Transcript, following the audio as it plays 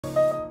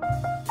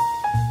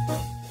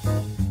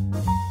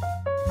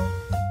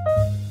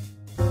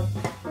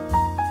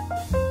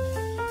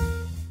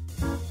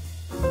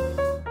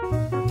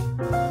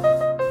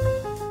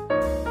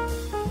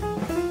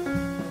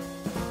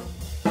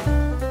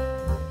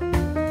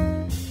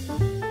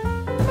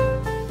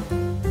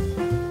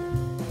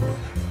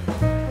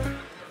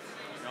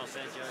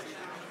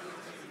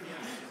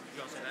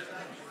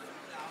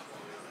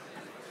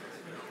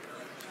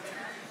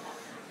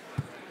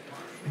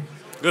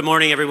Good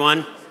morning,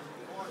 everyone.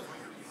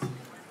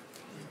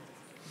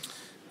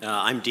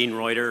 I'm Dean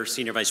Reuter,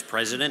 Senior Vice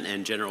President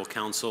and General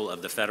Counsel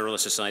of the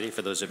Federalist Society,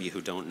 for those of you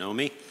who don't know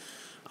me.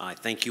 I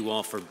thank you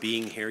all for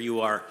being here.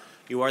 You are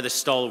the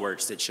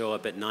stalwarts that show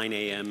up at 9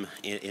 a.m.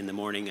 in the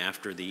morning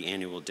after the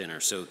annual dinner,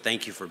 so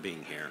thank you for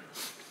being here.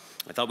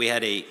 I thought we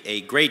had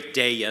a great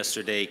day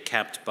yesterday,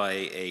 capped by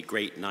a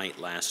great night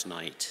last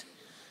night.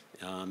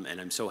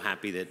 And I'm so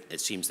happy that it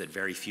seems that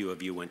very few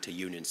of you went to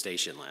Union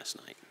Station last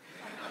night.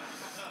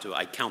 So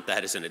I count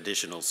that as an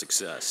additional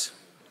success.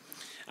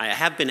 I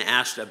have been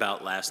asked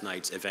about last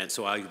night's event,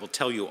 so I will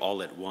tell you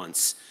all at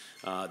once.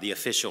 The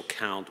official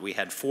count, we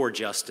had 4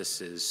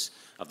 justices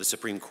of the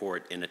Supreme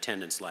Court in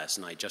attendance last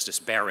night. Justice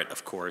Barrett,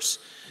 of course,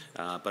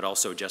 but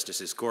also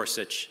Justices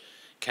Gorsuch,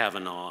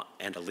 Kavanaugh,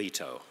 and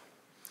Alito.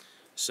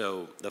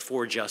 So the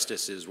 4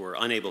 justices were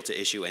unable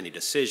to issue any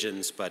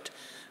decisions, but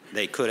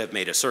they could have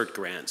made a cert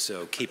grant,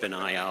 so keep an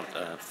eye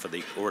out for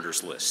the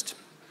orders list.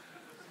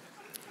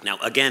 Now,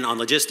 again, on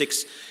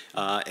logistics,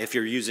 if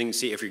you're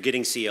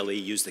getting CLE,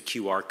 use the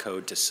QR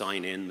code to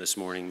sign in this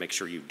morning. Make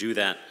sure you do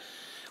that.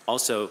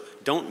 Also,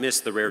 don't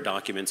miss the rare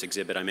documents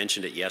exhibit. I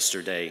mentioned it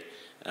yesterday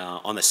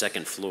on the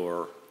 2nd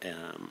floor,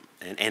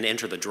 and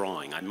enter the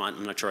drawing. I'm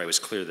not sure I was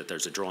clear that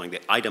there's a drawing.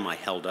 The item I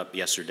held up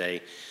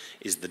yesterday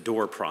is the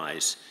door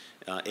prize.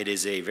 It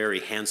is a very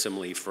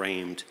handsomely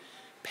framed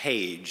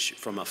page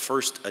from a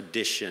first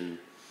edition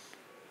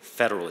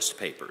Federalist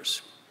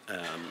Papers.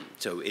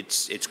 So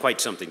it's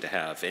quite something to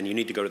have, and you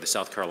need to go to the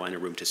South Carolina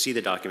room to see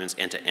the documents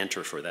and to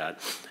enter for that.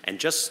 And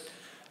just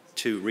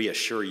to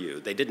reassure you,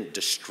 they didn't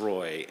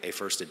destroy a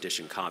first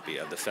edition copy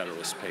of the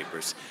Federalist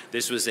Papers.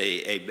 This was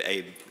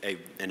an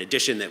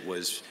edition that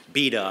was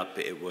beat up.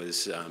 It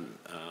was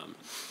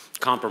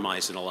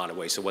compromised in a lot of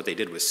ways. So what they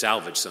did was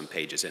salvage some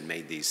pages and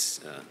made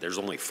these. There's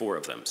only 4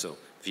 of them, so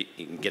if you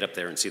can get up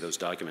there and see those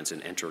documents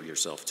and enter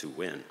yourself to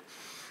win.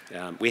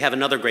 We have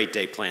another great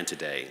day planned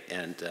today,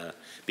 and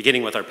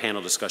beginning with our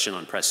panel discussion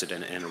on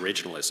precedent and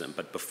originalism.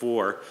 But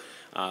before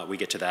we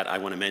get to that, I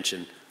want to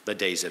mention the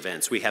day's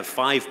events. We have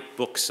 5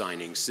 book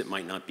signings that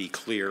might not be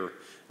clear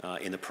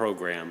in the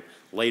program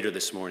later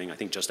this morning, I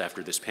think just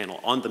after this panel,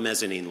 on the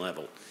mezzanine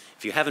level.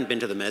 If you haven't been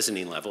to the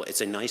mezzanine level,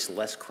 it's a nice,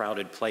 less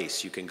crowded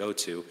place you can go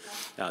to.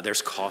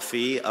 There's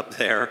coffee up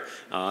there.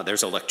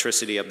 There's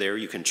electricity up there.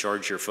 You can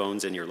charge your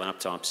phones and your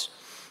laptops.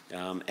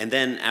 And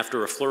then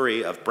after a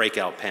flurry of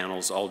breakout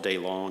panels all day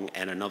long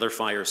and another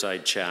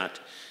fireside chat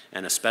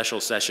and a special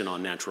session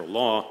on natural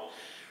law,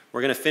 we're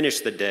going to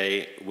finish the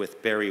day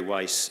with Barry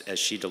Weiss as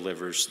she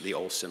delivers the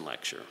Olson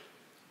Lecture.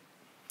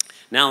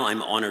 Now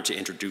I'm honored to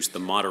introduce the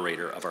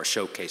moderator of our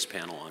showcase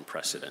panel on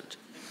precedent.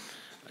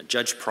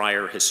 Judge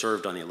Pryor has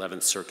served on the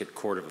 11th Circuit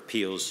Court of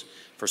Appeals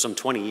for some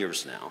 20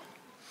 years now.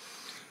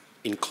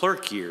 In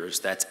clerk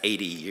years, that's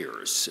 80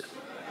 years.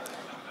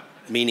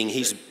 Meaning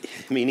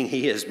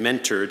he has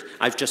mentored,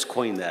 I've just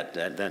coined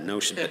that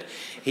notion, but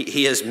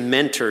he has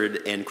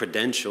mentored and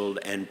credentialed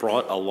and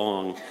brought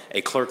along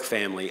a clerk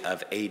family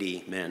of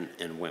 80 men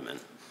and women.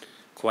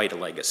 Quite a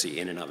legacy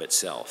in and of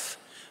itself.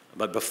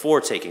 But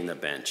before taking the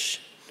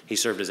bench, he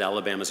served as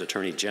Alabama's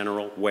Attorney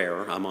General,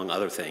 where, among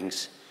other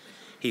things,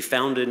 he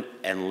founded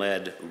and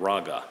led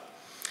RAGA,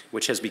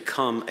 which has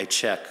become a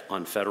check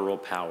on federal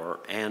power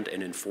and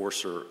an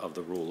enforcer of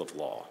the rule of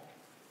law.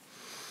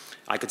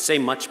 I could say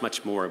much,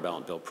 much more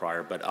about Bill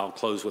Pryor, but I'll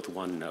close with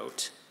one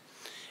note.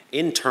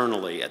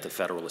 Internally at the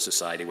Federalist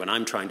Society, when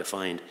I'm trying to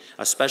find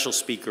a special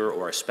speaker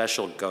or a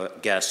special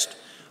guest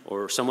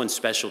or someone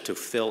special to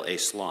fill a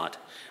slot,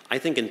 I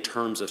think in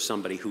terms of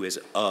somebody who is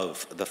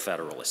of the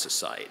Federalist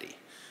Society,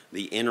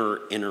 the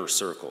inner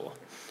circle,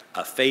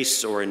 a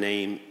face or a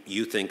name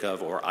you think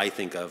of or I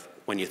think of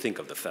when you think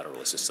of the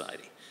Federalist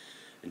Society.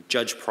 And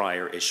Judge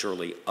Pryor is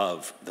surely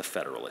of the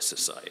Federalist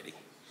Society.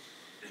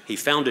 He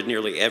founded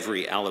nearly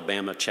every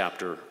Alabama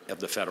chapter of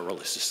the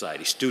Federalist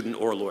Society, student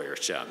or lawyer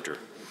chapter.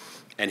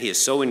 And he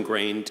is so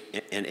ingrained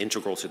and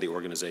integral to the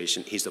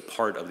organization, he's a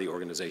part of the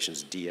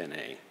organization's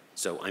DNA.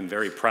 So I'm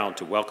very proud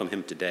to welcome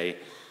him today,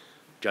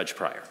 Judge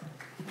Pryor.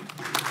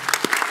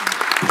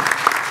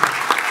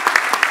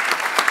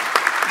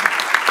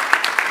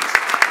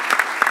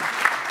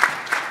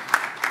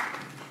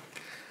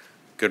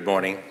 Good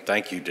morning.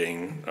 Thank you,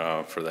 Dean,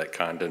 for that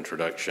kind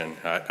introduction.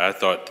 I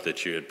thought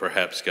that you had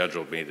perhaps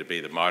scheduled me to be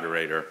the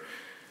moderator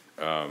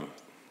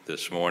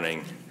this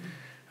morning,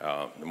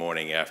 the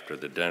morning after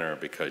the dinner,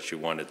 because you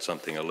wanted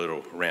something a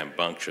little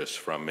rambunctious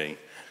from me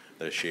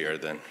this year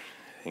than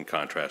in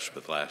contrast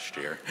with last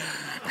year.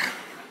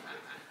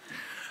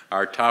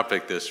 Our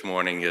topic this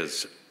morning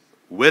is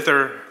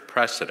Whither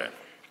precedent.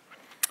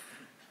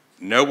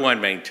 No one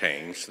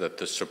maintains that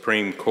the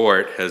Supreme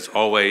Court has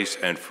always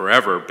and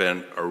forever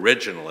been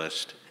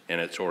originalist in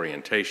its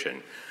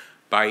orientation.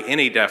 By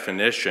any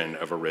definition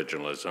of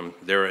originalism,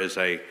 there is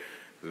a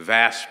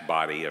vast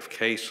body of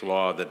case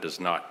law that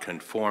does not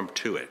conform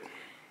to it.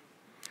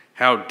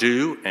 How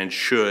do and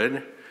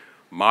should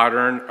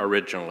modern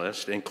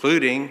originalists,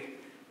 including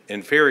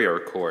inferior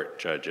court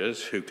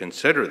judges who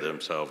consider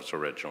themselves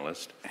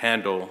originalists,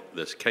 handle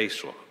this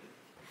case law?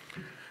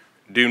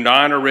 Do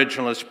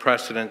non-originalist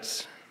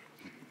precedents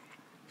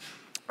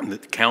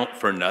count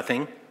for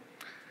nothing,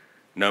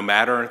 no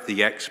matter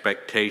the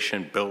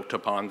expectation built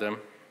upon them?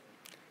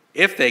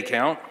 If they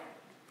count,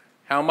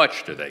 how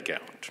much do they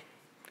count?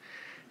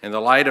 In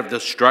the light of the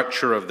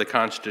structure of the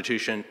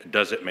Constitution,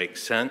 does it make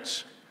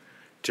sense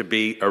to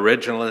be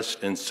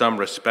originalist in some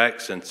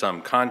respects, in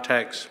some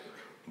contexts,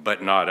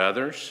 but not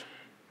others?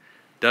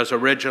 Does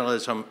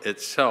originalism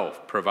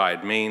itself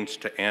provide means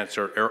to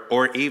answer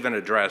or even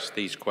address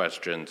these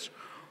questions,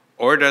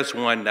 or does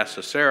one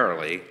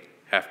necessarily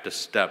have to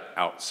step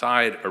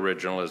outside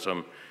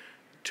originalism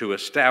to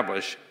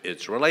establish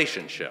its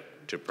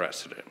relationship to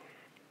precedent?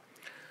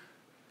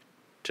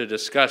 To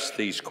discuss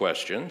these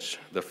questions,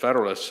 the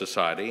Federalist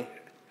Society,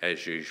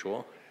 as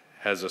usual,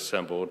 has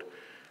assembled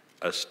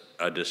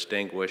a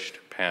distinguished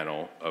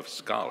panel of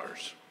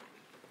scholars.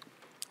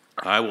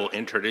 I will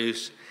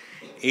introduce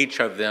each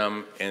of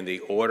them in the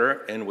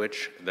order in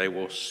which they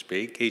will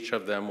speak. Each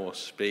of them will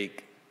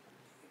speak,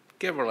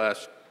 give or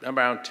less,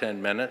 around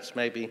 10 minutes,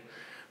 maybe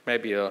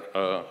a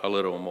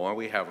little more.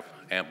 We have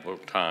ample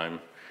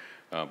time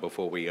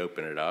before we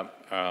open it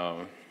up.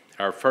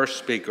 Our first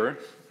speaker,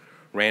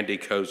 Randy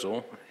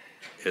Kozel,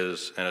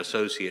 is an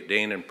Associate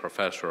Dean and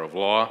Professor of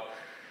Law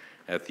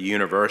at the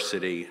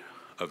University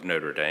of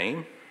Notre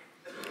Dame.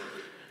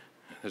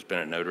 There's been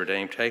a Notre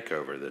Dame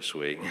takeover this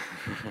week.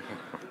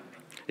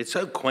 It's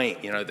so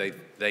quaint, you know, they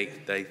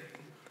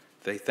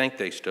think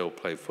they still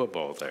play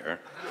football there.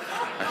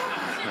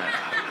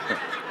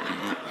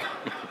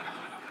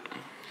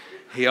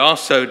 He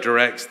also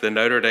directs the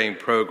Notre Dame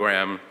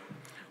program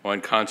on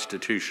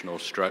constitutional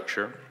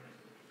structure.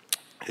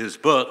 His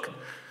book,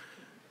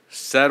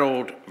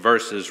 Settled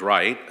versus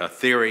Right, A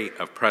Theory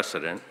of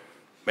Precedent,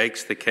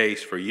 makes the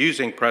case for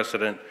using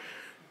precedent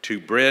to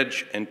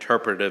bridge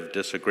interpretive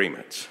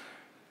disagreements.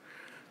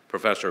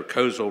 Professor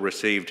Kozel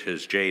received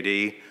his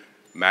JD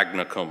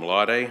magna cum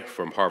laude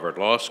from Harvard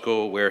Law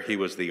School, where he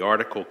was the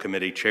article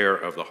committee chair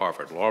of the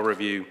Harvard Law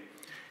Review.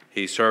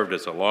 He served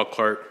as a law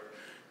clerk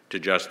to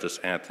Justice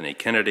Anthony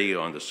Kennedy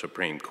on the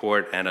Supreme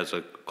Court and as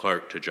a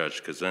clerk to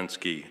Judge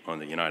Kaczynski on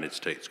the United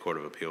States Court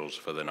of Appeals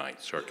for the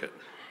Ninth Circuit.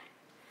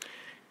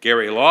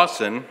 Gary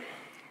Lawson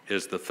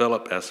is the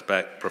Philip S.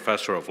 Beck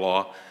Professor of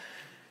Law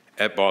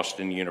at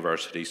Boston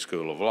University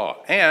School of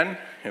Law and,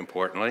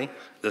 importantly,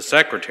 the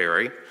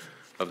Secretary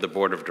of the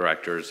Board of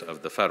Directors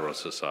of the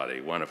Federalist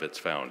Society, one of its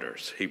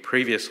founders. He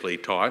previously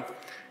taught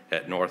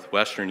at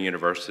Northwestern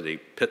University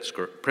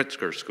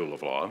Pritzker School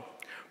of Law.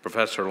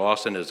 Professor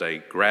Lawson is a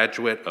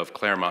graduate of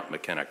Claremont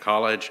McKenna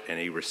College, and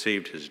he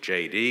received his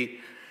JD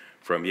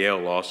from Yale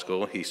Law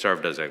School. He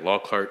served as a law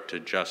clerk to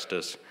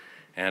Justice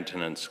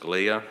Antonin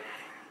Scalia,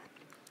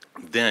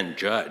 then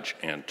Judge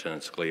Antonin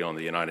Scalia on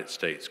the United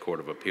States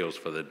Court of Appeals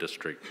for the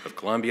District of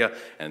Columbia,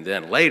 and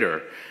then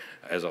later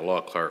as a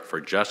law clerk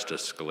for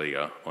Justice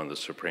Scalia on the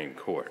Supreme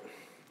Court.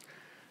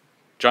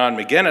 John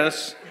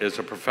McGinnis is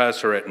a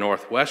professor at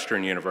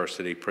Northwestern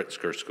University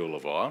Pritzker School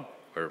of Law,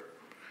 where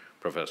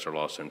Professor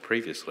Lawson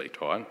previously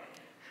taught.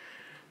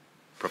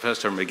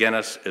 Professor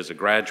McGinnis is a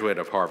graduate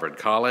of Harvard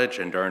College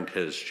and earned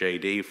his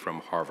JD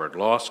from Harvard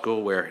Law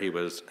School, where he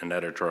was an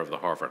editor of the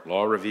Harvard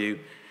Law Review.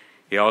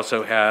 He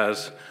also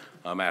has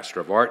a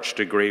Master of Arts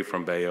degree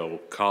from Balliol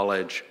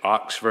College,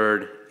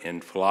 Oxford,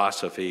 in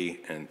philosophy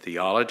and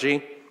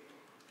theology.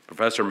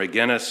 Professor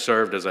McGinnis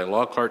served as a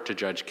law clerk to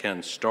Judge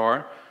Ken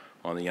Starr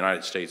on the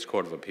United States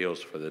Court of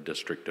Appeals for the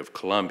District of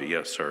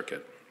Columbia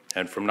Circuit.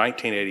 And from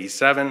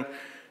 1987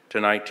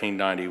 to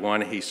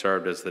 1991, he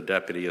served as the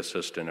Deputy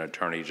Assistant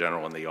Attorney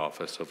General in the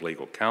Office of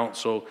Legal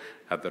Counsel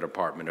at the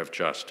Department of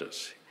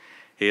Justice.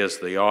 He is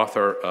the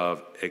author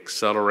of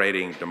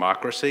Accelerating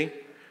Democracy,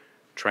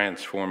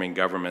 Transforming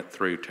Government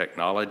Through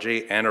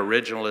Technology, and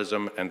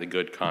Originalism and the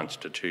Good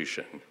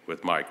Constitution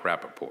with Mike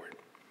Rappaport.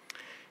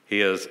 He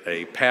is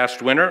a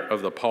past winner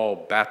of the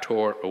Paul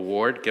Bator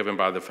Award given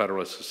by the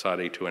Federalist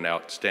Society to an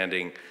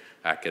outstanding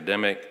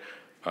academic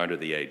under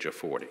the age of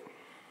 40.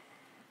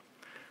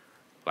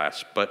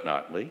 Last but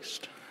not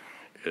least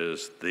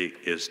is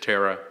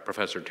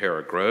Professor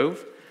Tara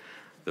Grove,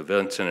 the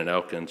Vinson and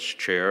Elkins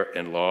Chair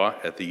in Law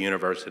at the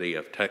University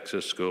of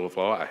Texas School of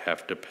Law. I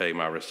have to pay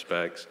my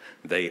respects.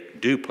 They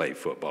do play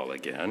football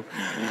again.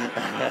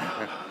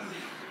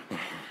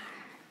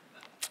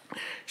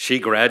 She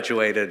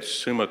graduated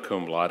summa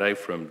cum laude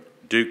from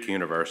Duke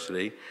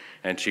University,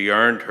 and she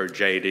earned her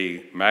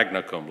JD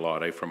magna cum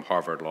laude from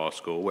Harvard Law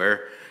School,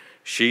 where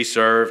she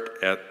served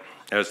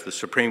as the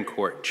Supreme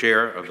Court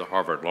Chair of the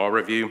Harvard Law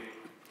Review.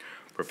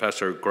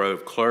 Professor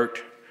Grove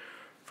clerked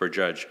for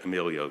Judge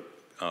Emilio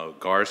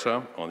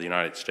Garza on the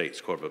United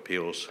States Court of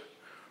Appeals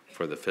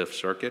for the Fifth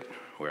Circuit,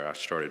 where I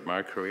started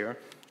my career,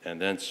 and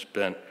then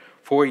spent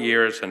 4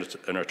 years as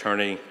an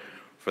attorney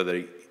for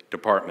the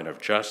Department of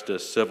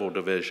Justice Civil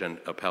Division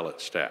Appellate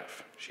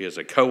Staff. She is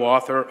a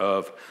co-author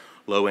of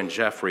Lowe and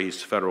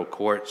Jeffries Federal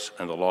Courts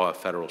and the Law of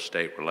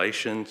Federal-State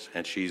Relations,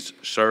 and she's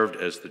served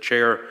as the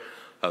chair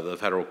of the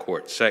Federal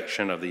Court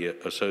section of the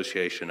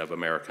Association of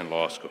American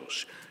Law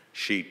Schools.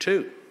 She,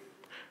 too,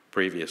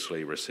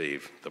 previously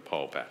received the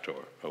Paul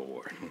Bator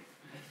Award.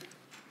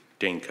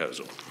 Dean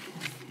Kozel.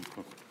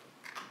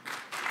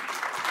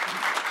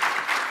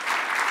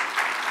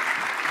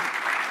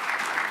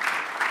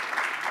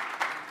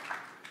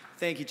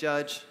 Thank you,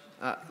 Judge.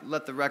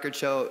 Let the record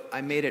show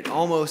I made it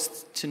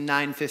almost to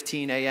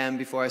 9:15 a.m.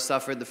 before I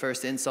suffered the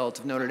first insult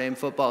of Notre Dame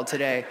football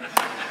today.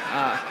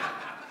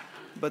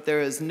 But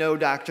there is no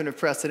doctrine of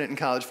precedent in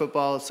college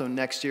football, so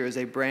next year is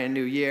a brand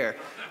new year.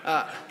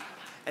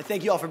 And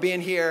thank you all for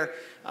being here.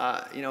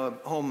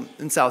 Home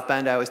in South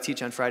Bend, I always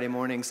teach on Friday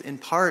mornings, in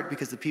part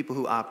because the people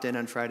who opt in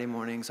on Friday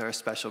mornings are a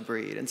special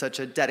breed and such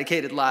a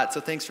dedicated lot, so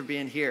thanks for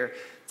being here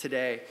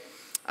today.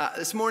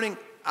 This morning,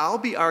 I'll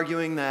be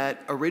arguing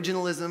that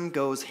originalism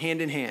goes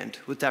hand in hand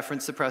with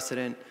deference to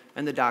precedent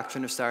and the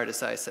doctrine of stare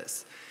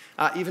decisis.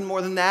 Even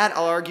more than that,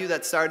 I'll argue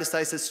that stare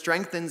decisis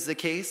strengthens the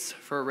case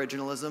for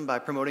originalism by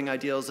promoting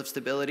ideals of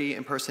stability,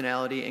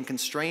 impersonality, and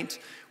constraint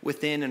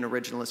within an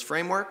originalist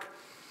framework.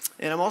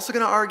 And I'm also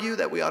going to argue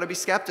that we ought to be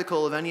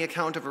skeptical of any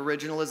account of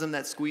originalism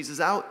that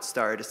squeezes out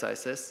stare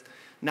decisis,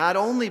 not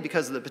only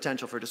because of the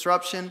potential for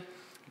disruption,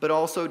 but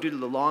also due to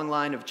the long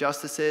line of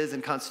justices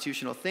and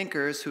constitutional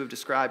thinkers who have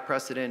described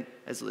precedent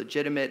as a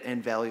legitimate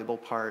and valuable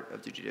part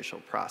of the judicial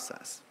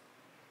process.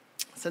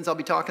 Since I'll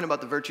be talking about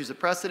the virtues of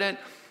precedent,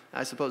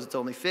 I suppose it's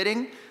only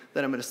fitting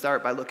that I'm going to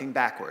start by looking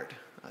backward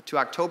to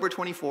October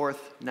 24th,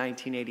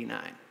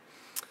 1989.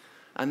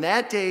 On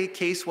that day,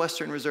 Case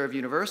Western Reserve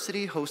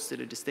University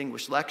hosted a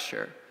distinguished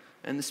lecture,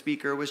 and the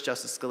speaker was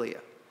Justice Scalia.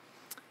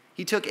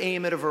 He took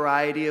aim at a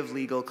variety of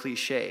legal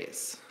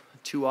cliches.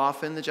 Too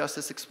often, the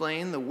justice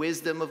explained, the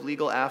wisdom of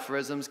legal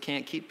aphorisms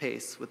can't keep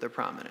pace with their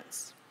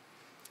prominence.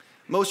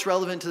 Most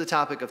relevant to the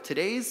topic of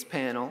today's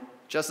panel,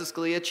 Justice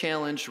Scalia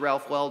challenged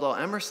Ralph Waldo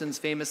Emerson's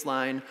famous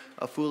line,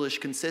 "A foolish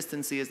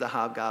consistency is the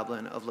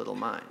hobgoblin of little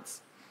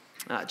minds."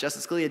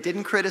 Justice Scalia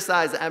didn't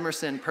criticize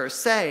Emerson per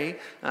se.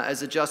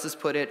 As the justice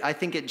put it, "I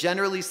think it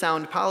generally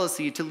sound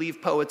policy to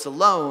leave poets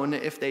alone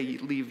if they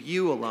leave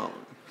you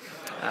alone."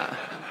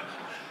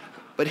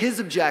 But his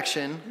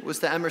objection was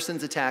to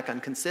Emerson's attack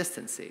on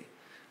consistency,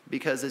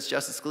 because as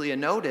Justice Scalia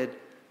noted,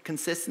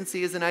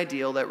 consistency is an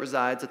ideal that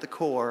resides at the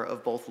core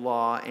of both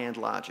law and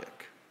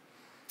logic.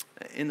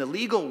 In the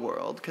legal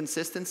world,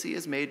 consistency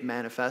is made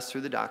manifest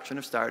through the doctrine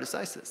of stare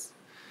decisis.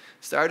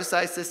 Stare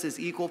decisis is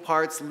equal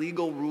parts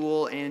legal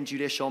rule and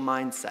judicial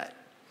mindset.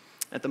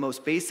 At the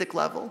most basic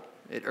level,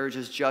 it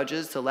urges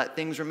judges to let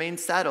things remain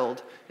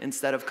settled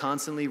instead of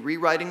constantly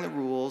rewriting the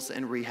rules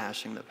and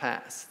rehashing the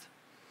past.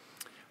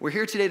 We're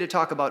here today to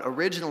talk about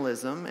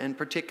originalism, and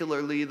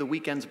particularly the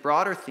weekend's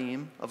broader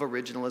theme of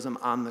originalism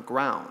on the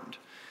ground.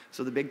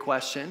 So the big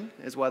question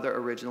is whether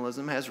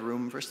originalism has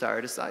room for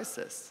stare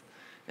decisis.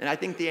 And I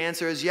think the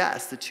answer is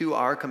yes, the two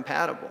are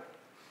compatible.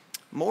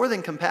 More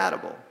than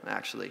compatible,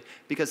 actually,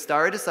 because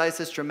stare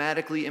decisis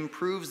dramatically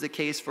improves the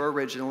case for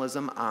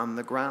originalism on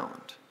the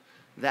ground.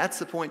 That's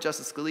the point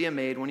Justice Scalia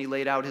made when he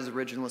laid out his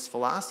originalist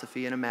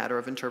philosophy in a matter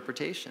of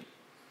interpretation.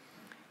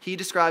 He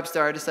describes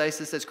stare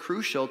decisis as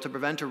crucial to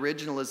prevent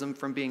originalism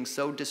from being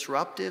so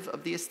disruptive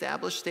of the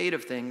established state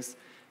of things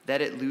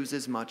that it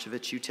loses much of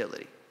its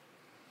utility.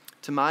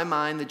 To my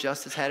mind, the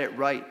justice had it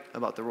right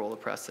about the role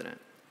of precedent.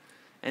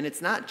 And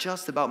it's not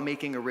just about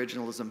making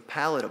originalism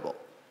palatable.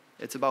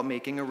 It's about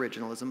making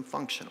originalism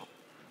functional.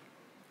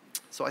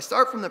 So I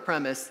start from the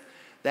premise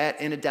that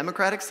in a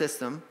democratic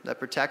system that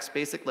protects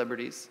basic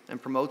liberties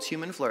and promotes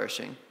human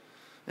flourishing,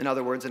 in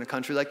other words, in a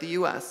country like the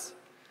US,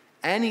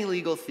 any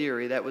legal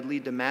theory that would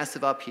lead to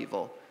massive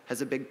upheaval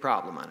has a big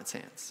problem on its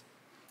hands.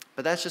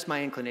 But that's just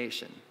my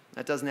inclination.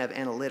 That doesn't have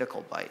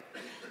analytical bite.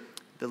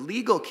 The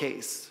legal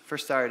case for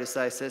stare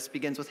decisis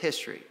begins with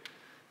history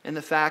and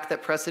the fact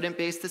that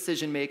precedent-based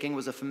decision-making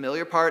was a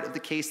familiar part of the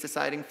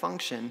case-deciding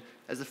function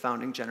as the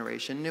founding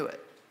generation knew it.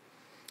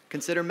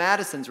 Consider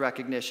Madison's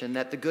recognition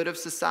that the good of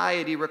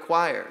society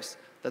requires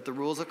that the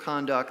rules of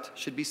conduct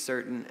should be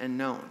certain and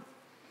known.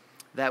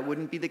 That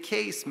wouldn't be the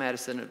case,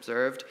 Madison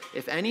observed,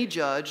 if any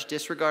judge,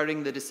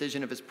 disregarding the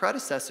decision of his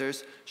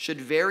predecessors, should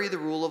vary the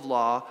rule of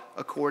law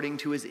according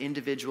to his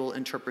individual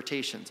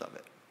interpretations of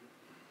it.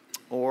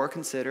 Or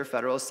consider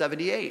Federalist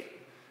 78,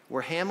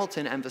 where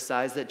Hamilton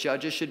emphasized that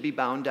judges should be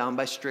bound down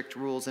by strict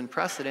rules and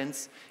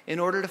precedents in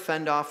order to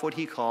fend off what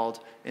he called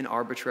an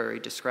arbitrary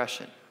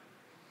discretion.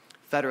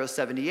 Federalist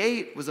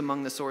 78 was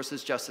among the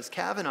sources Justice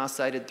Kavanaugh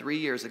cited 3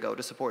 years ago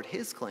to support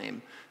his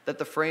claim that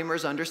the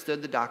framers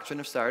understood the doctrine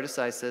of stare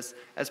decisis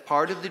as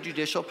part of the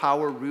judicial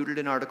power rooted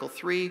in Article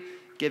 3,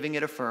 giving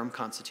it a firm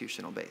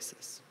constitutional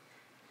basis.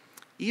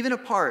 Even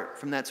apart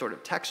from that sort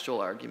of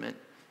textual argument,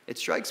 it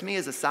strikes me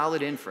as a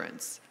solid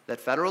inference that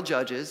federal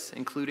judges,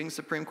 including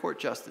Supreme Court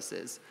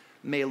justices,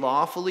 may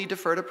lawfully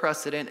defer to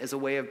precedent as a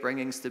way of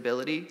bringing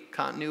stability,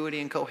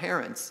 continuity, and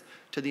coherence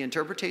to the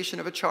interpretation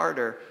of a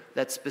charter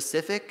that's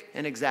specific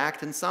and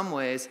exact in some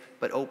ways,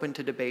 but open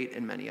to debate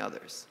in many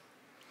others.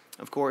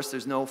 Of course,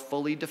 there's no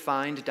fully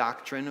defined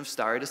doctrine of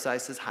stare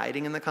decisis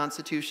hiding in the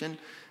Constitution,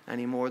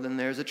 any more than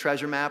there's a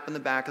treasure map in the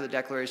back of the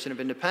Declaration of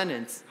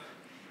Independence.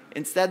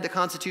 Instead, the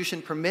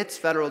Constitution permits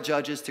federal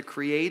judges to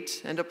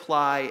create and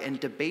apply and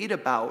debate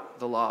about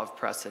the law of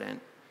precedent,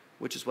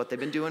 which is what they've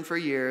been doing for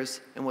years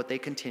and what they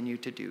continue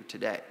to do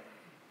today.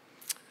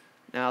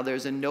 Now,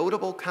 there's a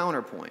notable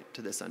counterpoint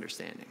to this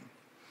understanding.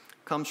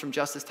 It comes from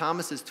Justice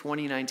Thomas's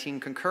 2019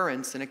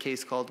 concurrence in a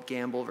case called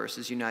Gamble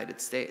versus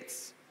United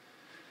States.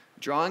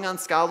 Drawing on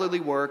scholarly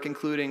work,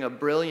 including a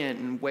brilliant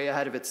and way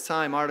ahead of its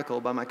time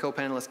article by my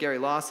co-panelist Gary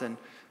Lawson,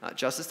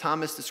 Justice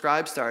Thomas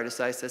describes stare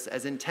decisis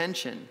as in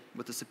tension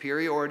with the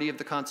superiority of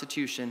the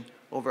Constitution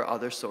over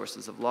other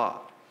sources of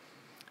law.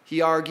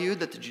 He argued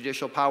that the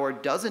judicial power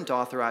doesn't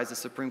authorize a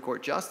Supreme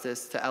Court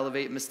justice to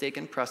elevate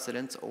mistaken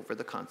precedents over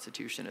the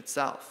Constitution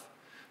itself.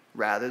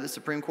 Rather, the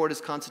Supreme Court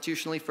is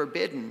constitutionally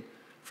forbidden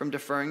from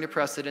deferring to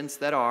precedents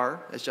that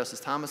are, as Justice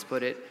Thomas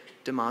put it,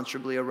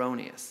 demonstrably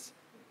erroneous.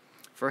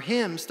 For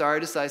him, stare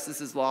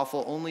decisis is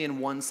lawful only in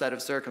one set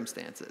of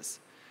circumstances,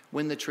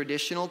 when the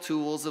traditional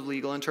tools of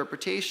legal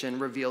interpretation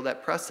reveal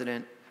that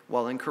precedent,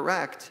 while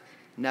incorrect,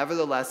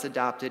 nevertheless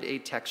adopted a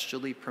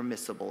textually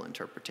permissible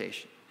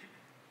interpretation.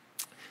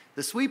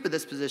 The sweep of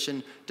this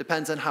position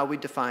depends on how we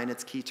define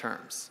its key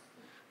terms.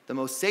 The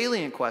most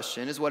salient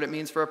question is what it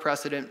means for a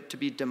precedent to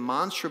be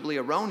demonstrably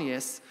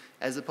erroneous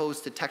as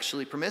opposed to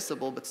textually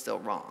permissible but still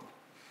wrong.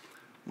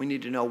 We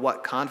need to know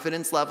what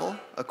confidence level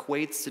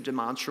equates to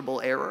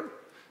demonstrable error,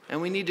 and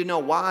we need to know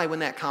why, when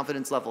that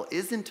confidence level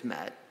isn't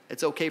met,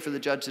 it's okay for the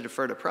judge to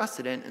defer to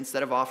precedent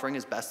instead of offering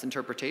his best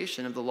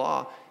interpretation of the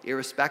law,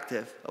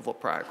 irrespective of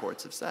what prior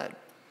courts have said.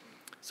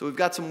 So we've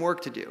got some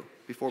work to do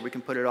before we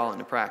can put it all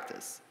into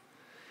practice.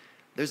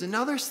 There's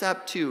another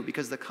step too,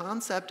 because the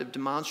concept of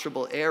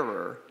demonstrable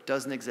error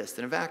doesn't exist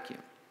in a vacuum.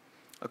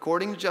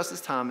 According to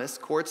Justice Thomas,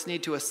 courts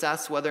need to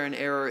assess whether an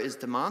error is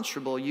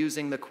demonstrable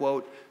using the,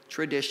 quote,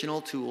 traditional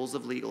tools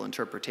of legal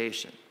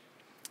interpretation.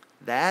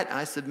 That,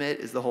 I submit,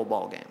 is the whole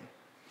ballgame.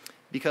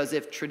 Because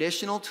if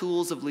traditional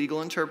tools of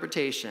legal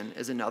interpretation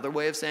is another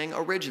way of saying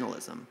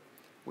originalism,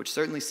 which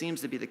certainly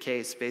seems to be the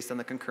case based on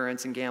the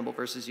concurrence in Gamble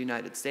versus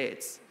United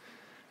States,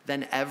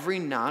 then every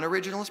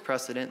non-originalist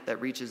precedent that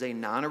reaches a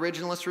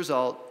non-originalist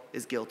result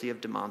is guilty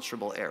of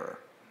demonstrable error.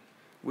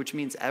 Which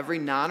means every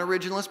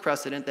non-originalist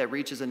precedent that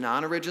reaches a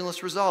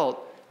non-originalist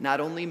result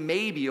not only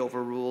may be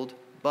overruled,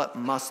 but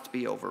must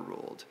be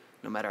overruled,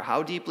 no matter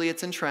how deeply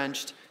it's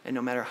entrenched and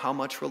no matter how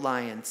much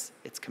reliance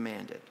it's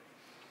commanded.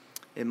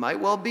 It might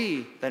well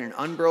be that an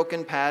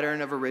unbroken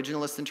pattern of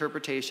originalist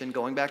interpretation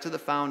going back to the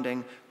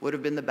founding would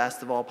have been the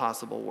best of all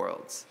possible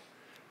worlds.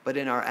 But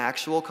in our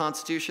actual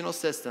constitutional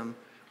system,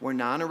 where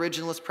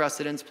non-originalist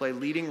precedents play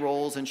leading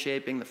roles in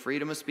shaping the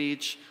freedom of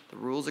speech, the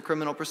rules of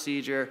criminal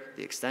procedure,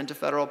 the extent of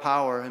federal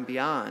power, and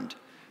beyond,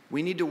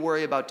 we need to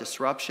worry about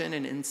disruption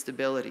and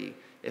instability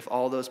if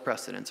all those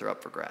precedents are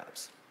up for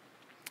grabs.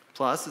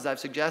 Plus, as I've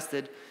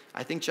suggested,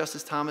 I think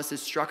Justice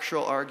Thomas's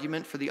structural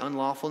argument for the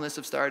unlawfulness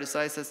of stare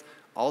decisis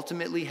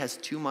ultimately has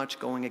too much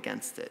going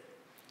against it.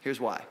 Here's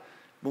why.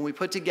 When we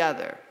put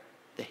together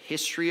the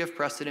history of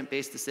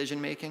precedent-based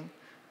decision-making,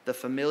 the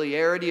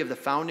familiarity of the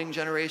founding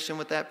generation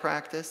with that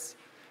practice,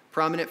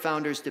 prominent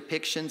founders'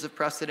 depictions of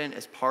precedent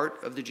as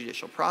part of the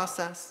judicial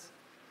process,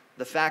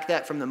 the fact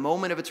that from the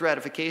moment of its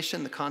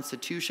ratification, the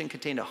Constitution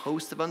contained a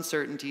host of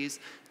uncertainties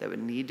that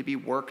would need to be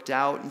worked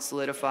out and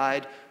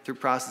solidified through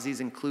processes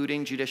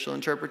including judicial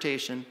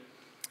interpretation,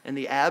 and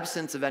the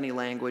absence of any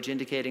language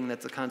indicating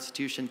that the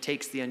Constitution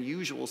takes the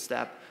unusual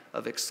step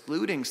of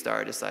excluding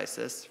stare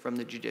decisis from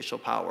the judicial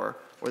power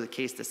or the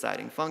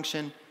case-deciding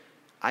function,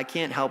 I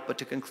can't help but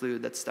to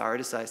conclude that stare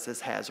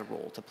decisis has a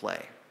role to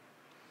play.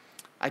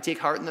 I take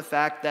heart in the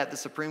fact that the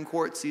Supreme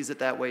Court sees it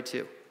that way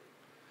too.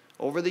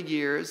 Over the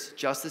years,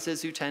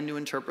 justices who tend to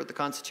interpret the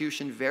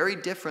Constitution very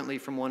differently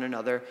from one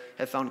another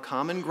have found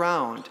common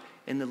ground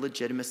in the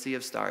legitimacy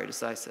of stare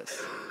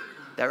decisis.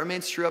 That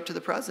remains true up to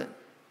the present.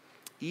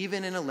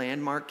 Even in a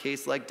landmark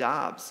case like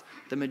Dobbs,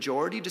 the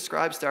majority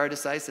describes stare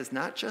decisis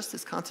not just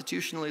as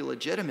constitutionally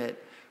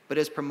legitimate, but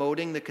as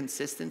promoting the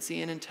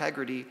consistency and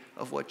integrity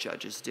of what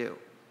judges do.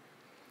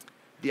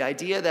 The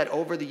idea that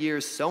over the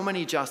years so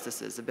many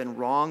justices have been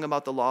wrong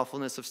about the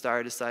lawfulness of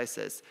stare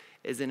decisis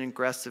is an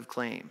aggressive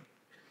claim.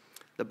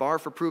 The bar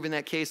for proving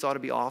that case ought to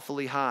be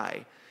awfully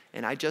high,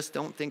 and I just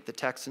don't think the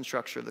text and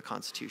structure of the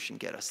Constitution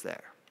get us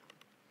there.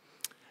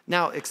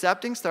 Now,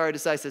 accepting stare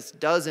decisis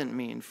doesn't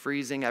mean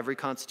freezing every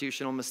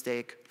constitutional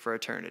mistake for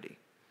eternity.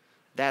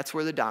 That's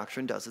where the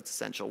doctrine does its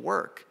essential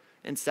work,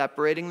 in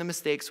separating the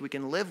mistakes we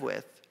can live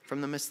with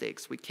from the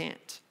mistakes we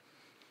can't.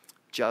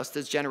 Just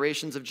as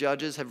generations of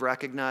judges have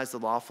recognized the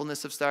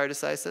lawfulness of stare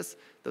decisis,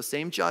 those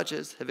same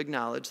judges have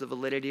acknowledged the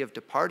validity of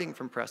departing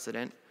from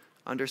precedent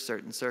under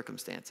certain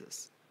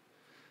circumstances.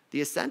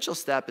 The essential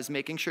step is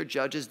making sure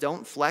judges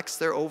don't flex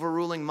their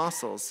overruling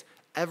muscles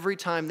every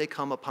time they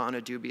come upon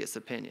a dubious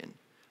opinion,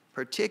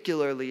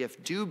 particularly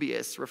if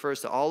dubious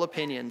refers to all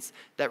opinions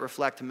that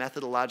reflect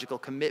methodological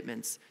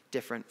commitments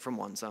different from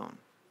one's own.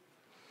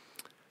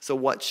 So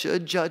what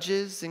should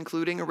judges,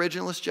 including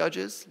originalist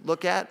judges,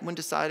 look at when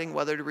deciding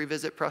whether to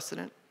revisit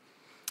precedent?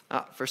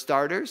 For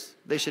starters,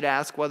 they should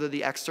ask whether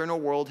the external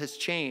world has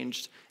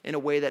changed in a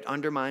way that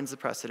undermines the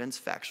precedent's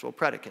factual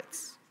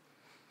predicates.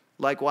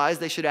 Likewise,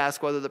 they should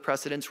ask whether the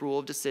precedent's rule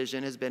of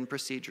decision has been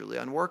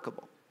procedurally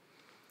unworkable.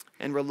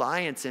 And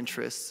reliance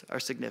interests are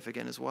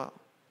significant as well.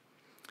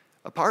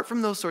 Apart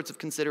from those sorts of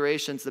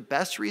considerations, the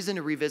best reason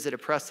to revisit a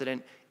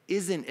precedent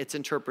isn't its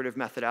interpretive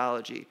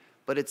methodology,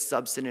 but its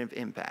substantive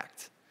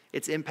impact.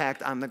 Its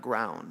impact on the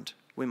ground,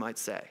 we might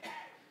say.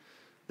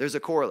 There's a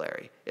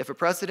corollary. If a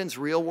precedent's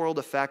real-world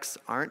effects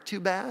aren't too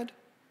bad,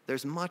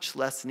 there's much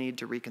less need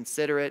to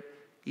reconsider it,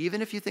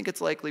 even if you think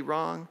it's likely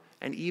wrong,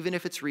 and even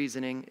if its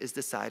reasoning is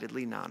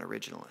decidedly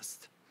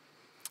non-originalist.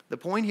 The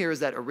point here is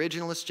that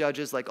originalist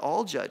judges, like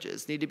all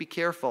judges, need to be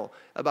careful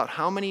about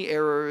how many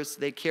errors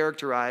they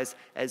characterize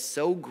as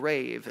so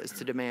grave as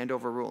to demand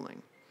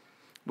overruling,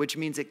 which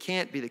means it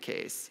can't be the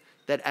case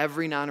that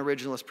every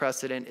non-originalist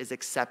precedent is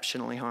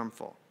exceptionally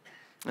harmful.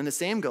 And the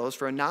same goes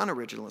for a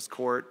non-originalist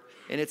court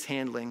in its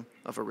handling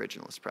of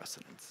originalist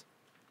precedents.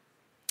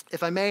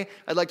 If I may,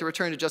 I'd like to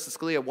return to Justice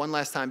Scalia one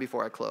last time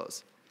before I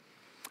close.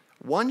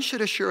 One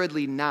should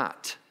assuredly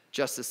not,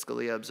 Justice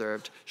Scalia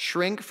observed,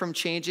 shrink from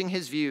changing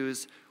his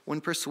views when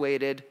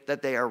persuaded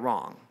that they are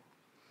wrong.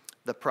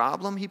 The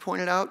problem, he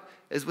pointed out,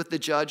 is with the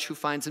judge who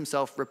finds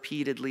himself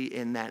repeatedly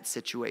in that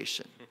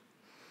situation.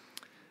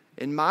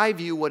 In my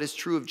view, what is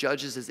true of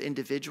judges as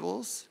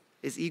individuals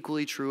is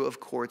equally true of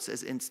courts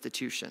as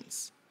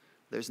institutions.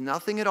 There's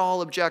nothing at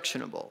all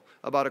objectionable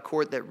about a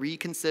court that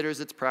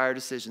reconsiders its prior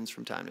decisions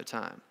from time to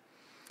time.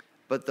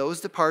 But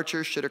those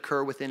departures should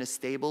occur within a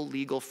stable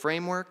legal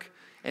framework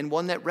and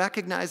one that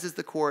recognizes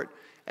the court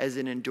as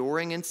an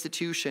enduring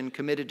institution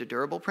committed to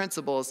durable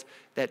principles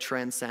that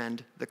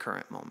transcend the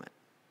current moment.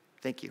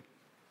 Thank you.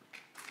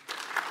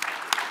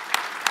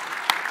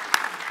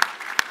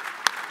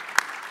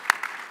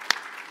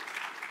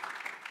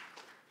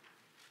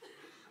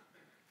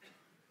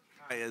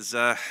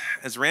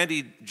 As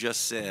Randy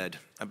just said,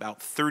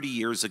 about 30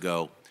 years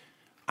ago,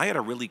 I had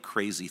a really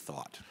crazy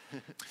thought.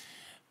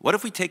 What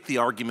if we take the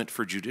argument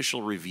for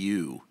judicial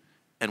review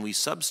and we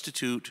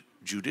substitute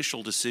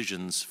judicial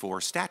decisions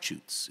for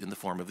statutes in the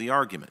form of the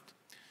argument?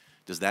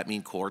 Does that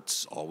mean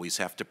courts always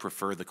have to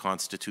prefer the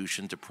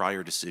Constitution to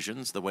prior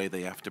decisions the way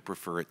they have to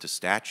prefer it to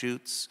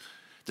statutes?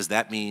 Does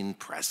that mean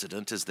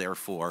precedent is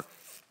therefore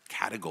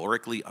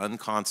categorically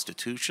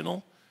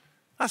unconstitutional?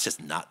 That's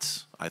just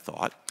nuts, I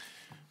thought.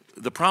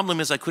 The problem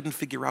is I couldn't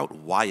figure out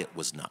why it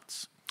was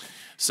nuts.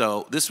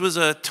 So this was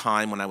a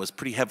time when I was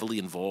pretty heavily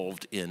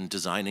involved in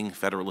designing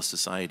Federalist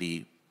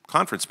Society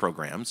conference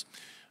programs.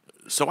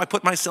 So I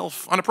put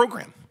myself on a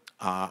program.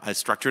 I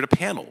structured a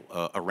panel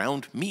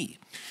around me.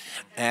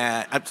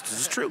 This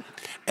is true.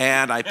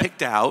 And I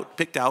picked out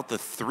the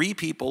 3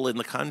 people in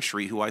the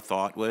country who I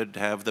thought would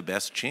have the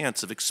best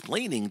chance of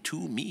explaining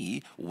to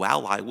me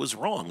while I was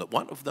wrong.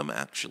 One of them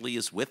actually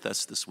is with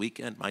us this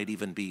weekend, might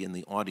even be in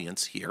the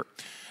audience here.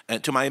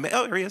 And to my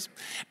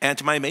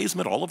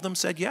amazement, all of them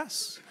said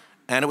yes.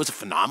 And it was a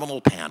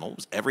phenomenal panel. It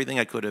was everything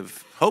I could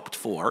have hoped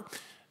for,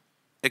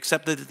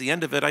 except that at the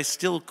end of it, I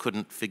still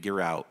couldn't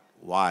figure out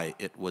why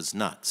it was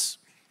nuts.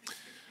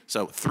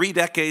 So 3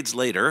 decades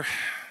later,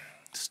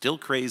 still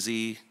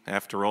crazy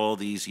after all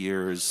these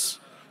years.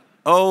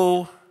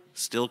 Oh,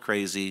 still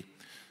crazy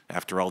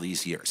after all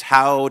these years.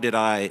 How did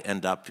I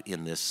end up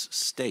in this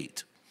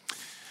state?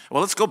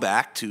 Well, let's go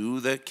back to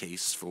the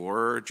case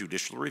for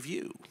judicial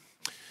review.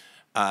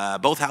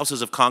 Both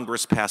houses of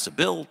Congress pass a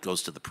bill,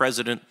 goes to the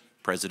president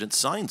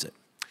signs it.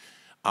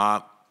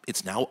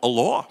 It's now a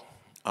law.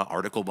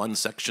 Article 1,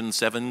 Section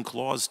 7,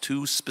 Clause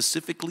 2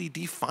 specifically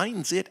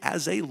defines it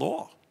as a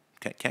law.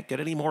 Can't get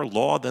any more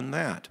law than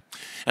that.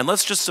 And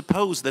let's just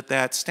suppose that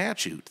that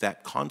statute,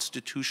 that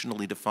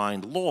constitutionally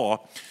defined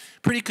law,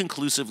 pretty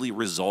conclusively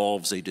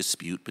resolves a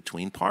dispute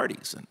between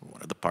parties. And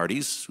one of the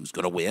parties who's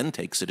going to win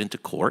takes it into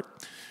court.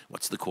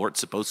 What's the court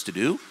supposed to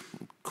do?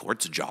 The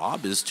court's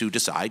job is to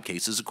decide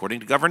cases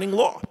according to governing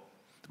law.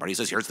 The party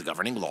says, here's the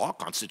governing law.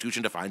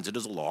 Constitution defines it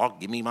as a law.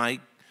 Give me my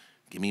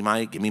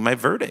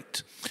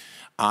verdict.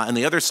 And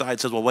the other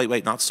side says, well,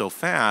 wait, not so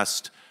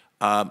fast.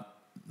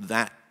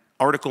 That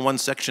Article 1,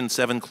 Section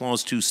 7,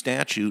 Clause 2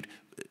 statute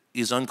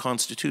is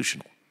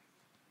unconstitutional.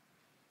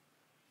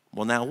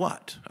 Well, now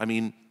what? I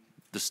mean,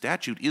 the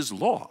statute is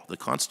law. The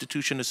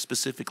Constitution has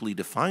specifically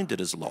defined it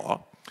as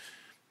law.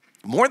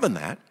 More than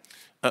that,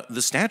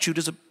 the statute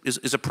is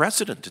a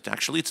precedent.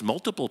 It's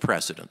multiple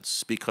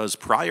precedents, because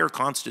prior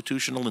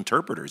constitutional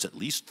interpreters, at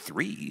least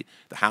 3,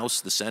 the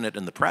House, the Senate,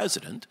 and the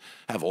President,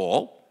 have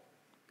all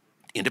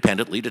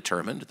independently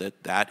determined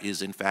that that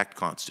is in fact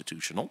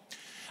constitutional.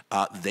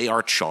 They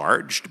are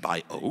charged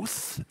by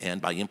oath and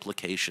by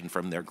implication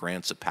from their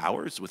grants of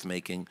powers with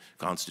making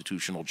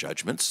constitutional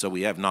judgments. So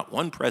we have not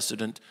 1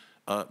 precedent,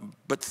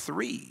 but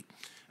 3.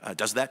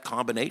 Does that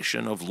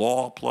combination of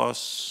law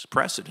plus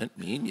precedent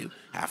mean you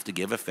have to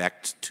give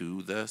effect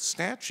to the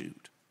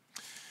statute?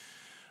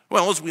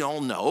 Well, as we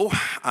all know,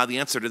 the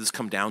answer to this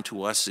come down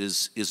to us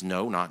is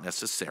no, not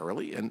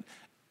necessarily. And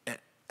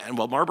And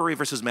while Marbury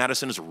versus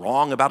Madison is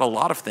wrong about a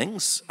lot of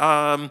things,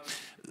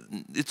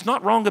 it's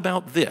not wrong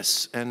about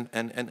this,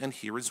 and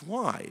here is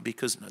why.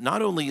 Because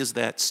not only is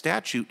that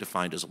statute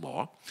defined as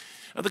law,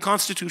 the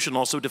Constitution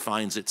also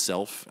defines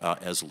itself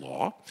as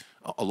law,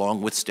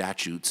 along with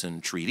statutes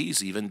and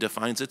treaties, even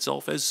defines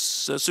itself as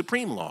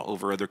supreme law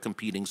over other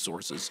competing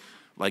sources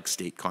like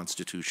state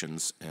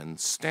constitutions and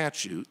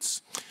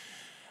statutes.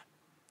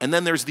 And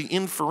then there's the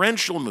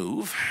inferential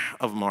move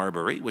of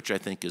Marbury, which I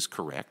think is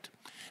correct,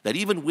 that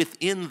even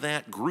within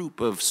that group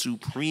of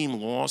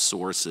supreme law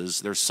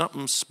sources, there's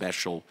something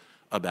special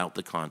about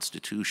the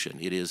Constitution.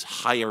 It is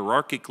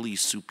hierarchically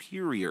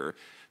superior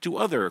to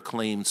other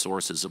claimed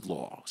sources of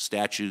law,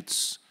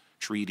 statutes,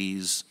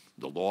 treaties,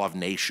 the law of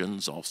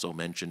nations, also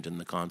mentioned in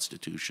the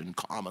Constitution,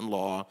 common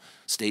law,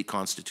 state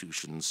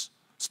constitutions,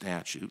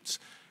 statutes.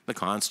 The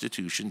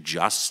Constitution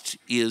just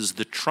is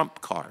the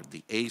trump card,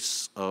 the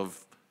ace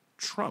of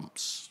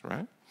trumps,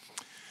 right?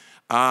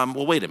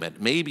 Well, wait a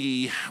minute.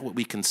 Maybe what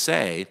we can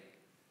say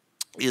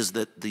is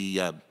that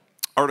the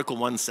Article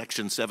 1,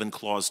 Section 7,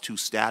 Clause 2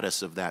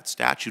 status of that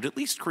statute at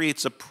least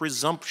creates a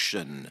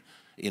presumption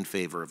in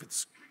favor of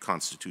its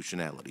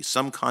constitutionality,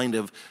 some kind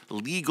of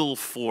legal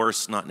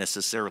force, not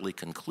necessarily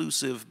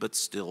conclusive, but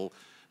still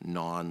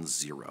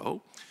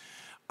non-zero.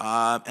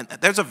 And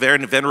there's a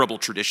very venerable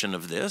tradition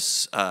of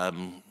this,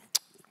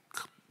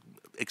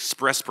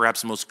 expressed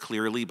perhaps most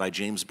clearly by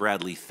James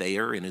Bradley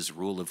Thayer in his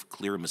rule of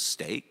clear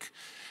mistake.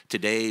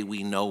 Today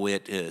we know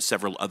it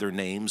several other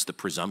names, the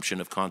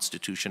presumption of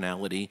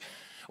constitutionality,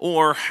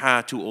 or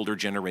to older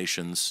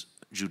generations,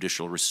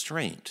 judicial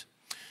restraint.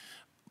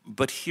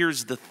 But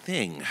here's the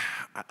thing.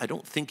 I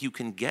don't think you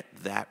can get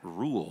that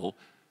rule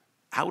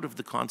out of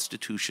the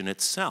Constitution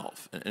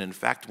itself. And in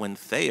fact, when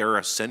Thayer,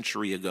 a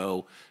century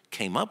ago,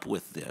 came up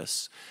with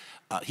this,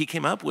 he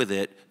came up with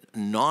it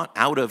not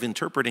out of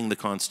interpreting the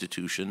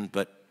Constitution,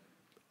 but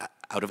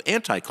out of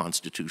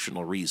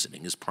anti-constitutional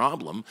reasoning. His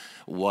problem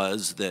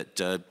was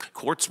that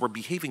courts were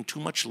behaving too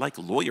much like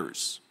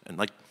lawyers and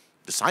like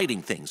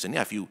deciding things. And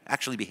yeah, if you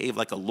actually behave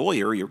like a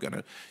lawyer, you're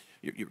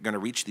gonna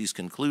reach these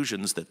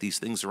conclusions that these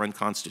things are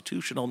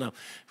unconstitutional. No,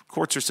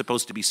 courts are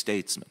supposed to be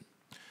statesmen.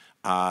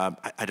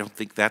 I don't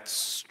think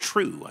that's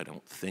true. I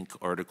don't think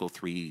Article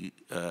 3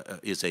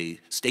 is a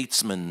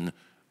statesman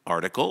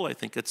article. I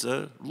think it's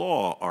a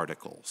law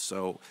article.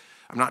 So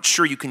I'm not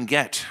sure you can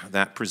get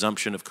that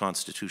presumption of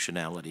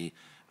constitutionality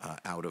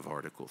out of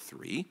Article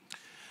 3.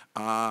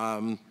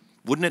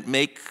 Wouldn't it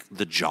make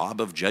the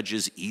job of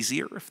judges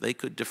easier if they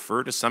could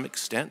defer to some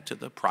extent to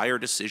the prior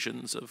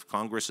decisions of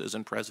Congresses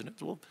and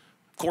presidents? Well,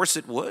 of course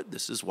it would.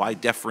 This is why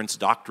deference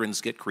doctrines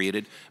get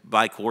created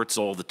by courts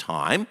all the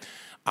time.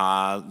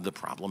 The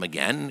problem,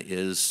 again,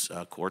 is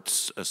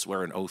courts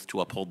swear an oath to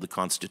uphold the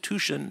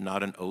Constitution,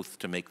 not an oath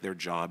to make their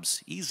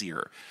jobs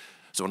easier.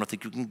 So I don't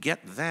think you can get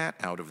that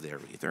out of there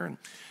either. And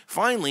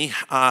finally,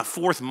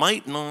 fourth,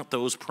 might not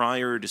those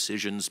prior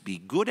decisions be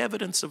good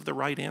evidence of the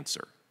right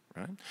answer?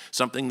 Right?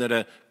 Something that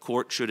a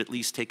court should at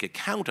least take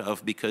account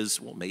of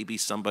because, well, maybe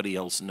somebody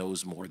else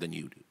knows more than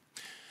you do.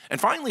 And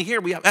finally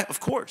here we have, of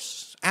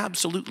course,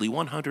 absolutely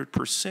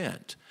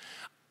 100%.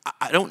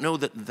 I don't know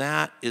that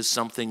that is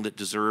something that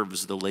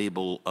deserves the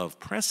label of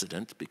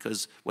precedent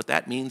because what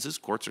that means is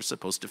courts are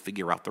supposed to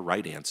figure out the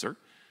right answer.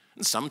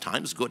 And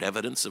sometimes good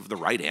evidence of the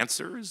right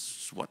answer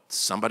is what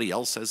somebody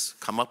else has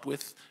come up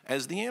with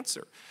as the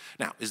answer.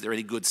 Now, is there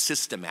any good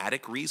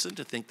systematic reason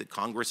to think that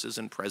Congresses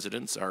and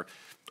presidents are,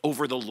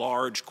 over the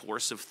large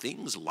course of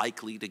things,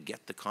 likely to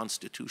get the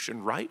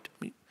Constitution right?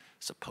 I mean,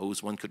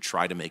 suppose one could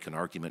try to make an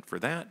argument for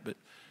that, but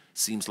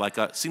seems like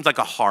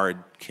a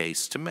hard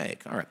case to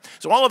make. All right.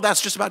 So all of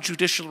that's just about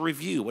judicial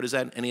review. What does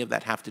any of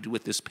that have to do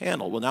with this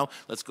panel? Well, now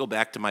let's go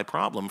back to my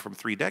problem from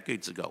 3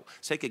 decades ago.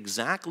 Let's take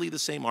exactly the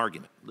same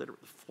argument, literally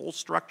the full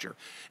structure,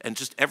 and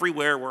just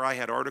everywhere where I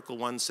had Article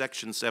 1,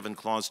 Section 7,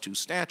 Clause 2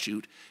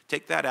 statute,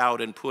 take that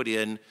out and put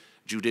in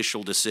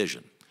judicial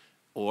decision,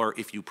 or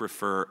if you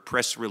prefer,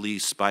 press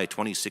release by a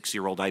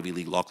 26-year-old Ivy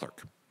League law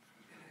clerk.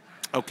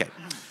 Okay.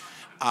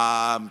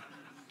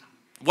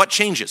 What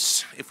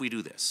changes if we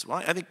do this? Well,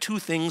 I think 2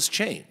 things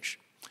change.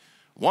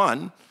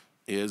 One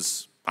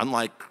is,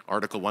 unlike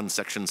Article 1,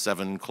 Section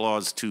 7,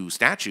 Clause 2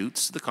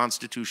 statutes, the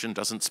Constitution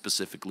doesn't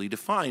specifically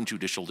define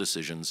judicial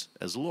decisions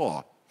as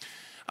law.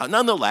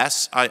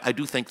 Nonetheless, I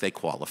do think they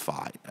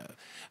qualify.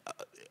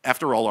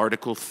 After all,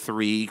 Article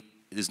 3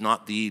 is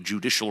not the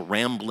judicial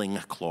rambling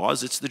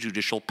clause, it's the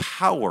judicial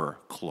power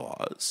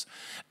clause.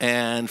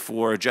 And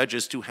for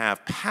judges to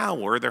have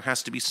power, there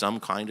has to be some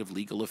kind of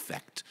legal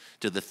effect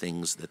to the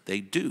things that they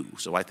do.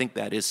 So I think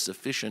that is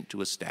sufficient to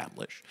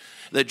establish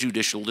that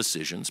judicial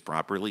decisions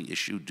properly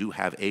issued do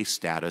have a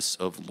status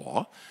of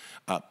law.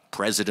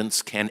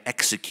 Presidents can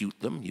execute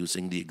them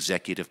using the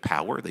executive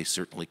power. They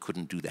certainly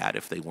couldn't do that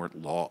if they weren't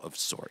law of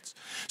sorts.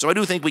 So I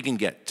do think we can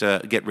get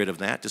rid of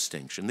that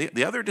distinction.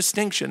 The other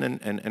distinction,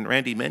 and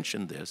Randy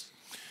mentioned this,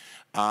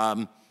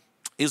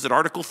 is that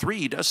Article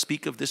 3 does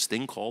speak of this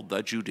thing called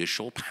the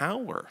judicial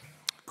power.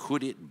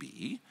 Could it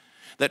be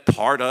that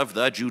part of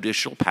the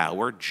judicial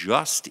power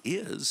just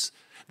is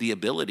the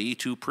ability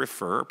to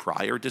prefer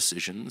prior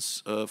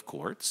decisions of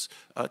courts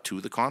to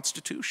the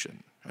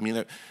Constitution. I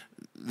mean,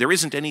 there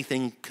isn't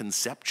anything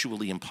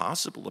conceptually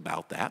impossible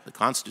about that. The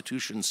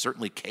Constitution's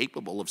certainly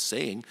capable of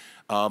saying,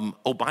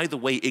 oh, by the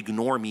way,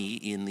 ignore me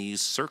in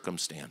these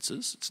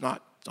circumstances. It's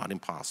not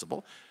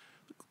impossible.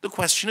 The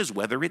question is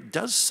whether it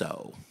does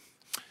so.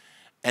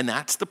 And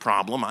that's the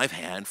problem I've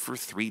had for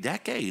 3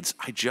 decades.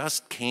 I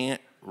just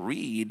can't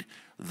read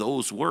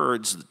those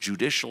words,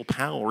 judicial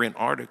power in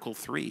Article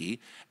 3,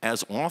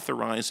 as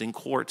authorizing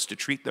courts to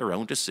treat their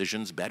own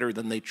decisions better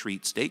than they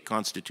treat state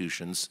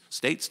constitutions,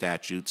 state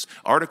statutes,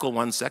 Article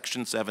 1,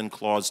 Section 7,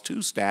 Clause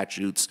 2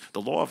 statutes,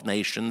 the law of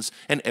nations,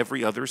 and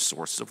every other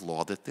source of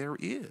law that there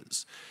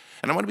is.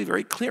 And I want to be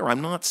very clear,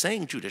 I'm not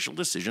saying judicial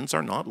decisions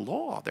are not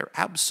law. They're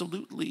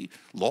absolutely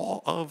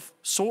law of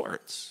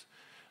sorts.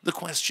 The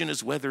question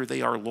is whether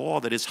they are law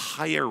that is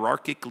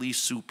hierarchically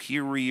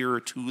superior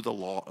to the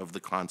law of the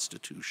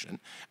Constitution,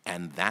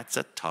 and that's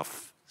a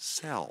tough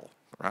sell,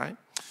 right?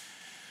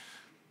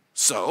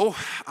 So,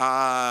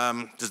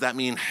 does that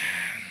mean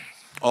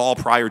all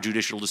prior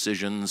judicial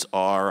decisions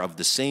are of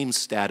the same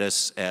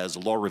status as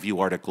law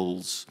review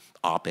articles,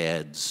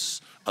 op-eds,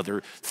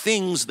 other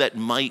things that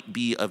might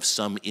be of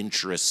some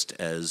interest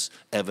as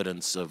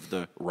evidence of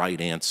the right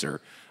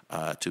answer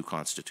to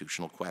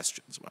constitutional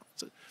questions? Well,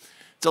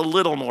 it's a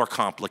little more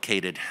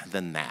complicated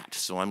than that.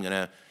 So I'm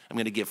going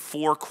to give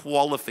 4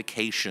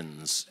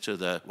 qualifications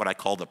to what I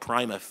call the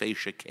prima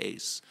facie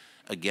case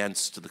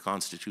against the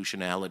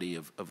constitutionality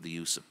of the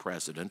use of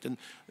precedent. And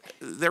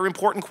they're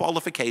important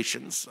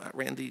qualifications.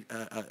 Randy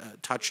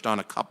touched on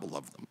a couple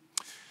of them.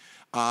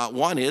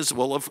 One is,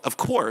 well, of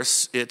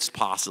course, it's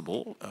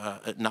possible,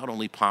 not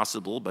only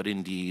possible, but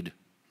indeed,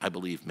 I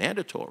believe,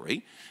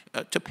 mandatory,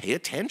 to pay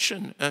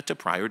attention to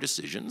prior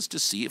decisions to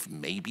see if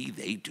maybe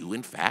they do,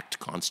 in fact,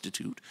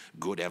 constitute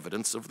good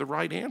evidence of the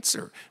right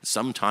answer.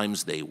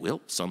 Sometimes they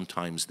will,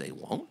 sometimes they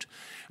won't.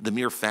 The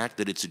mere fact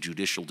that it's a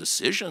judicial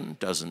decision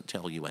doesn't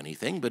tell you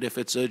anything, but if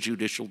it's a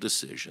judicial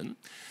decision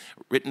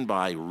written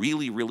by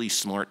really, really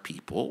smart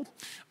people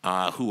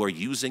who are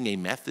using a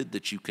method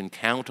that you can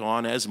count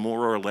on as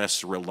more or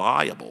less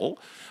reliable,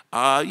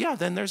 yeah,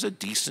 then there's a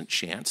decent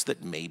chance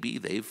that maybe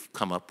they've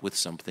come up with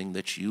something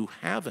that you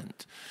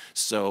haven't.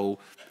 So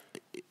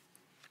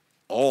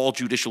all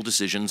judicial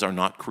decisions are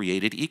not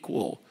created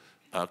equal.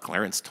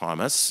 Clarence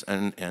Thomas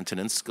and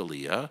Antonin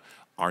Scalia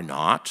are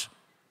not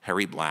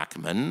Harry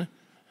Blackmun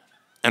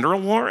and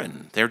Earl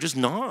Warren. They're just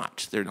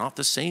not. They're not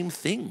the same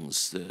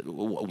things.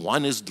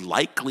 One is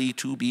likely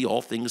to be,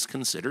 all things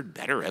considered,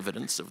 better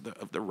evidence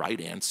of the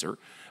right answer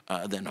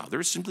than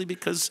others, simply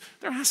because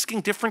they're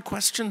asking different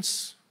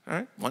questions.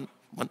 Right?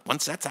 One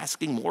set's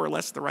asking more or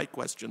less the right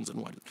questions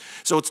than one.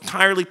 So it's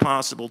entirely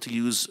possible to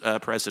use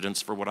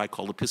precedents for what I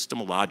call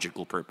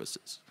epistemological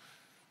purposes.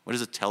 What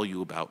does it tell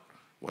you about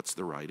what's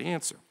the right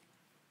answer?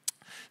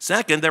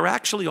 Second, there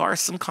actually are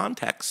some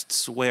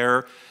contexts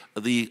where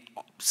the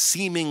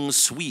seeming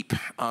sweep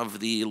of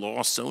the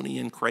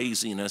Lawsonian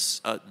craziness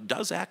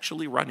does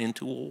actually run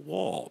into a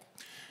wall.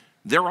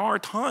 There are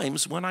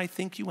times when I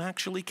think you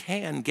actually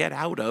can get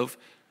out of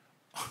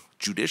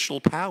judicial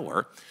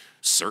power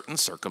certain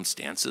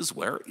circumstances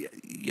where,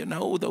 you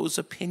know, those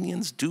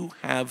opinions do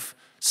have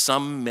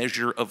some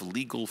measure of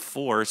legal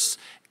force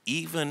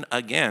even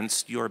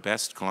against your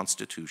best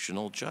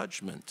constitutional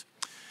judgment.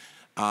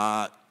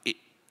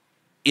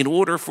 In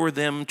order for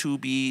them to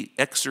be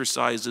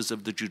exercises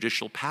of the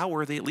judicial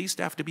power, they at least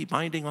have to be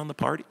binding on the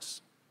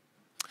parties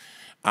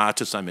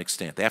to some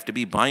extent. They have to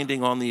be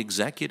binding on the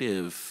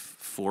executive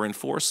for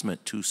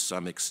enforcement to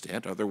some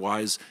extent.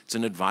 Otherwise, it's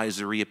an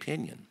advisory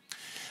opinion.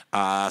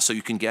 So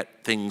you can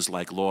get things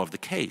like law of the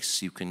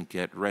case, you can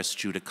get res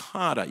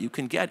judicata, you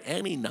can get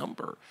any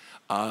number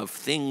of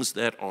things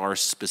that are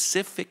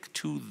specific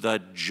to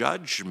the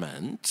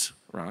judgment,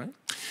 right,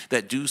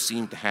 that do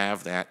seem to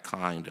have that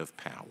kind of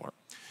power.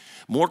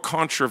 More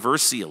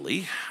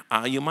controversially,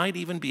 you might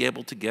even be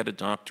able to get a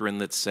doctrine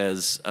that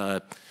says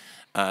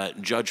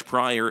Judge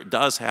Pryor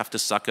does have to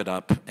suck it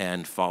up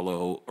and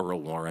follow Earl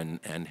Warren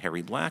and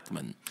Harry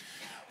Blackmun.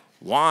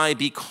 Why?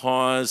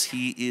 Because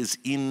he is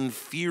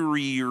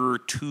inferior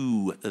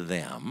to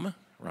them,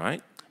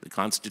 right? The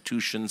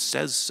Constitution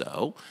says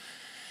so.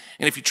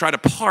 And if you try to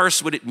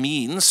parse what it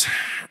means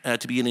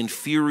to be an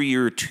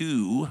inferior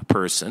to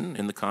person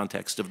in the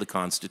context of the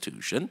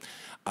Constitution,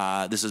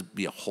 this would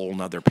be a whole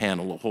nother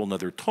panel, a whole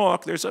nother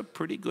talk. There's a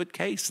pretty good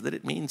case that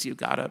it means you've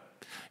got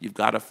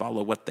to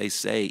follow what they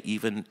say,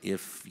 even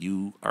if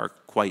you are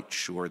quite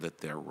sure that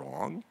they're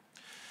wrong.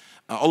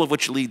 All of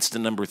which leads to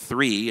number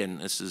 3,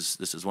 and this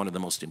is one of the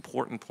most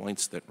important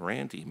points that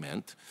Randy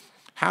meant.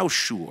 How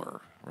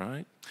sure,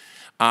 right?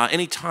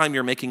 Anytime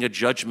you're making a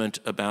judgment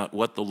about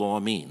what the law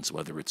means,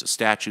 whether it's a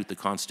statute, the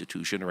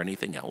Constitution, or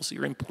anything else,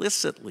 you're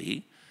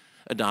implicitly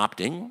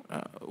adopting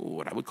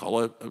what I would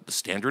call a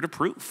standard of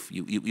proof.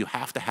 You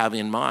have to have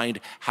in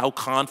mind, how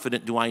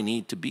confident do I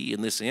need to be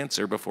in this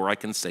answer before I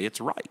can say it's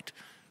right?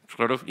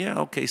 Sort of, yeah,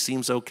 okay,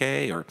 seems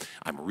okay, or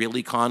I'm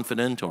really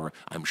confident, or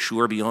I'm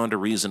sure beyond a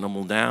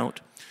reasonable doubt.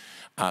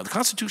 The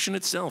Constitution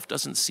itself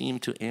doesn't seem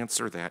to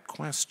answer that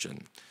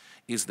question.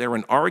 Is there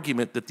an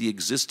argument that the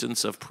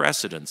existence of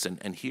precedents,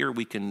 and here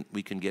we can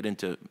get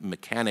into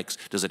mechanics,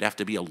 does it have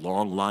to be a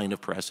long line of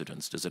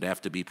precedents? Does it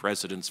have to be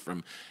precedents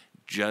from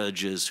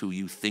judges who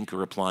you think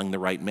are applying the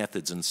right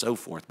methods and so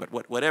forth? But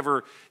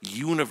whatever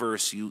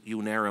universe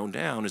you narrow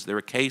down, is there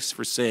a case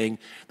for saying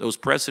those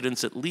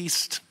precedents at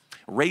least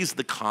raise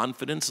the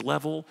confidence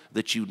level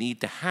that you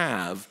need to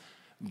have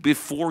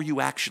before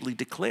you actually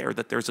declare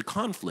that there's a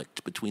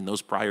conflict between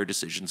those prior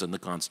decisions and the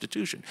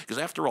Constitution? Because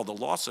after all, the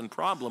Lawson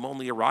problem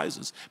only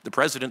arises if the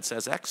president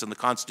says X and the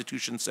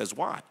Constitution says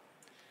Y.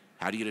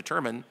 How do you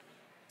determine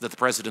that the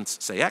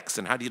presidents say X,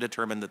 and how do you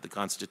determine that the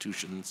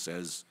Constitution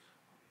says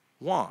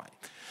Y?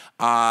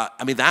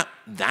 I mean,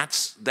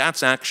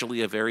 that's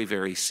actually a very,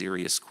 very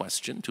serious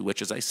question, to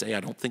which, as I say, I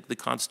don't think the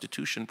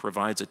Constitution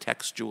provides a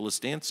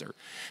textualist answer.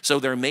 So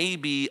there may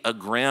be a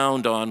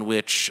ground on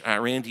which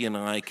Randy and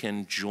I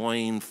can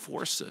join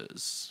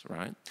forces,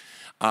 right,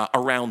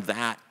 around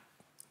that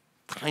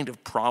kind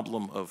of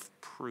problem of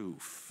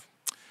proof.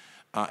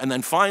 And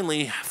then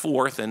finally,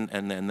 fourth, and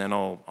then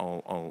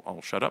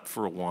I'll shut up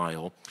for a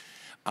while,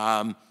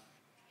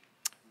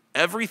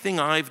 everything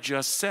I've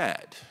just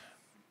said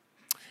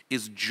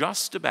is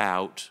just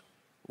about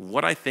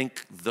what I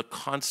think the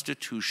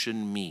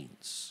Constitution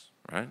means,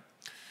 right?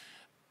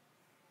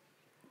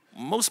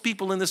 Most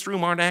people in this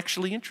room aren't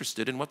actually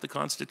interested in what the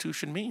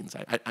Constitution means.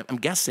 I'm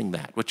guessing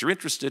that. What you're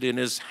interested in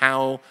is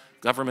how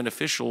government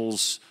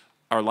officials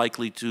are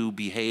likely to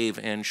behave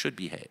and should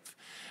behave.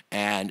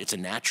 And it's a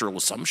natural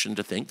assumption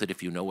to think that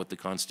if you know what the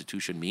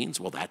Constitution means,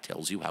 well, that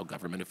tells you how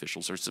government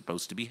officials are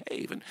supposed to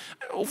behave. And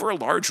over a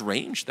large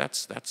range,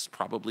 that's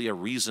probably a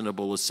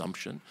reasonable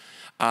assumption.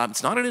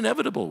 It's not an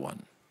inevitable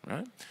one,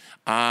 right?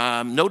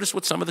 Notice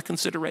what some of the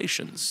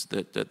considerations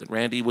that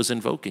Randy was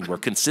invoking were: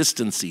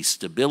 consistency,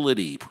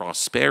 stability,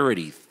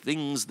 prosperity,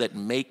 things that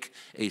make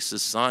a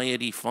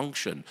society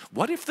function.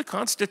 What if the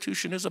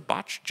Constitution is a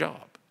botched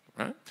job,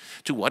 right?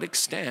 To what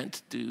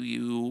extent do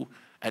you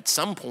at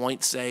some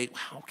point say,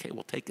 well, okay,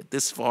 we'll take it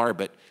this far,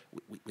 but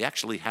we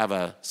actually have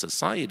a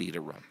society to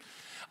run?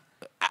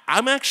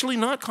 I'm actually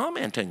not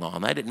commenting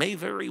on that. It may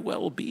very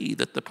well be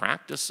that the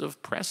practice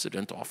of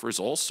precedent offers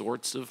all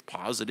sorts of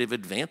positive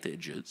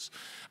advantages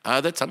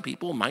that some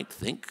people might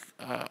think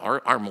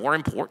are more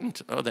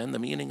important than the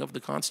meaning of the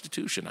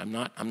Constitution.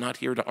 I'm not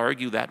here to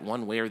argue that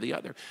one way or the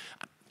other.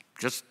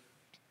 Just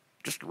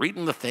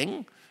reading the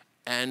thing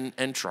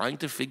and trying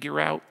to figure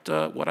out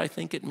what I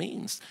think it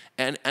means.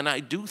 And I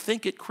do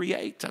think it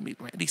creates, I mean,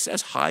 Randy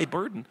says high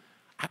burden.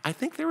 I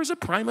think there is a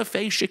prima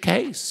facie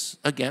case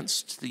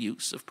against the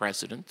use of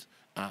precedent,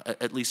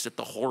 at least at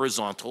the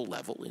horizontal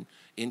level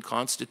in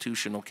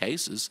constitutional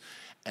cases.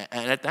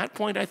 And at that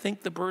point, I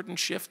think the burden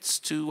shifts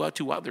to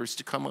others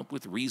to come up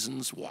with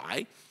reasons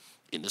why,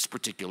 in this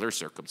particular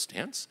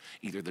circumstance,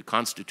 either the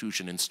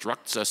Constitution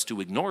instructs us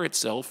to ignore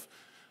itself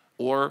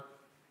or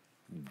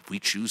we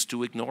choose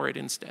to ignore it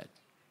instead.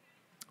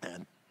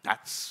 And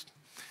that's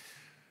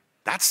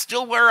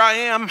still where I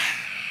am.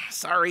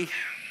 Sorry.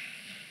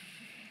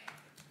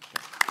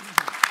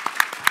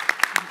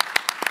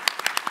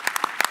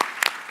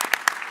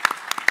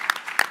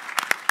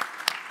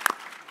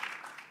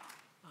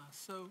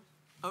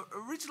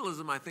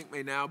 Originalism, I think,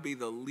 may now be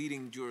the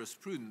leading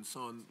jurisprudence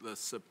on the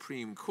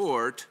Supreme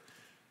Court,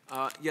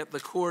 yet the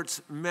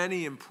court's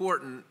many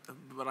important,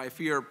 but I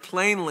fear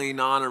plainly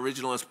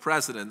non-originalist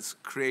precedents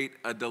create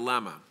a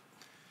dilemma.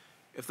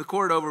 If the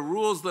court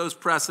overrules those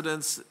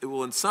precedents, it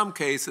will in some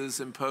cases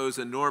impose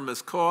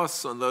enormous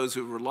costs on those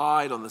who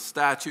relied on the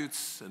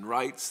statutes and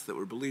rights that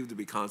were believed to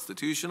be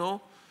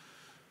constitutional.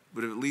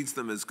 But if it leads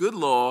them as good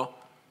law,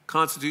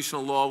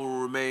 constitutional law will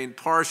remain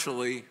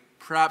partially,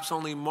 perhaps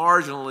only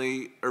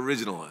marginally,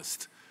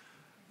 originalist.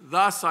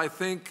 Thus, I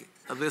think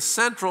the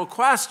central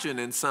question,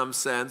 in some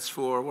sense,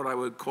 for what I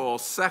would call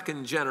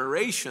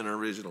second-generation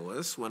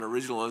originalists, when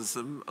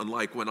originalism,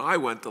 unlike when I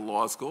went to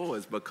law school,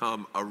 has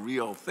become a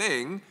real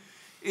thing,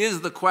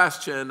 is the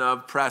question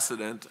of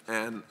precedent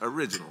and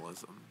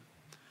originalism.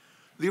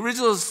 The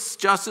originalist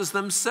justices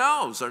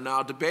themselves are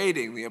now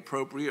debating the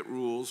appropriate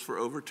rules for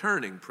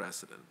overturning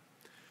precedent.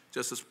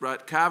 Justice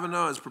Brett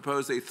Kavanaugh has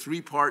proposed a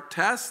three-part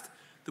test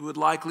that would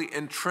likely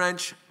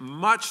entrench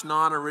much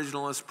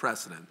non-originalist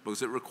precedent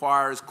because it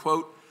requires,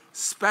 quote,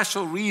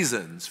 special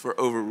reasons for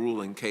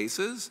overruling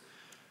cases.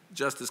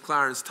 Justice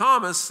Clarence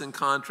Thomas, in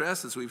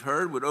contrast, as we've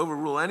heard, would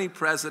overrule any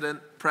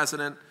precedent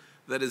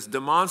that is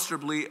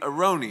demonstrably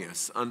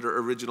erroneous under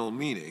original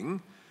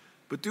meaning,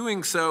 but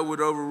doing so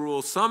would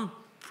overrule some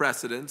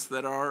precedents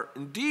that are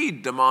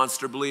indeed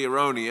demonstrably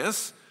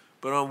erroneous,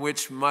 but on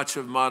which much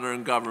of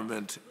modern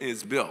government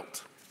is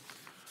built,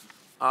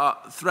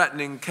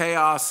 threatening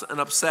chaos and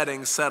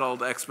upsetting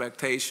settled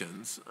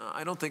expectations.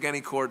 I don't think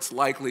any court's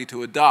likely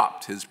to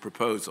adopt his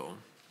proposal.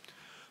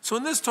 So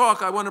in this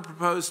talk, I want to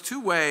propose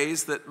two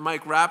ways that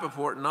Mike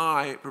Rappaport and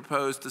I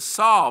propose to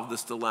solve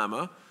this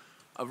dilemma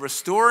of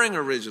restoring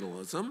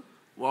originalism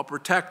while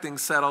protecting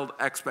settled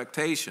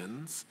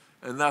expectations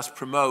and thus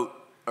promote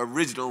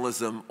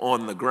originalism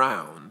on the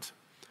ground.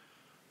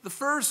 The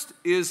first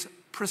is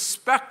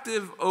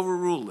prospective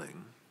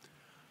overruling.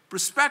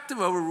 Prospective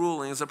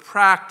overruling is a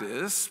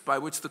practice by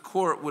which the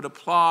court would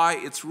apply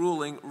its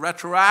ruling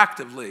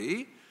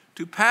retroactively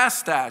to past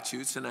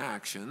statutes and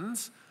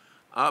actions,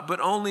 but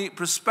only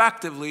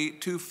prospectively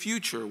to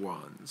future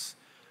ones.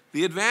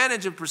 The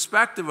advantage of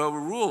prospective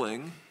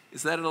overruling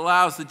is that it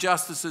allows the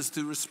justices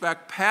to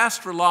respect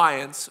past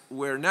reliance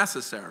where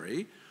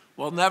necessary,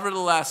 while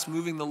nevertheless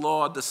moving the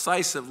law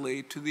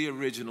decisively to the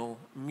original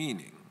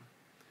meaning.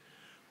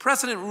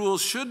 Precedent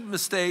rules should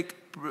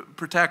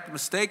protect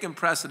mistaken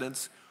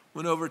precedents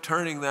when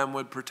overturning them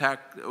would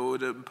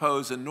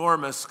impose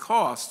enormous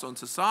costs on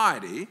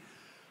society,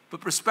 but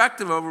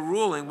prospective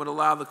overruling would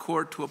allow the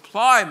court to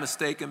apply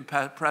mistaken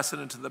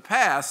precedent to the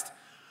past,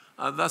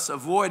 thus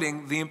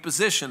avoiding the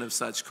imposition of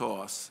such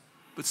costs,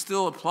 but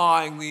still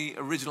applying the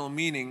original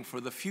meaning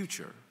for the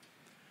future.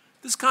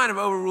 This kind of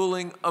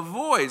overruling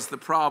avoids the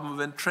problem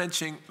of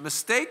entrenching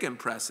mistaken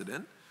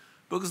precedent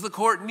because the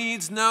court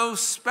needs no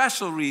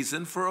special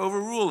reason for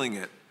overruling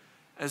it,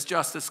 as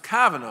Justice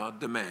Kavanaugh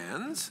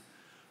demands,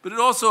 but it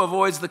also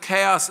avoids the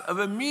chaos of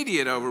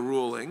immediate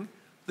overruling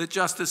that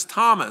Justice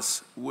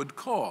Thomas would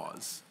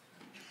cause.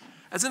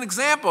 As an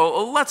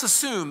example, let's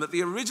assume that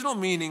the original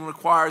meaning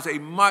requires a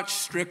much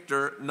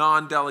stricter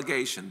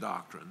non-delegation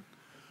doctrine.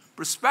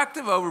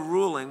 Prospective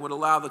overruling would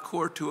allow the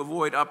court to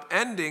avoid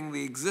upending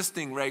the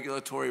existing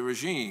regulatory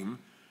regime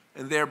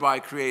and thereby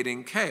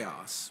creating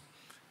chaos.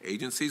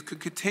 Agencies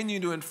could continue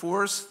to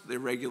enforce their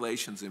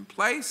regulations in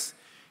place,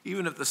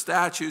 even if the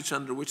statutes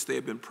under which they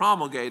have been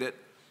promulgated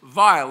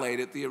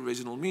violated the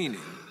original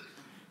meaning.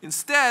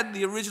 Instead,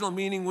 the original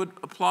meaning would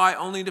apply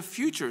only to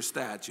future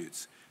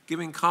statutes,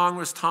 giving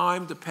Congress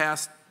time to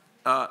pass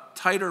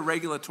tighter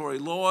regulatory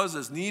laws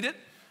as needed,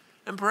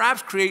 and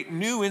perhaps create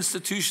new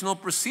institutional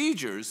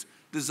procedures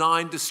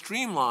designed to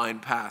streamline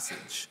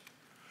passage.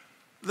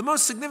 The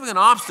most significant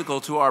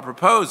obstacle to our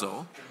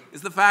proposal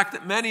is the fact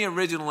that many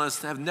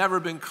originalists have never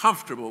been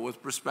comfortable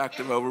with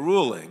prospective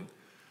overruling.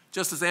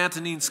 Justice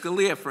Antonin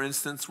Scalia, for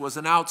instance, was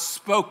an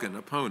outspoken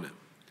opponent.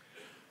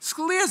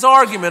 Scalia's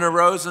argument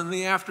arose in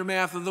the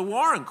aftermath of the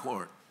Warren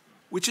Court,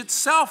 which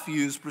itself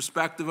used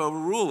prospective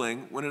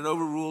overruling when it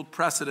overruled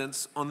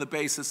precedents on the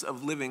basis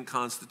of living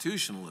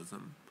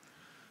constitutionalism.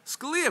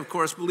 Scalia, of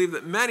course, believed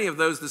that many of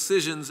those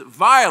decisions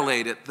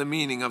violated the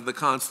meaning of the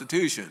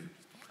Constitution,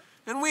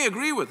 and we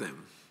agree with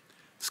him.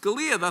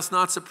 Scalia, thus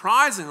not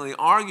surprisingly,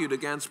 argued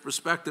against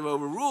prospective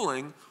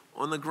overruling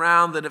on the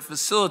ground that it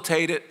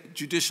facilitated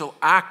judicial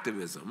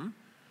activism,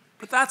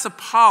 but that's a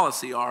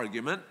policy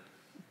argument,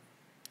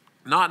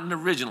 not an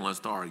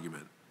originalist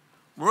argument.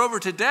 Moreover,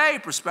 today,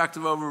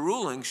 prospective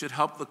overruling should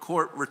help the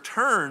court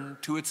return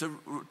to its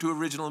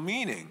original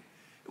meaning.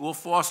 It will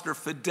foster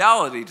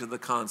fidelity to the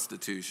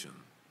Constitution.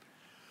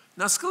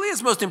 Now,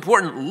 Scalia's most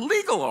important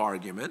legal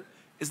argument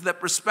is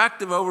that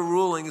prospective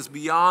overruling is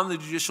beyond the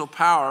judicial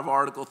power of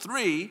Article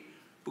 3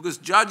 because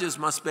judges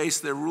must base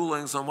their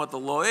rulings on what the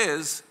law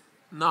is,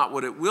 not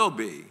what it will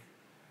be.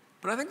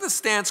 But I think this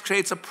stance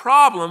creates a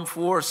problem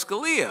for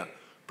Scalia,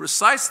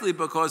 precisely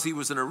because he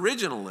was an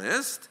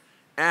originalist,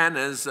 and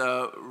as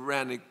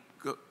Randy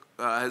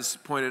has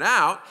pointed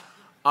out,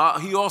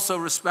 he also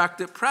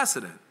respected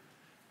precedent.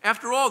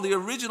 After all, the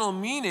original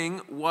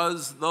meaning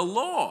was the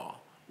law.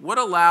 What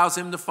allows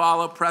him to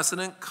follow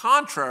precedent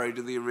contrary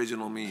to the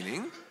original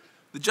meaning?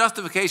 The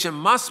justification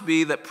must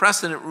be that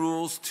precedent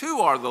rules too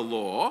are the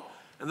law,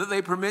 and that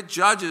they permit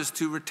judges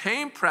to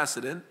retain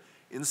precedent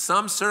in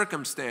some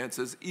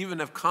circumstances,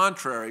 even if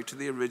contrary to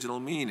the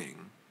original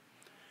meaning.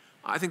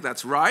 I think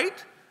that's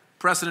right.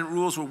 Precedent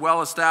rules were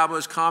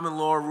well-established common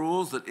law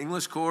rules that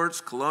English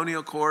courts,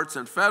 colonial courts,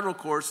 and federal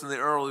courts in the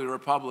early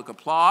republic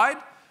applied,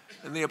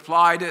 and they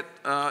applied it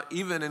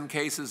even in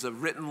cases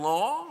of written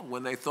law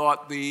when they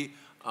thought the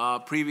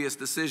previous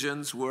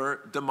decisions were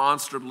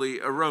demonstrably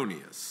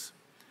erroneous.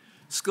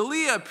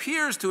 Scalia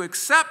appears to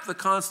accept the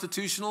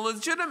constitutional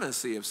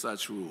legitimacy of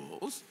such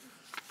rules,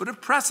 but if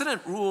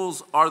precedent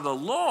rules are the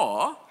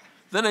law,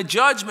 then a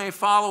judge may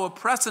follow a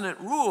precedent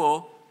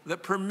rule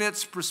that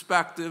permits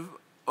prospective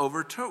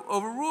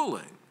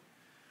overruling.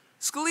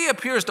 Scalia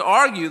appears to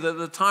argue that at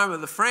the time of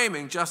the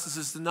framing,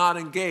 justices did not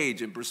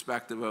engage in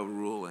prospective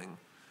overruling.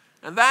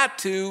 And that,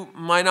 to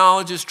my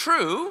knowledge, is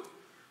true,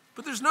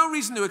 but there's no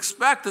reason to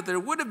expect that there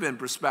would have been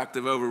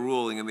prospective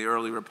overruling in the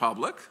early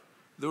republic.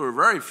 There were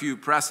very few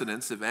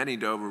precedents, if any,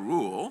 to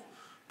overrule,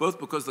 both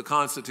because the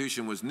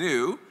Constitution was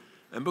new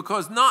and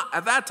because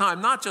at that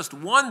time, not just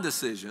one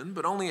decision,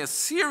 but only a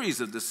series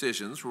of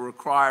decisions were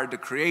required to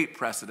create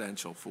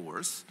precedential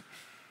force.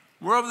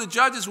 Moreover, the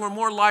judges were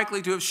more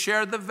likely to have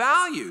shared the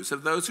values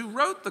of those who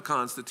wrote the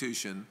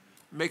Constitution,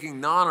 making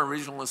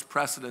non-originalist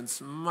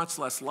precedents much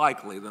less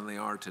likely than they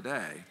are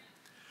today.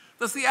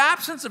 Thus, the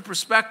absence of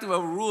prospective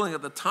overruling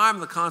at the time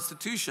of the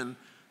Constitution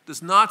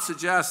does not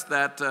suggest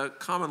that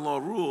common law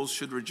rules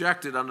should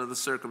reject it under the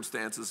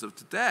circumstances of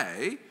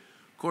today.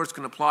 Courts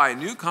can apply a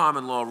new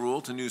common law rule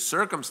to new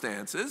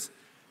circumstances.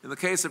 In the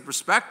case of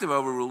prospective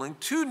overruling,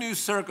 two new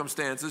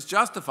circumstances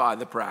justify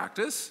the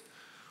practice.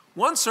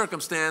 One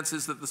circumstance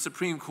is that the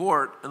Supreme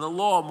Court and the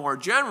law more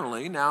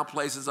generally now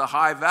places a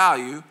high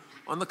value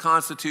on the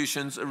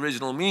Constitution's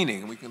original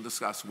meaning. We can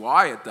discuss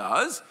why it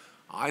does.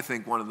 I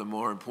think one of the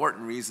more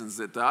important reasons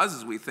it does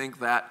is we think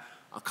that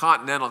a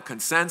continental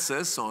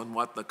consensus on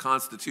what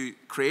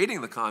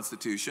creating the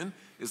Constitution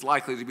is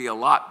likely to be a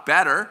lot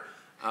better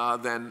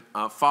than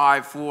a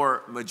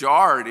 5-4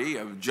 majority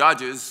of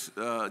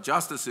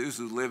justices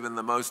who live in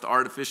the most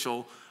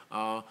artificial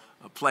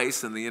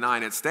place in the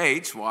United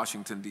States,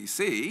 Washington,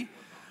 D.C.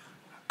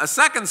 A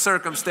second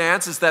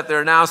circumstance is that there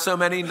are now so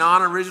many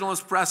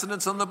non-originalist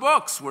precedents on the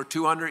books. We're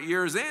 200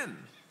 years in.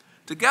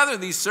 Together,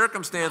 these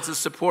circumstances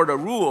support a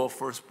rule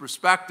for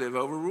prospective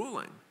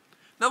overruling.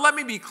 Now, let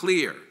me be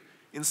clear.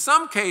 In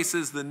some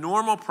cases, the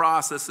normal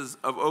processes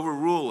of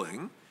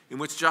overruling, in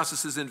which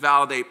justices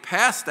invalidate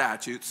past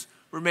statutes,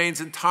 remains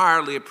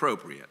entirely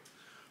appropriate.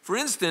 For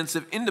instance,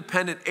 if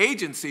independent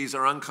agencies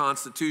are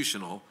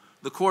unconstitutional,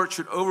 the court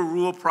should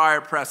overrule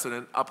prior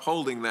precedent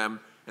upholding them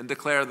and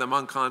declare them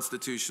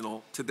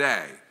unconstitutional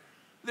today.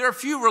 There are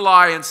few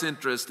reliance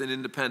interests in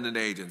independent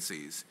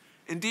agencies.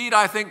 Indeed,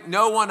 I think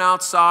no one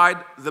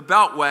outside the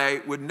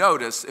Beltway would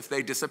notice if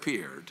they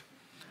disappeared.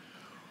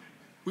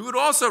 We would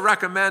also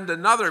recommend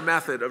another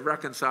method of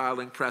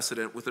reconciling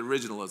precedent with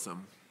originalism,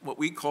 what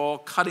we call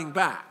cutting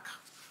back.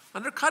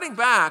 Under cutting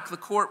back, the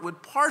court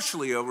would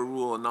partially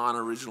overrule a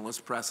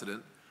non-originalist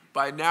precedent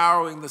by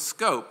narrowing the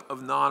scope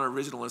of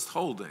non-originalist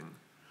holding.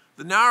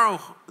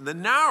 The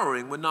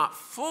narrowing would not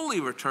fully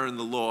return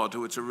the law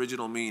to its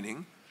original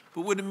meaning,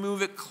 but would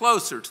move it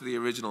closer to the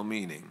original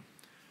meaning.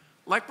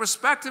 Like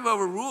prospective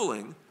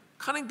overruling,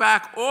 cutting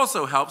back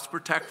also helps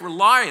protect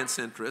reliance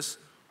interests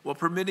while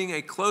permitting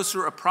a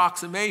closer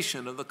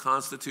approximation of the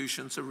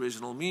Constitution's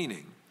original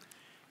meaning.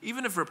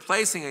 Even if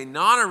replacing a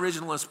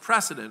non-originalist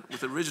precedent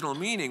with original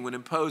meaning would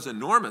impose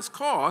enormous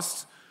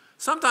costs,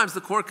 sometimes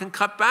the court can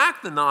cut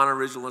back the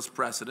non-originalist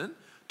precedent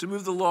to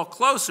move the law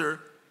closer,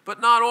 but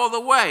not all the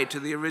way to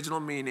the original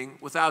meaning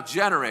without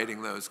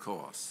generating those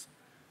costs.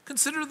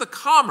 Consider the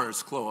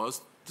Commerce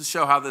Clause to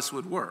show how this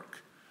would work.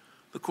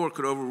 The court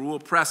could overrule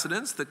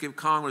precedents that give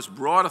Congress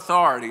broad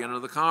authority under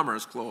the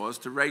Commerce Clause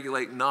to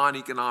regulate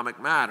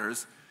non-economic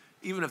matters,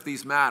 even if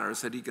these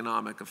matters had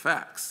economic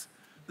effects.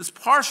 This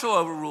partial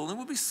overruling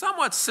would be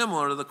somewhat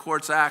similar to the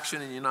court's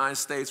action in United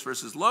States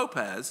versus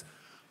Lopez,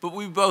 but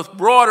would be both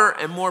broader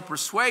and more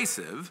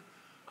persuasive.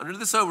 Under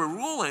this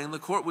overruling, the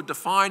court would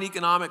define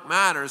economic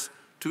matters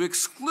to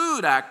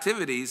exclude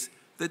activities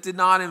that did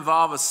not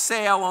involve a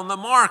sale on the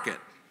market,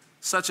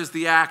 such as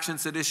the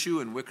actions at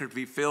issue in Wickert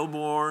v.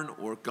 Filborn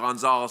or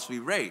Gonzalez v.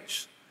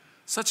 Raich.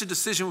 Such a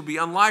decision would be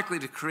unlikely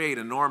to create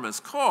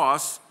enormous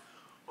costs.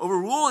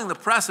 Overruling the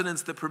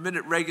precedents that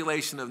permitted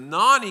regulation of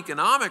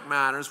non-economic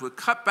matters would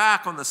cut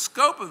back on the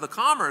scope of the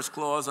Commerce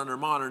Clause under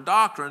modern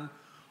doctrine,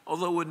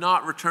 although it would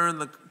not return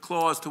the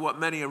clause to what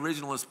many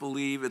originalists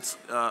believe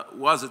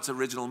was its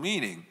original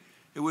meaning.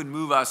 It would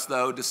move us,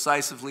 though,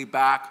 decisively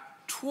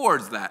back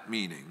towards that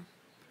meaning.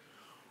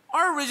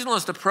 Our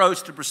originalist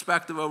approach to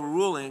prospective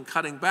overruling and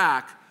cutting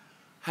back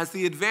has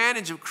the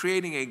advantage of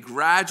creating a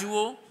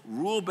gradual,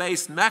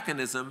 rule-based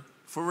mechanism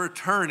for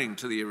returning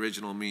to the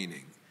original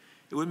meaning.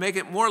 It would make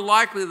it more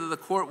likely that the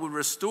court would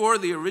restore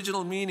the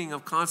original meaning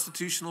of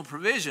constitutional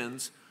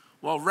provisions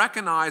while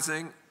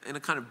recognizing, in a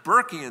kind of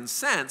Burkean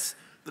sense,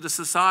 that a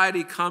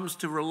society comes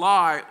to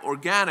rely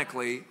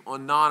organically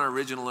on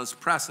non-originalist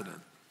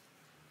precedent.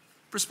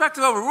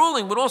 Prospective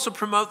overruling would also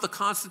promote the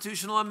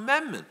constitutional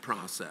amendment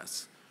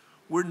process.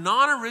 Where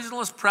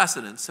non-originalist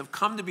precedents have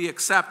come to be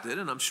accepted,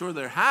 and I'm sure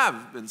there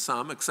have been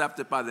some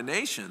accepted by the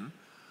nation,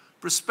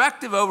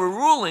 prospective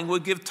overruling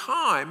would give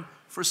time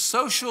for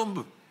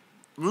social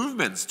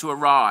movements to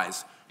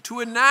arise, to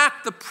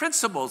enact the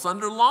principles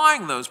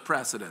underlying those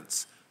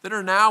precedents that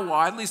are now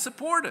widely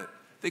supported.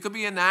 They could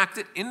be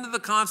enacted into the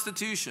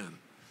Constitution,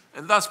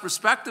 and thus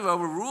prospective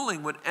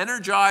overruling would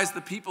energize the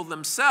people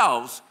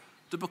themselves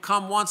to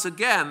become once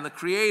again the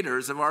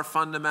creators of our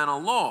fundamental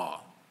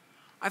law.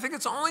 I think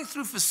it's only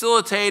through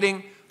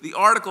facilitating the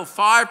Article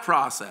 5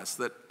 process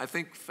that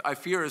I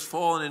fear has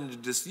fallen into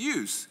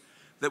disuse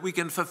that we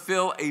can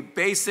fulfill a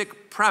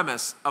basic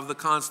premise of the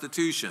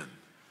Constitution.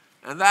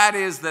 And that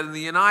is that in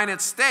the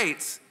United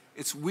States,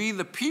 it's we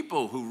the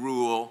people who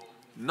rule,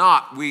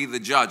 not we the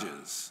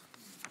judges.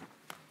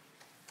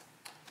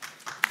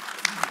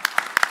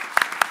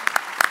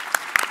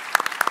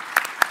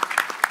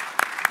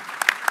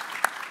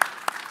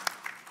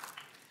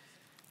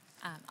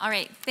 All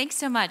right, thanks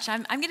so much.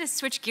 I'm going to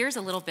switch gears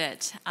a little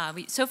bit.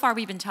 So far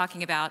we've been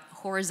talking about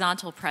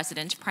horizontal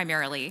precedent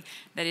primarily,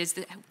 that is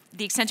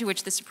the extent to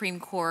which the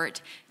Supreme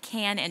Court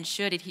can and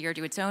should adhere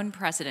to its own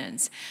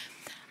precedents.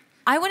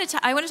 I want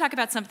to talk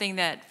about something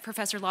that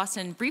Professor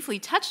Lawson briefly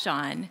touched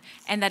on,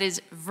 and that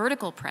is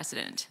vertical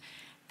precedent.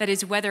 That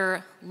is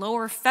whether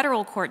lower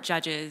federal court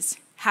judges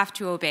have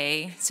to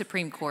obey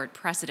Supreme Court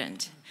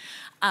precedent.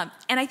 And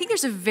I think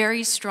there's a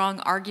very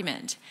strong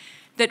argument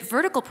that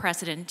vertical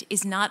precedent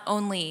is not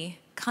only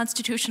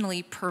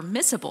constitutionally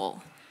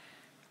permissible,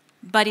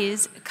 but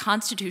is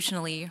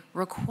constitutionally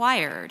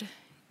required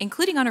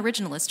including on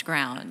originalist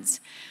grounds.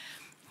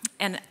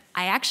 And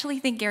I actually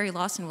think Gary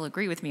Lawson will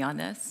agree with me on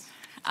this.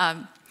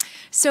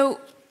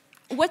 So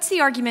what's the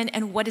argument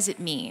and what does it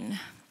mean?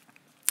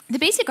 The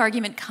basic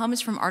argument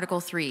comes from Article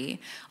 3.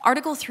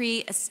 Article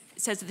 3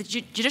 says that the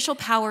judicial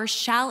power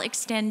shall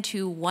extend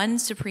to one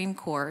Supreme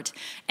Court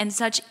and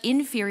such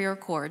inferior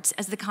courts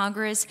as the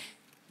Congress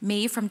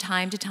may from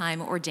time to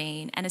time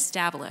ordain and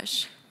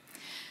establish.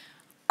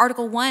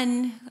 Article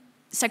 1,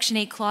 Section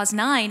 8, Clause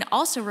 9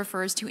 also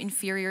refers to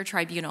inferior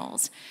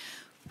tribunals.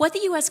 What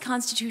the U.S.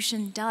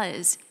 Constitution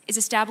does is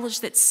establish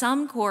that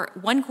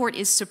one court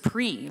is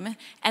supreme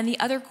and the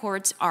other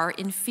courts are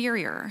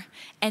inferior.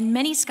 And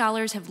many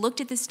scholars have looked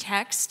at this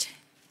text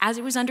as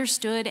it was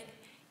understood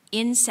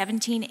in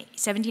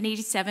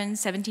 1787,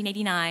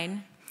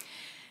 1789,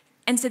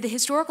 and said the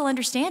historical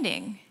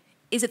understanding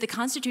is that the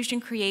Constitution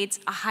creates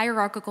a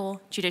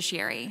hierarchical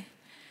judiciary,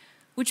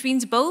 which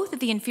means both that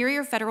the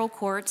inferior federal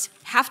courts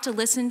have to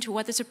listen to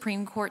what the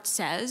Supreme Court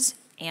says,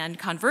 and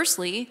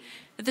conversely,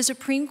 that the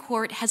Supreme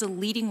Court has a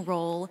leading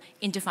role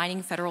in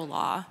defining federal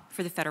law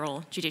for the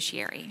federal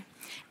judiciary.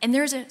 And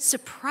there's a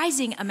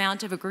surprising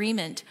amount of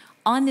agreement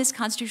on this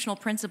constitutional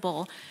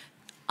principle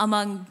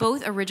among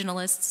both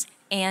originalists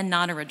and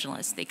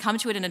non-originalists. They come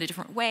to it in a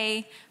different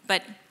way,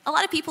 but a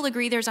lot of people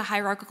agree there's a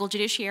hierarchical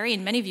judiciary,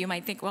 and many of you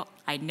might think, well,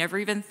 I never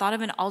even thought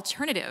of an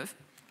alternative.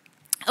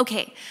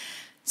 Okay,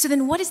 so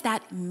then what does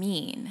that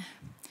mean?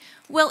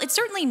 Well, it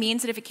certainly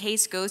means that if a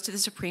case goes to the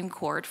Supreme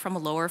Court from a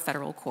lower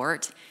federal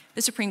court,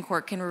 the Supreme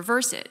Court can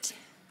reverse it.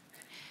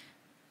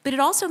 But it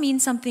also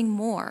means something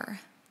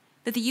more,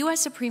 that the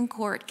U.S. Supreme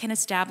Court can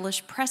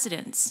establish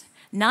precedents,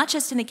 not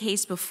just in the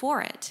case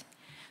before it,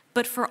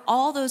 but for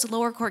all those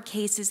lower court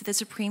cases the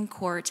Supreme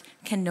Court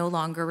can no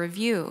longer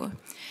review.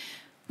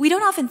 We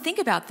don't often think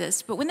about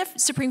this, but when the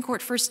Supreme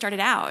Court first started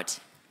out,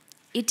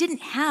 it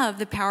didn't have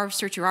the power of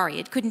certiorari.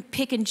 It couldn't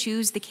pick and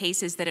choose the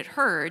cases that it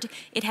heard.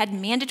 It had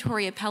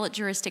mandatory appellate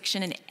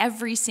jurisdiction in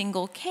every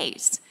single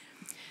case.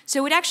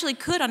 So it actually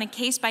could, on a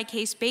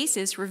case-by-case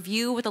basis,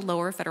 review what the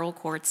lower federal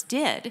courts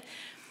did.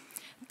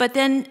 But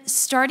then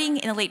starting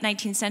in the late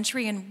 19th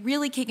century and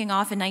really kicking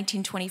off in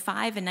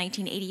 1925 and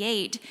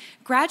 1988,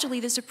 gradually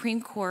the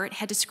Supreme Court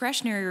had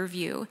discretionary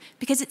review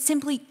because it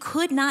simply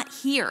could not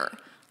hear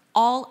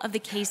all of the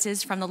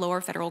cases from the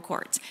lower federal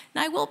courts.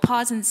 Now, I will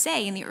pause and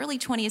say, in the early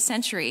 20th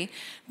century,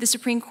 the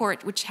Supreme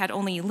Court, which had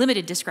only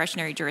limited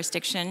discretionary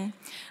jurisdiction,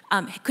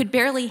 could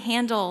barely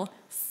handle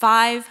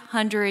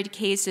 500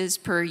 cases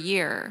per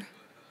year.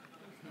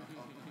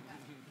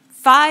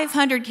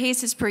 500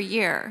 cases per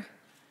year.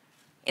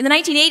 In the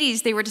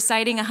 1980s, they were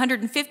deciding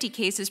 150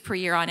 cases per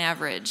year on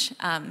average.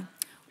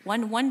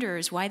 One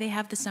wonders why they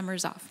have the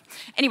summers off.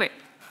 Anyway,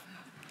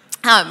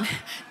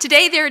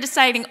 today they're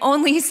deciding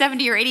only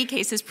 70 or 80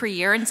 cases per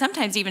year, and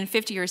sometimes even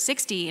 50 or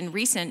 60 in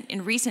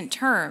recent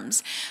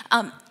terms.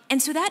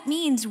 And so that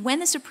means when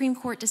the Supreme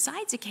Court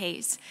decides a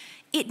case,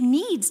 it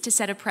needs to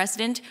set a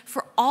precedent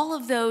for all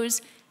of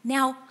those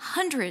now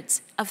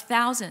hundreds of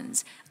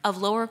thousands of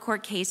lower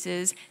court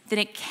cases that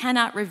it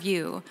cannot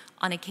review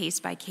on a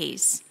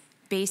case-by-case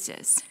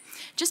basis.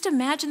 Just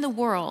imagine the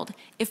world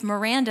if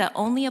Miranda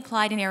only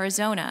applied in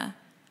Arizona,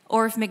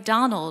 or if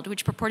McDonald,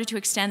 which purported to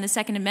extend the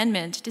Second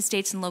Amendment to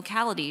states and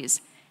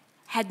localities,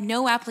 had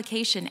no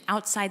application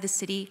outside the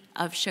city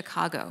of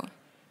Chicago.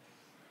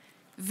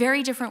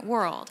 Very different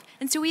world.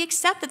 And so we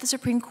accept that the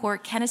Supreme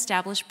Court can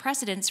establish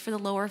precedents for the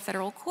lower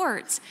federal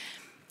courts.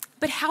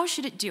 But how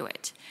should it do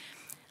it?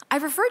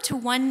 I've referred to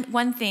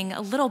one thing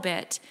a little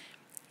bit.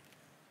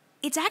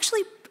 It's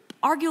actually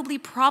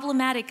arguably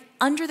problematic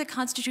under the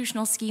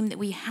constitutional scheme that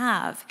we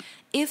have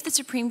if the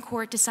Supreme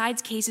Court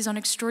decides cases on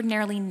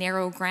extraordinarily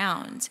narrow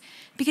grounds,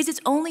 because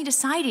it's only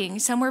deciding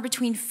somewhere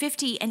between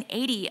 50 and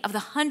 80 of the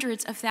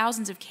hundreds of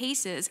thousands of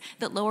cases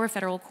that lower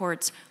federal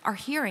courts are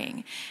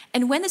hearing.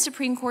 And when the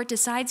Supreme Court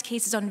decides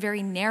cases on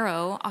very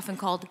narrow, often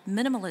called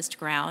minimalist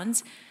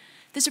grounds,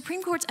 the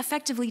Supreme Court's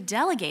effectively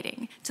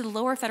delegating to the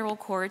lower federal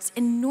courts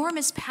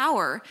enormous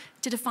power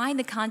to define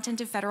the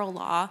content of federal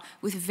law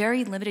with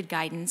very limited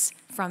guidance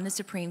from the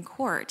Supreme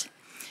Court.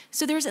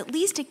 So there's at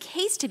least a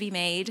case to be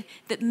made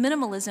that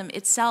minimalism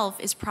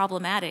itself is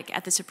problematic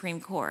at the Supreme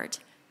Court.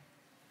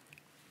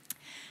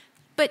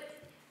 But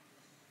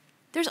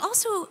there's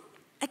also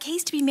a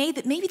case to be made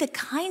that maybe the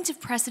kinds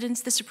of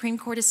precedents the Supreme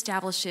Court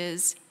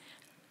establishes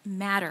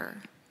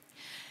matter.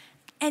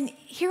 And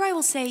here I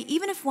will say,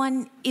 even if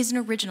one is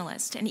an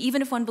originalist, and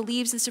even if one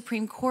believes the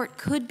Supreme Court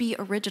could be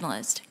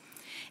originalist,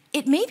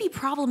 it may be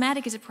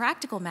problematic as a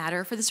practical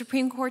matter for the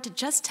Supreme Court to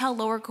just tell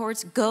lower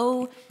courts,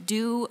 go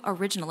do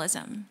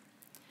originalism.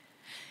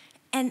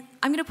 And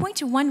I'm going to point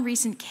to one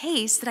recent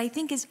case that I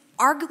think is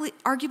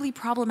arguably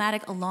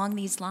problematic along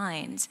these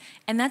lines,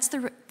 and that's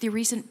the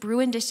recent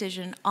Bruen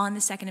decision on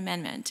the Second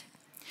Amendment.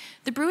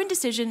 The Bruen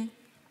decision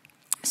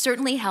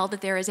certainly held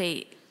that there is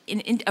a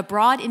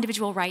broad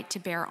individual right to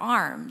bear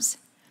arms.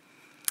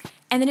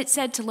 And then it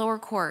said to lower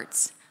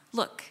courts,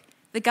 look,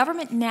 the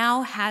government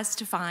now has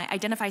to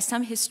identify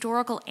some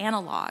historical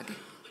analog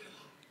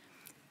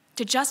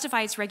to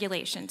justify its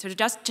regulation. So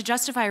to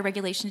justify a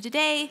regulation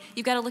today,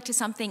 you've got to look to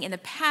something in the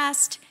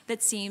past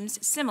that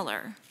seems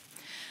similar.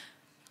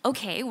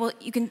 Okay, well,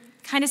 you can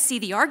kind of see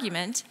the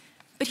argument,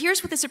 but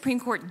here's what the Supreme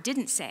Court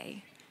didn't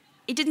say.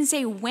 It didn't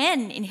say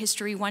when in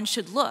history one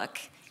should look.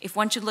 If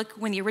one should look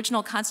when the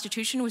original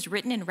Constitution was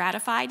written and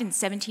ratified in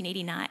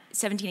 1787,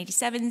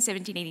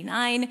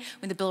 1789,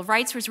 when the Bill of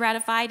Rights was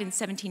ratified in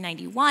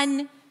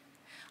 1791.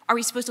 Are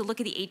we supposed to look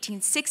at the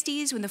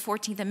 1860s when the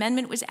 14th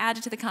Amendment was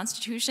added to the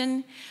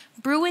Constitution?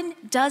 Bruen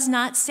does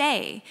not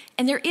say,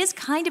 and there is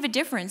kind of a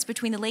difference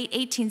between the late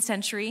 18th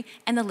century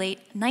and the late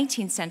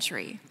 19th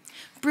century.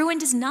 Bruen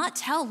does not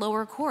tell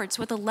lower courts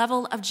what the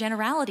level of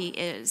generality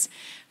is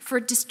for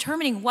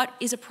determining what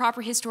is a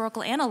proper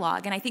historical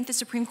analog, and I think the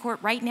Supreme Court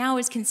right now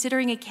is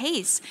considering a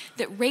case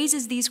that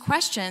raises these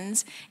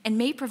questions and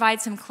may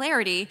provide some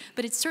clarity,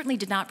 but it certainly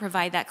did not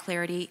provide that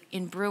clarity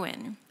in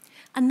Bruen.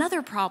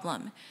 Another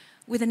problem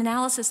with an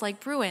analysis like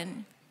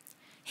Bruen,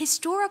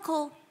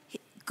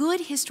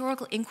 good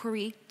historical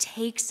inquiry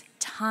takes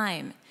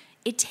time.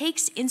 It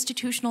takes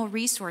institutional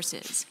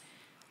resources.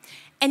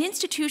 An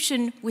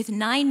institution with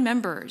 9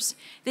 members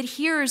that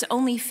hears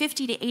only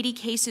 50 to 80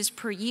 cases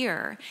per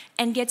year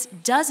and gets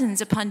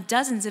dozens upon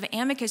dozens of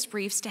amicus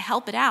briefs to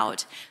help it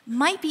out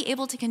might be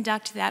able to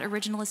conduct that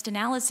originalist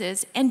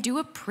analysis and do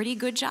a pretty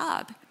good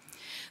job.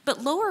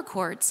 But lower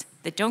courts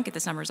that don't get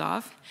the summers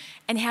off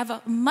and have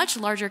a much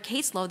larger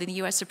caseload than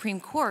the US Supreme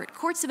Court,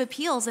 courts of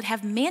appeals that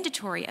have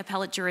mandatory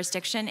appellate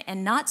jurisdiction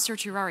and not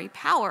certiorari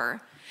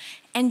power,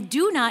 and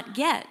do not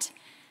get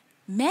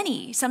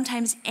many,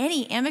 sometimes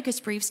any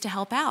amicus briefs to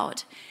help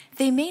out,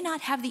 they may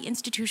not have the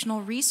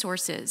institutional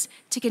resources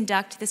to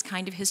conduct this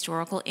kind of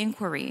historical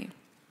inquiry.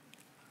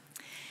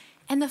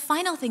 And the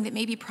final thing that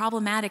may be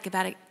problematic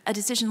about a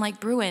decision like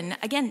Bruen,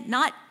 again,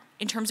 not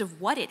in terms of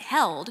what it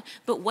held,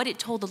 but what it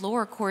told the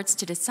lower courts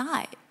to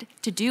decide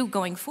to do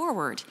going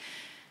forward,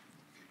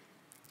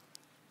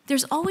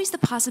 there's always the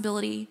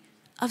possibility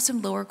of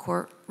some lower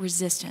court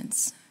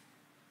resistance.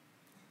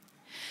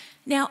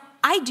 Now,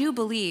 I do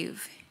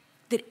believe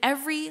that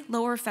every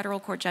lower federal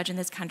court judge in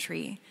this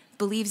country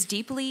believes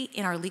deeply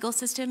in our legal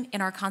system, in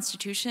our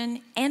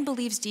Constitution, and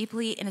believes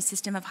deeply in a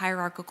system of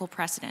hierarchical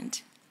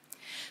precedent.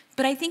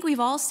 But I think we've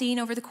all seen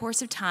over the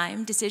course of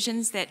time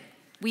decisions that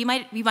we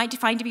might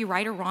define to be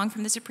right or wrong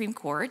from the Supreme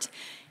Court,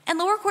 and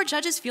lower court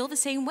judges feel the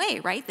same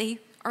way, right? They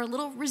are a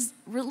little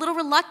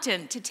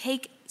reluctant to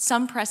take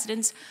some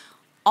precedents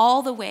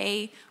all the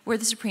way where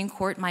the Supreme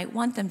Court might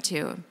want them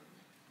to.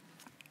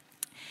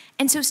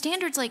 And so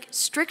standards like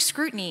strict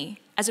scrutiny,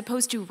 as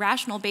opposed to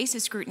rational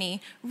basis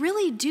scrutiny,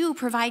 really do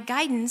provide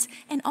guidance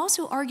and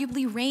also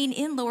arguably rein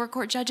in lower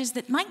court judges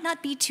that might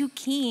not be too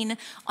keen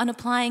on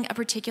applying a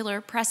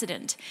particular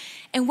precedent.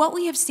 And what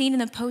we have seen in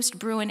the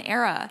post-Bruen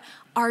era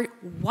are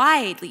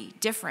widely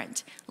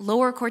different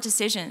lower court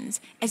decisions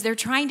as they're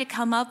trying to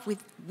come up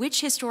with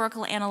which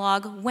historical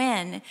analog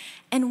when,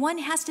 and one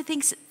has to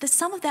think that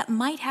some of that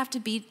might have to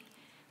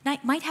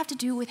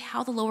do with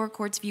how the lower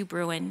courts view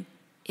Bruen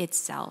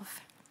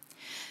itself.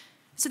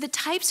 So the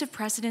types of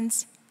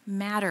precedents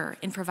matter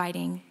in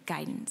providing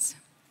guidance.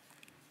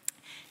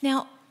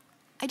 Now,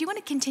 I do want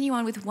to continue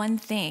on with one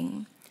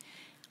thing.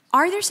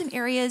 Are there some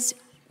areas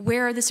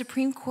where the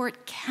Supreme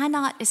Court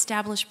cannot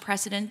establish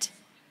precedent,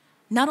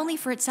 not only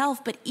for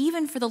itself, but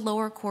even for the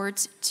lower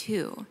courts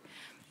too?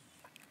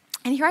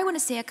 And here I want to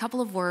say a couple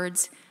of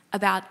words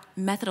about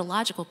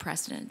methodological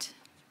precedent.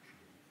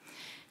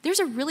 There's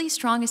a really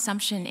strong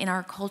assumption in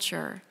our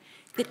culture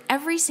that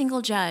every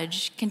single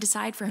judge can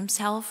decide for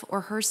himself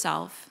or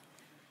herself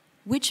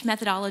which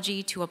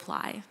methodology to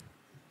apply.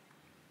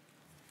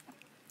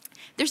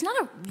 There's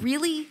not a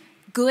really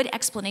good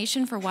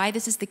explanation for why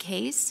this is the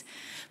case,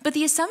 but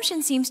the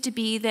assumption seems to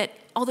be that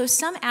although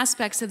some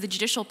aspects of the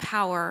judicial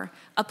power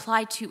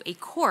apply to a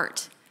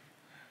court,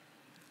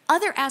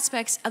 other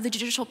aspects of the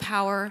judicial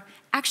power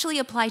actually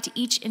apply to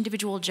each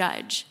individual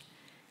judge.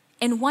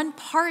 And one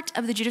part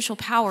of the judicial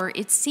power,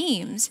 it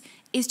seems,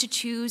 is to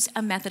choose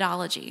a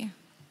methodology.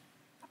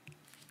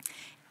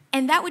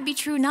 And that would be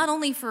true not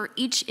only for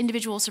each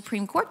individual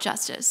Supreme Court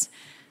justice,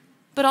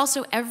 but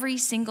also every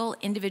single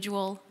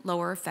individual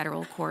lower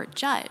federal court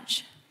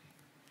judge.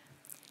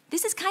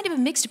 This is kind of a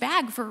mixed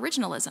bag for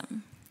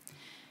originalism.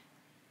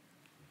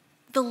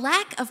 The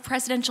lack of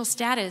presidential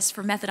status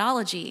for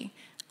methodology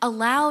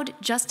allowed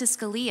Justice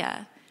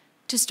Scalia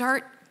to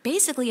start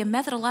basically a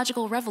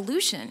methodological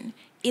revolution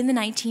in the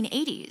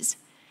 1980s,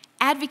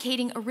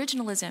 advocating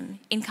originalism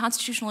in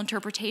constitutional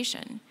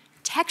interpretation,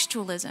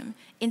 textualism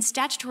in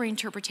statutory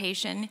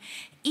interpretation,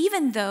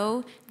 even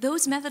though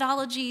those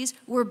methodologies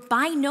were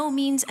by no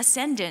means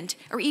ascendant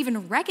or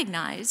even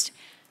recognized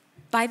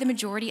by the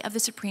majority of the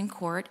Supreme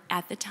Court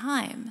at the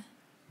time.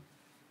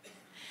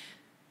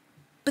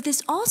 But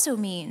this also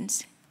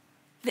means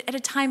that at a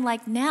time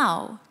like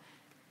now,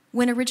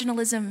 when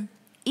originalism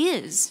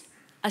is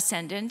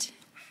ascendant,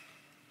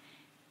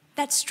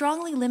 that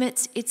strongly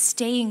limits its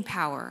staying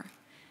power,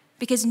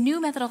 because new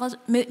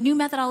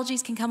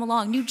methodologies can come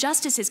along, new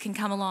justices can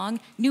come along,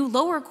 new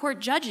lower court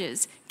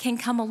judges can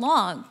come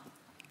along.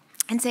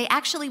 and say,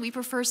 actually, we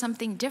prefer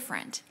something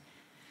different.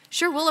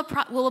 Sure, we'll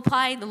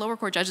apply, the lower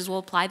court judges will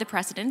apply the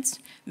precedents.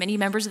 Many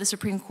members of the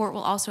Supreme Court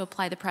will also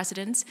apply the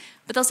precedents.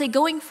 But they'll say,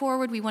 going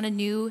forward, we want a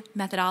new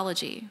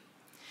methodology.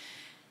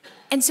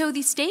 And so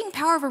the staying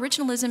power of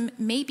originalism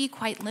may be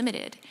quite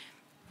limited.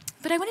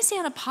 But I want to say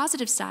on a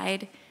positive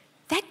side,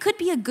 that could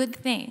be a good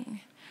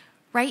thing,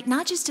 right?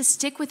 Not just to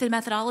stick with the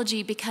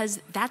methodology because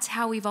that's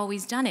how we've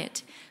always done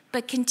it,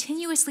 but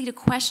continuously to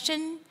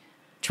question,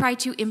 try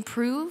to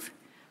improve,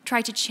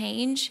 try to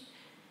change,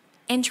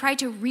 and try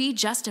to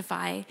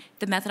re-justify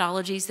the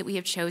methodologies that we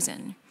have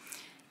chosen.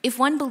 If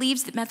one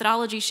believes that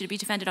methodology should be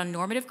defended on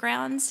normative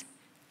grounds,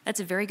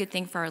 that's a very good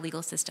thing for our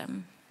legal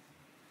system.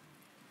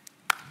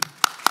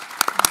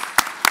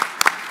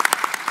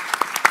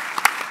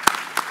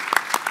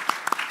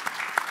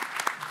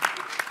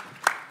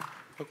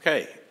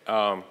 Okay,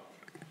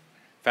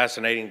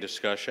 fascinating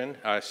discussion.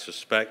 I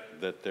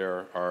suspect that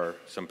there are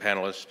some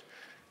panelists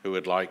who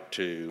would like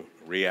to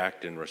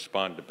react and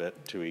respond a bit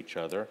to each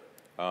other.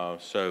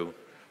 So,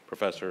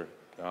 Professor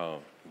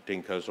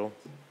Dean Kozel.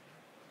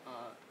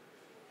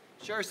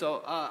 Sure,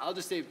 so I'll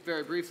just say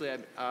very briefly,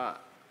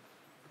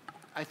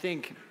 I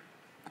think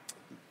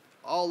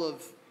all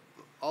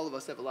of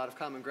us have a lot of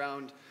common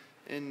ground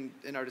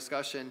in our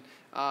discussion,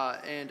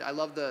 and I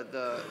love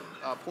the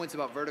points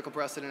about vertical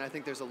precedent. I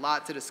think there's a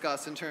lot to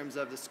discuss in terms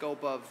of the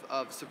scope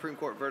of Supreme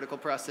Court vertical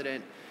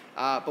precedent,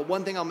 but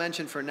one thing I'll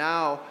mention for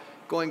now,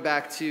 going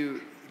back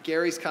to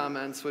Gary's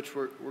comments, which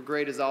were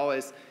great as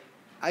always,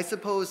 I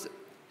suppose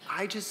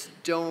I just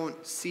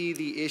don't see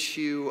the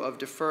issue of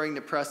deferring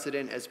to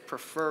precedent as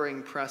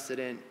preferring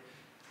precedent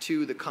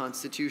to the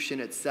Constitution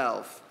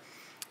itself,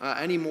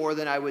 any more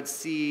than I would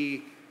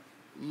see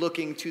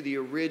looking to the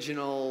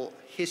original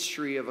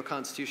history of a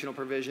constitutional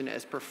provision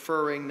as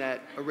preferring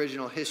that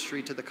original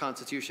history to the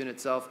Constitution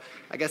itself.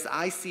 I guess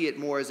I see it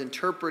more as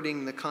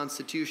interpreting the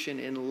Constitution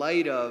in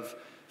light of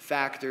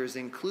factors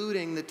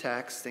including the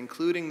text,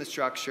 including the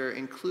structure,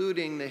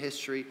 including the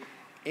history,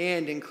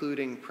 and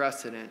including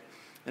precedent.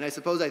 And I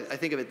suppose I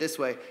think of it this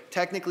way.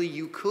 Technically,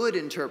 you could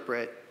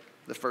interpret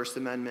the First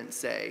Amendment,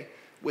 say,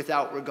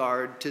 without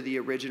regard to the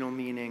original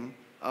meaning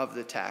of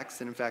the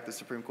text. And in fact, the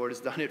Supreme Court has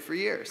done it for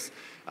years.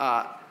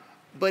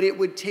 But it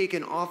would take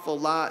an awful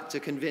lot to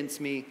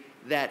convince me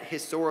that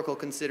historical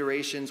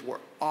considerations were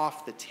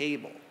off the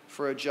table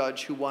for a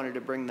judge who wanted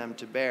to bring them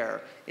to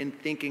bear in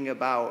thinking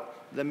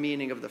about the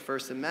meaning of the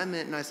First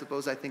Amendment. And I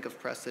suppose I think of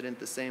precedent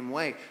the same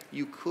way.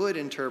 You could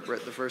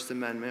interpret the First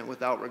Amendment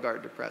without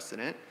regard to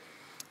precedent.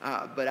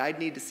 But I'd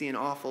need to see an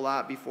awful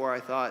lot before I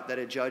thought that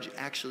a judge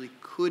actually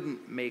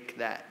couldn't make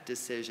that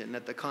decision,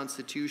 that the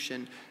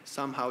Constitution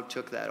somehow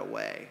took that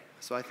away.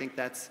 So I think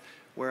that's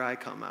where I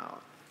come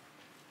out.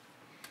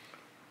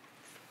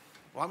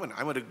 Well,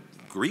 I would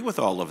agree with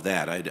all of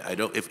that. I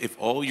don't. If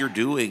all you're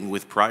doing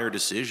with prior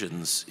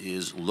decisions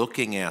is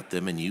looking at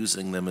them and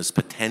using them as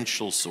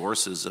potential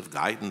sources of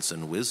guidance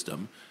and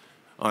wisdom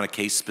on a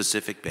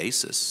case-specific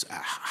basis,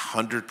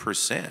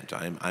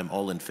 100%, I'm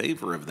all in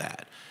favor of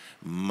that.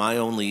 My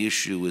only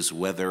issue is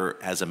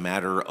whether, as a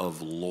matter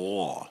of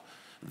law,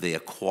 they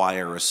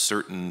acquire a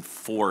certain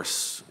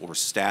force or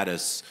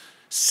status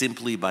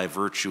simply by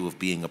virtue of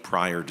being a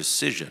prior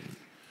decision,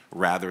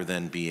 rather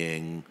than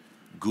being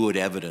good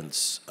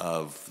evidence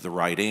of the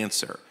right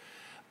answer.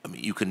 I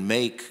mean, you can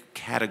make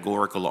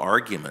categorical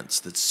arguments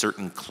that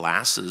certain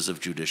classes of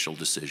judicial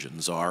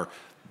decisions are,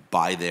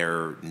 by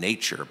their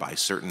nature, by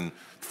certain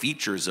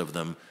features of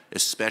them,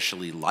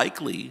 especially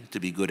likely to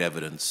be good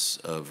evidence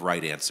of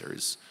right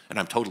answers. And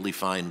I'm totally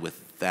fine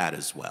with that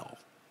as well.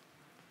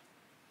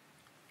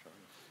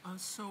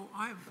 So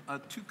I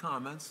have two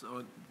comments,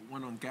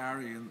 one on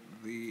Gary and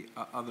the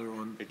other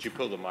on... Did you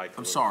pull the mic?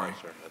 I'm sorry.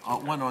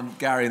 Okay. One on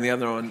Gary and the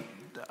other on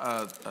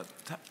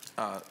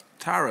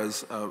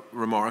Tara's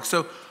remarks.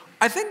 So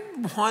I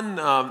think one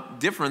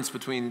difference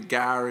between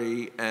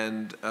Gary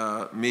and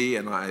me,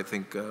 and I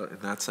think in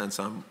that sense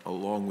I'm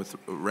along with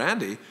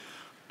Randy,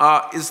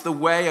 is the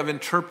way of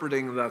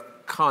interpreting the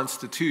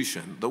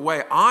Constitution. The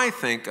way I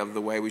think of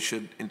the way we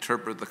should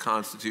interpret the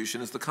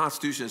Constitution is the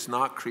Constitution is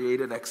not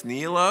created ex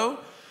nihilo,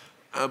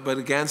 but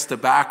against a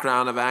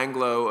background of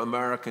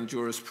Anglo-American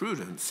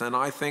jurisprudence. And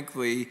I think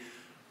the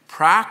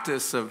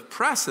practice of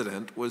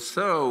precedent was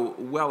so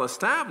well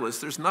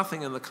established, there's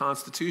nothing in the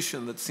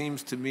Constitution that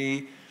seems to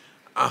me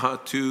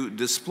to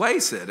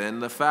displace it.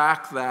 And the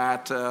fact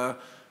that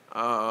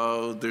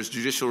there's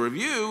judicial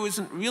review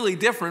isn't really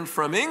different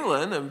from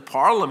England, and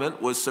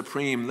Parliament was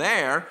supreme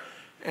there,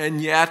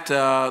 and yet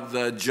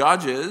the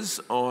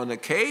judges on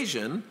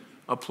occasion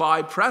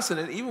applied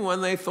precedent even when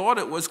they thought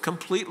it was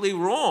completely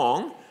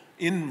wrong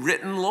in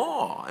written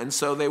law. And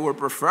so they were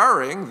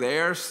preferring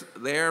their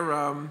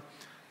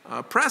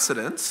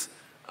precedents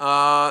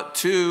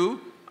to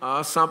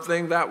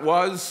something that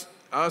was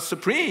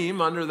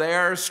supreme under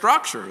their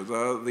structure,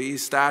 the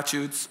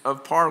statutes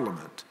of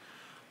Parliament.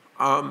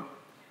 Now,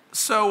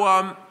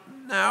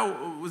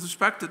 with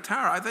respect to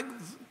Tara, I think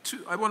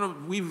I want to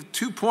weave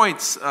 2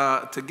 points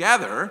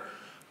together.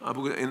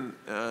 in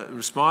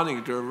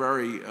responding to a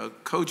very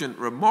cogent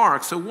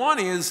remark. So one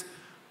is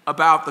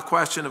about the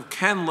question of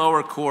can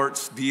lower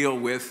courts deal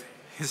with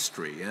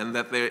history and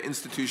that their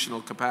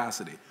institutional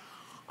capacity.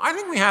 I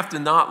think we have to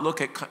not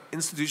look at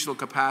institutional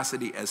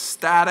capacity as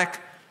static,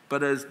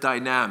 but as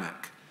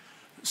dynamic.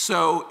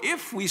 So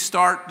if we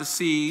start to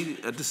see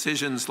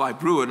decisions like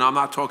Bruin, I'm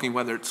not talking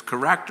whether it's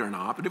correct or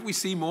not, but if we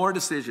see more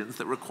decisions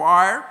that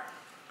require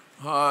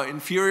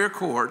inferior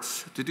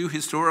courts to do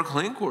historical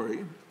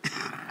inquiry,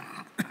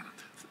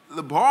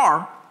 the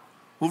bar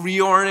will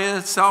reorient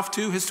itself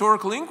to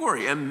historical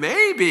inquiry. And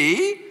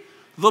maybe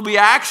there'll be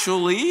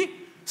actually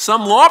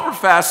some law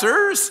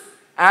professors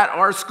at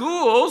our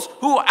schools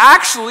who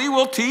actually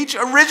will teach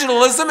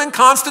originalism in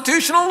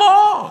constitutional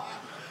law.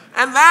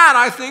 And that,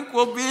 I think,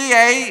 will be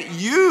a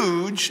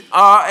huge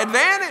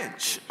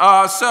advantage.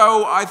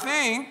 So I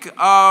think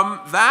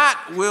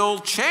that will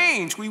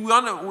change. We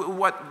want to,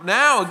 what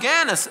now,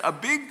 again, is a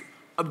big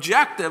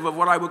objective of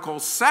what I would call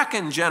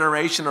second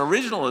generation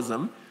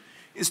originalism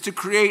is to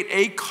create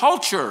a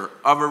culture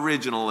of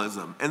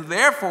originalism. And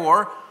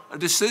therefore, a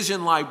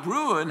decision like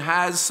Bruin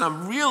has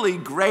some really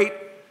great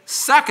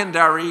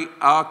secondary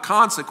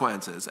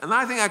consequences. And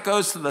I think that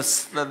goes to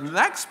the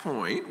next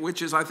point,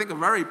 which is, I think, a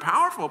very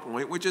powerful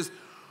point, which is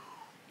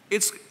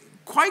it's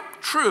quite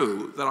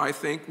true that I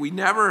think we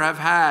never have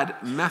had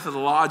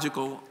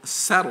methodological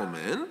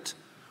settlement.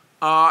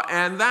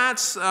 And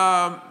that's,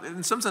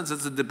 in some sense,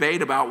 it's a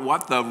debate about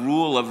what the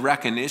rule of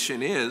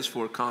recognition is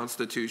for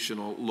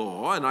constitutional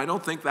law. And I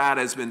don't think that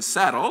has been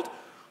settled.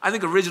 I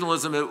think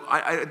originalism,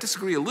 I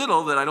disagree a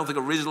little that I don't think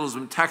originalism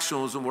and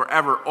textualism were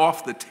ever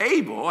off the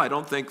table. I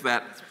don't think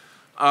that,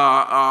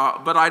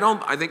 but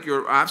I think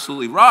you're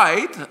absolutely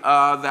right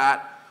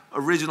that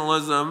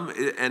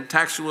originalism and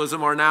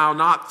textualism are now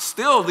not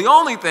still the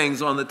only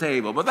things on the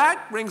table. But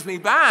that brings me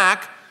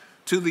back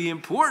to the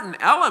important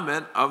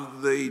element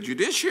of the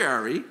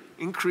judiciary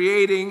in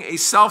creating a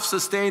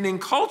self-sustaining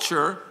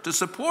culture to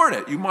support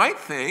it. You might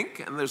think,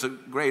 and there's a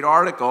great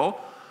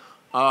article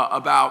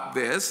about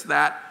this,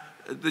 that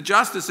the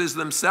justices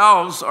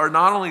themselves are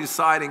not only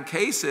deciding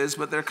cases,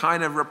 but they're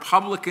kind of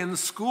Republican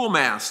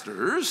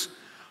schoolmasters.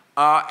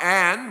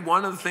 And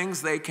one of the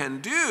things they can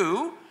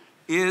do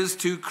is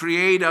to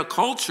create a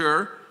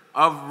culture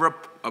of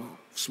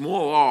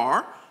small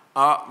r,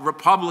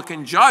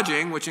 Republican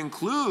judging, which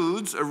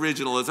includes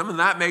originalism, and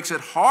that makes it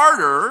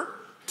harder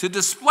to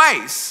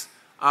displace.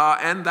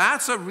 And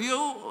that's a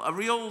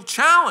real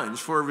challenge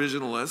for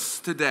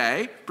originalists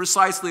today,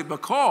 precisely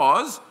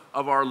because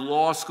of our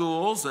law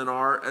schools and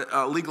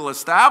our legal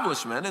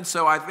establishment. And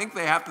so I think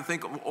they have to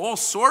think of all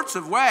sorts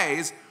of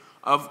ways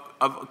of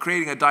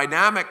creating a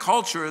dynamic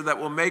culture that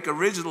will make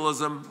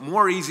originalism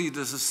more easy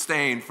to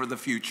sustain for the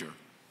future.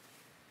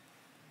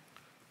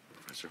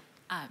 Professor.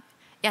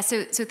 Yeah,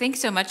 so thanks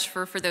so much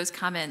for those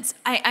comments.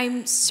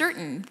 I'm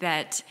certain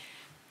that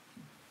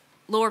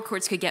lower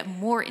courts could get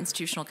more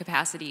institutional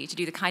capacity to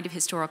do the kind of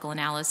historical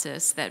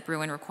analysis that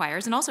Bruin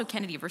requires, and also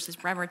Kennedy versus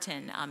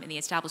Bremerton in the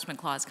Establishment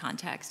Clause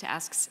context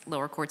asks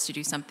lower courts to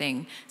do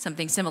something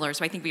similar.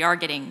 So I think we are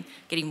getting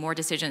more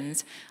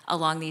decisions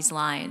along these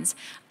lines.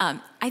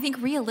 I think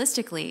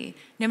realistically,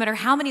 no matter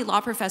how many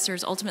law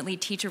professors ultimately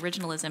teach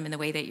originalism in the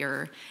way that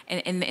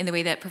in the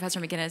way that Professor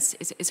McGinnis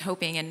is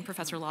hoping and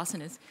Professor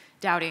Lawson is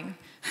doubting,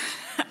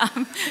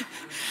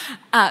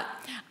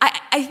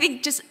 I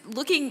think just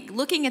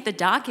looking at the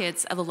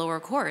dockets of the lower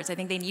courts, I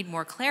think they need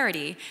more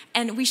clarity,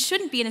 and we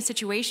shouldn't be in a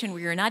situation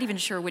where you're not even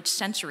sure which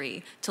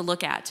century to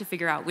look at to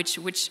figure out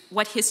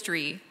what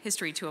history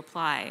to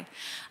apply.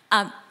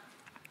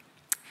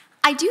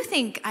 I do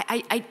think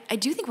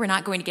we're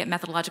not going to get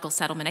methodological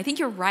settlement. I think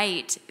you're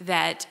right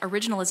that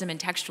originalism and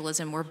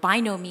textualism were by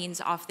no means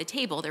off the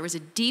table. There was a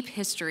deep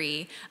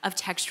history of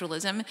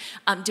textualism.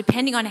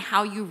 Depending on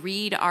how you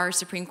read our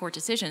Supreme Court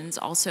decisions,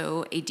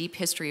 also a deep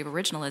history of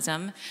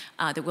originalism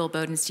that Will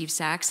Bode and Steve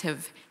Sachs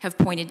have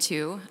pointed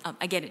to.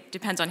 Again, it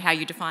depends on how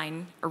you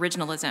define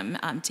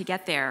originalism to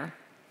get there.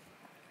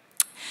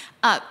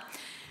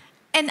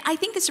 And I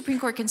think the Supreme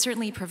Court can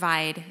certainly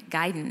provide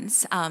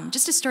guidance.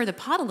 Just to stir the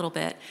pot a little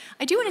bit,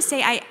 I do want to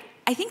say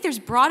I think there's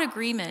broad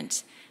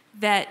agreement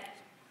that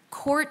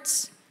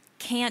courts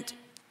can't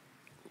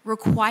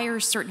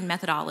require certain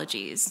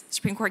methodologies. The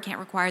Supreme Court can't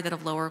require that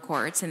of lower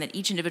courts, and that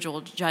each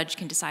individual judge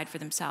can decide for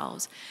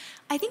themselves.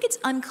 I think it's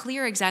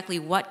unclear exactly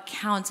what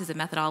counts as a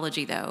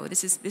methodology, though.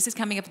 This is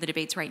coming up in the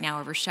debates right now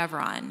over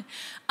Chevron.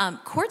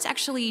 Courts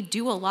actually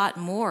do a lot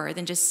more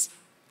than just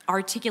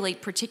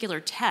articulate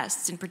particular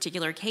tests in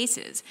particular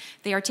cases.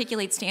 They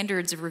articulate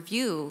standards of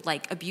review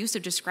like abuse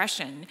of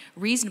discretion,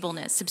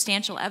 reasonableness,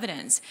 substantial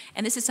evidence,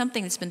 and this is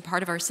something that's been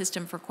part of our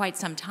system for quite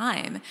some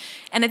time.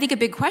 And I think a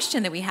big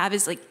question that we have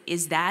is,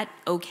 is that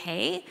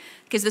okay?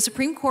 Because the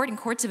Supreme Court and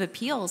courts of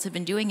appeals have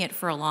been doing it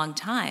for a long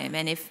time,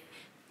 and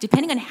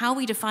depending on how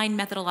we define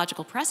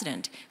methodological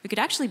precedent, we could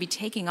actually be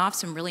taking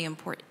some really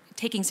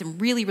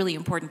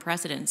important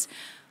precedents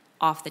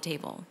off the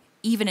table,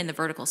 even in the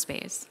vertical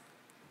space.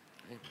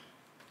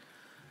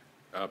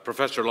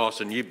 Professor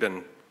Lawson, you've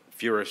been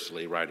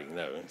furiously writing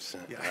notes,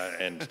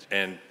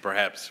 and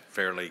perhaps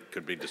fairly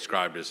could be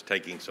described as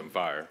taking some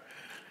fire.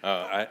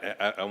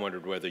 I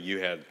wondered whether you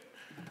had.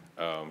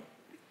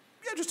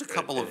 Just a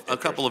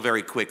couple of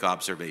very quick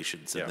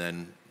observations, and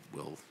then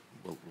we'll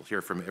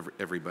hear from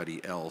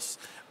everybody else.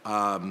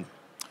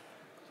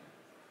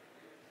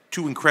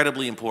 Two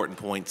incredibly important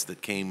points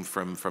that came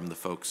from the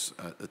folks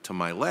to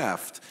my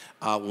left.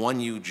 One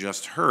you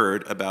just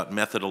heard about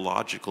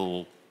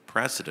methodological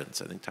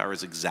precedents. I think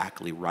Tara's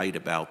exactly right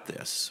about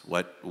this.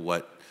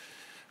 What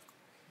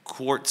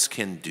courts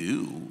can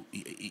do,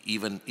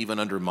 even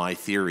under my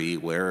theory,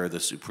 where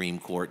the Supreme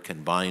Court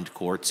can bind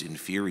courts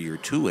inferior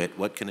to it,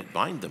 what can it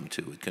bind them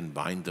to? It can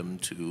bind them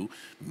to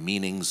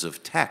meanings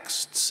of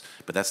texts,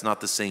 but that's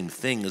not the same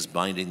thing as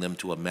binding them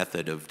to a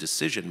method of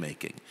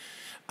decision-making.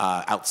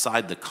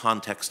 Outside the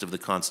context of the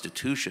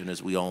Constitution,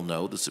 as we all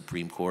know, the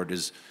Supreme Court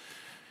is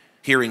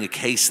hearing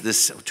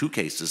two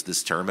cases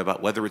this term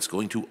about whether it's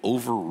going to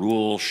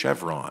overrule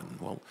Chevron.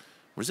 Well,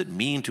 what does it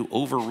mean to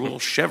overrule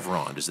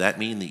Chevron? Does that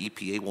mean the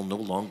EPA will no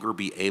longer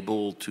be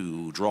able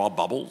to draw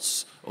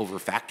bubbles over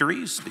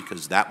factories?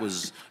 Because that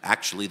was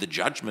actually the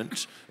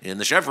judgment in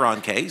the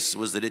Chevron case,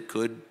 was that it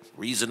could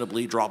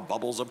reasonably draw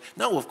bubbles of.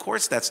 No, of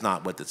course that's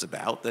not what it's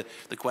about.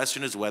 The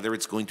question is whether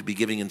it's going to be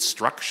giving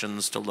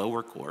instructions to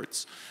lower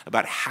courts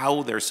about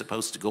how they're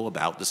supposed to go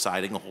about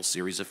deciding a whole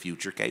series of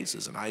future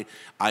cases. And I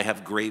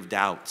have grave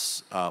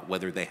doubts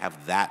whether they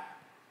have that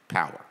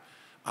power.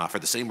 For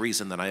the same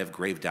reason that I have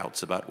grave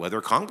doubts about whether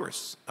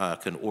Congress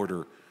can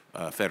order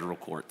federal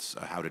courts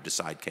how to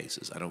decide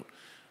cases.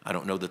 I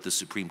don't know that the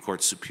Supreme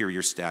Court's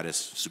supreme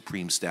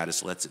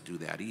status lets it do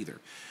that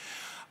either.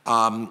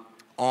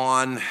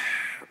 On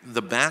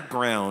the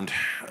background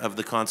of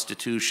the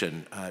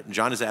Constitution,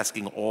 John is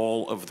asking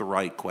all of the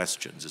right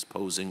questions, is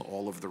posing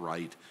all of the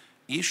right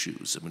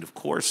issues. I mean, of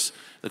course,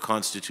 the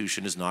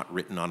Constitution is not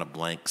written on a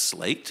blank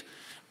slate.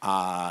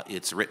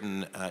 It's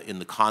written in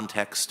the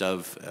context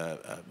of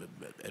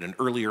at an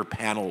earlier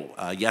panel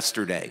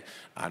yesterday.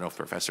 I don't know if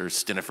Professor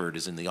Stiniford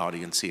is in the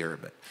audience here,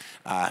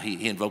 but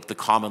he invoked the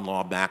common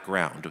law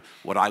background,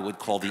 what I would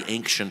call the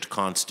ancient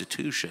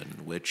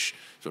Constitution, which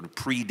sort of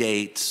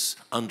predates,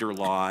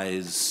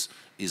 underlies,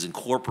 is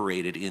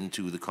incorporated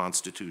into the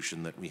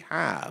Constitution that we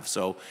have.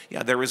 So,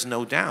 yeah, there is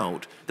no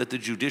doubt that the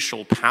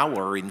judicial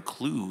power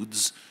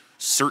includes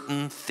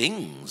certain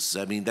things.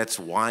 I mean, that's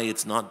why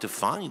it's not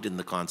defined in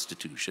the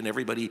Constitution.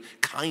 Everybody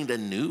kind of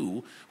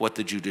knew what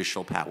the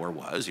judicial power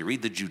was. You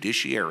read the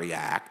Judiciary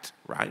Act,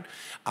 right?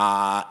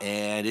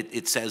 And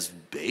it says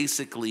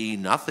basically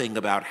nothing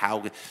about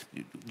how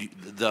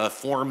the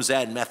forms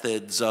and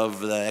methods of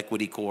the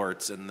equity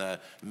courts and the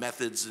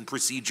methods and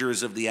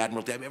procedures of the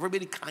Admiralty. I mean,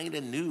 everybody kind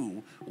of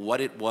knew what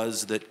it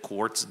was that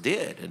courts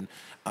did. And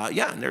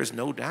and there's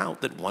no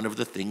doubt that one of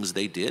the things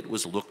they did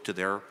was look to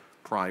their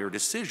prior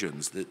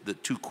decisions. The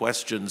two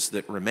questions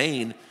that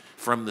remain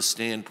from the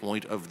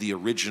standpoint of the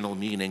original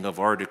meaning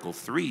of Article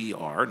 3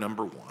 are,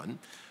 number one,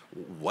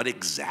 what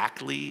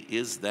exactly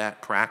is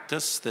that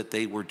practice that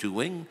they were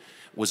doing?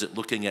 Was it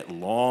looking at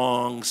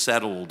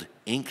long-settled,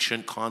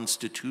 ancient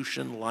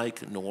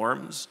Constitution-like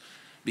norms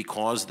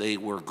because they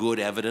were good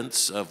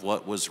evidence of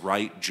what was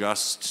right,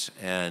 just,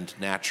 and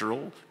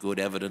natural, good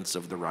evidence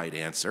of the right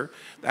answer?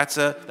 That's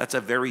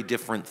a very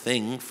different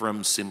thing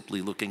from simply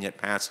looking at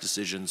past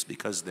decisions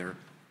because they're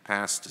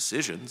past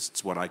decisions.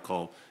 It's what I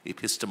call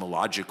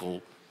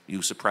epistemological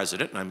use of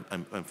precedent, and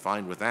I'm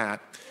fine with that.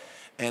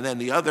 And then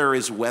the other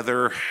is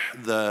whether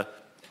the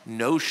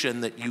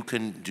notion that you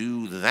can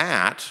do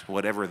that,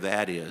 whatever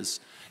that is,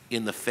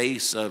 in the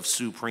face of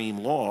supreme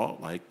law,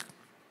 like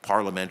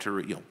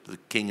parliamentary, the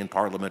king in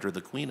parliament or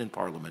the queen in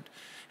parliament,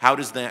 how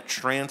does that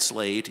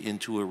translate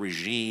into a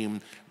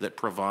regime that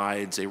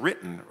provides a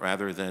written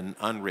rather than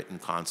unwritten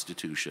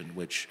constitution,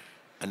 which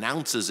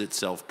announces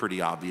itself pretty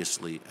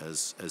obviously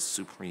as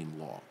supreme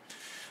law?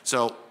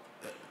 So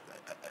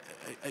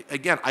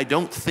again, I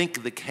don't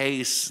think the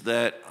case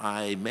that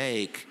I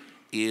make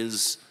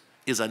is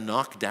a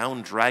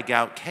knockdown,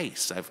 drag-out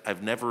case.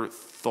 I've never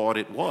thought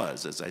it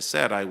was. As I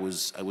said, I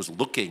was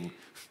looking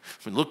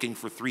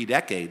for 3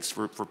 decades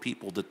for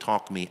people to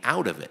talk me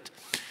out of it.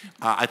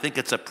 I think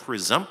it's a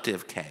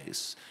presumptive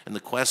case, and the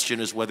question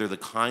is whether the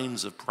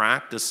kinds of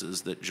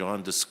practices that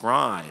John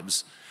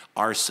describes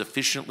are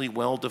sufficiently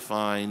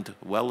well-defined,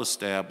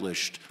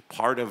 well-established,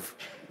 part of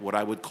what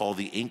I would call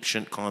the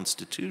ancient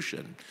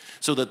Constitution,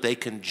 so that they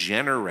can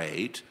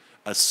generate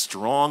a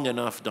strong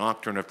enough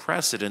doctrine of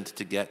precedent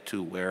to get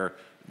to where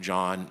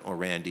John or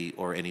Randy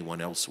or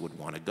anyone else would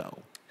want to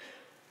go.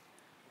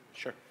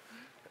 Sure.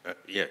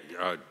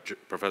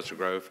 Professor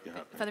Grove?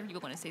 If other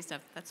people want to say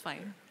stuff, that's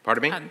fine.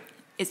 Pardon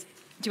me?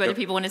 Do other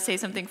people want to say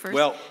something first?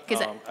 Well,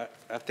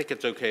 I think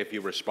it's okay if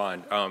you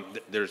respond.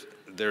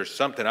 There's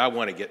something I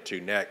want to get to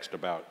next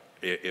about,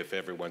 if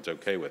everyone's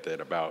okay with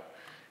it, about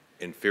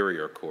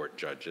inferior court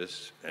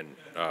judges, and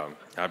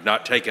I've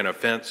not taken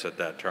offense at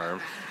that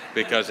term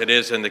because it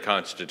is in the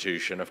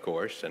Constitution, of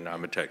course, and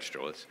I'm a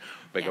textualist.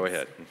 But go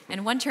ahead.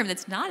 And one term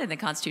that's not in the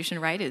Constitution,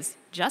 right, is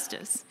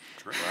justice.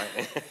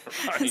 Right.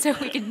 Right. So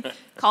we can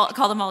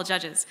call them all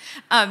judges.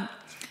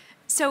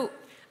 So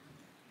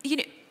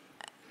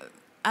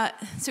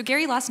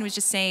Gary Lawson was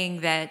just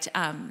saying that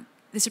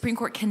the Supreme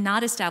Court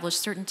cannot establish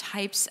certain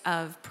types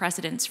of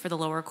precedents for the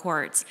lower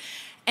courts.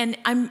 And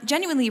I'm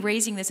genuinely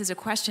raising this as a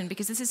question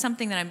because this is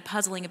something that I'm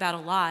puzzling about a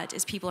lot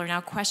as people are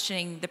now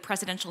questioning the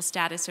precedential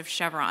status of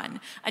Chevron.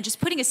 And just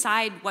putting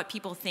aside what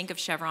people think of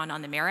Chevron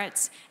on the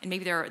merits, and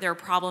maybe there are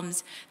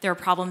problems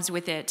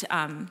with it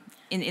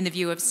in the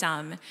view of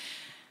some.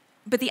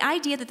 But the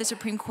idea that the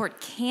Supreme Court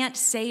can't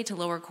say to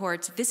lower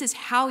courts, this is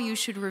how you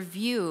should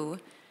review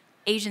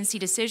agency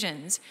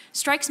decisions,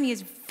 strikes me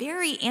as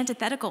very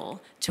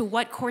antithetical to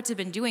what courts have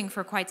been doing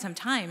for quite some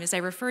time, as I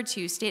referred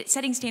to,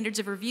 setting standards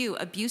of review,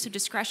 abuse of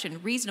discretion,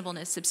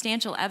 reasonableness,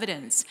 substantial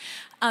evidence.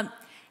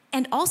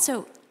 And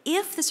also,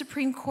 if the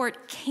Supreme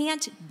Court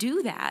can't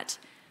do that,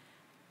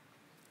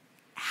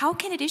 how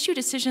can it issue a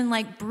decision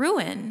like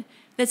Bruin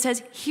that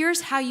says,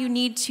 here's how you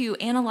need to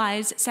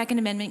analyze Second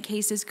Amendment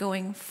cases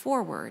going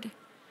forward?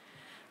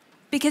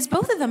 Because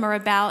both of them are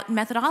about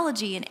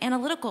methodology and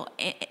analytical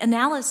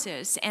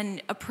analysis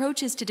and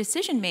approaches to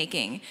decision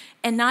making,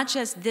 and not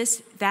just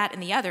this, that,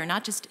 and the other,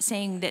 not just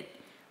saying that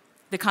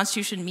the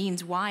Constitution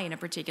means Y in a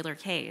particular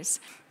case.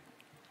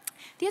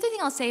 The other thing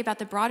I'll say about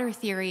the broader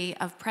theory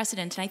of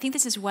precedent, and I think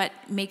this is what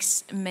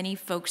makes many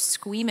folks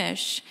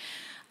squeamish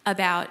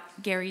about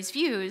Gary's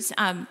views,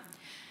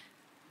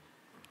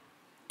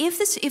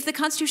 if the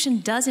Constitution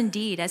does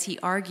indeed, as he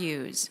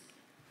argues,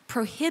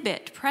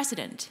 prohibit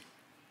precedent,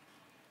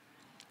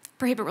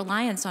 prohibit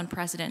reliance on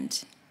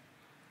precedent,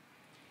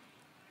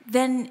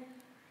 then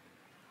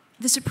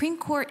the Supreme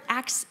Court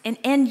acts,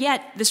 and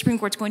yet the Supreme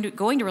Court's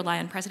going to rely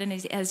on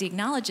precedent as he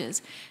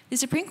acknowledges, the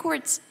Supreme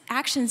Court's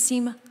actions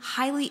seem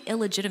highly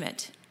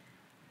illegitimate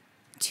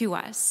to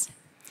us.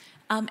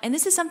 And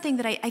this is something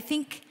that I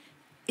think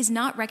is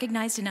not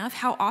recognized enough,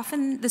 how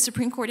often the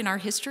Supreme Court in our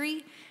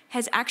history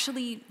has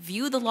actually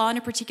viewed the law in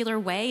a particular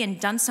way and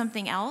done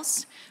something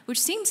else, which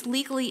seems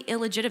legally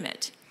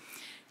illegitimate.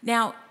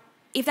 Now,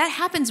 if that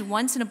happens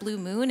once in a blue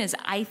moon, as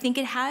I think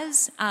it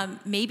has,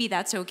 maybe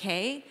that's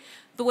okay.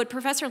 But what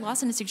Professor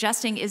Lawson is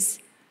suggesting is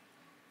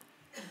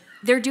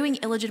they're doing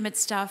illegitimate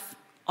stuff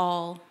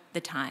all the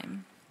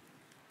time.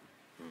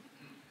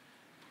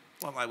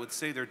 Well, I would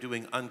say they're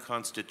doing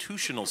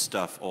unconstitutional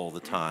stuff all the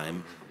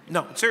time.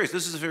 No, serious,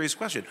 this is a serious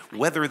question.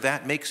 Whether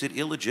that makes it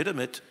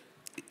illegitimate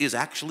is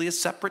actually a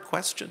separate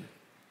question.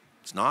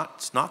 It's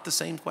not the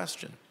same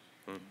question.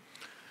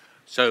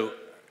 So,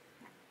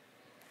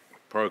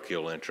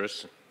 parochial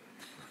interest.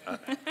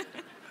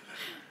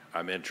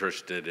 I'm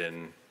interested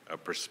in a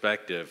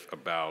perspective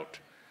about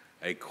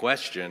a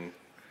question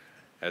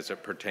as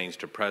it pertains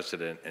to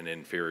precedent and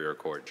inferior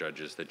court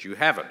judges that you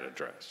haven't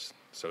addressed.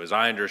 So as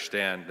I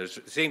understand, there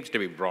seems to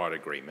be broad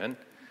agreement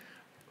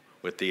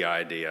with the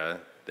idea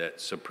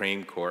that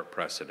Supreme Court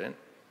precedent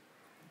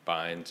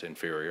binds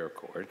inferior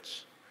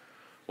courts.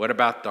 What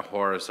about the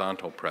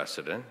horizontal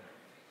precedent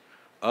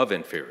of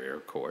inferior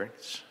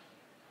courts,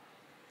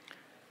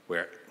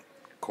 where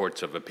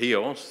courts of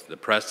appeals, the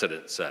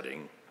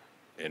precedent-setting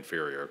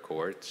inferior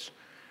courts,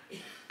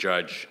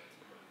 judge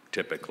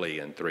typically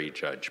in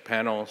 3-judge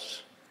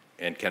panels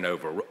and can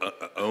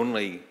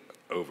only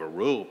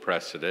overrule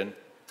precedent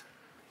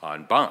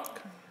en banc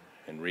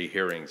and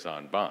rehearings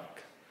en banc.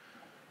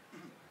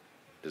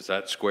 Does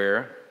that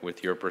square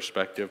with your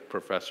perspective,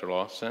 Professor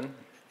Lawson?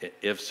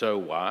 If so,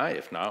 why?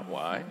 If not,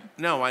 why?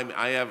 No,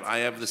 I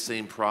have the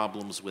same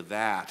problems with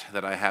that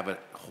I have a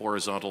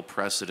horizontal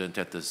precedent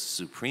at the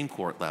Supreme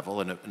Court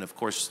level, and of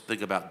course,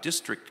 think about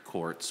district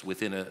courts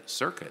within a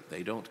circuit.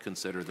 They don't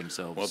consider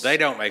themselves Well, they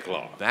don't make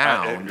law.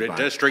 bound.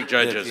 District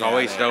judges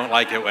always don't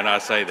like it when I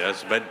say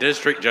this, but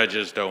district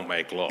judges don't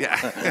make law.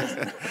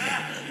 Yeah.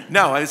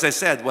 No, as I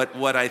said,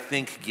 what I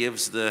think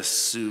gives the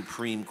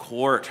Supreme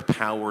Court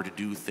power to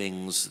do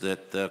things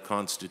that the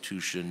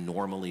Constitution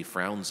normally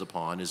frowns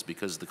upon is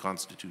because the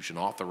Constitution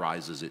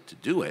authorizes it to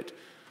do it.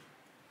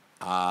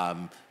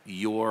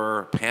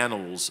 Your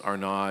panels are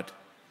not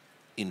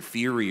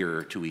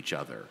inferior to each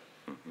other,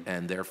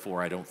 and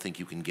therefore I don't think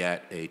you can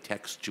get a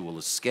textual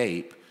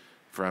escape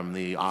from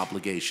the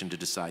obligation to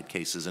decide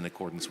cases in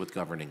accordance with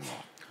governing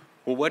law.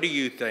 Well, what do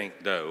you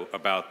think, though,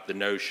 about the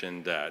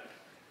notion that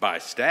by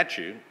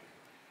statute,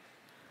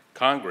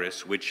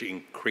 Congress, which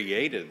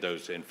created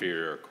those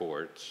inferior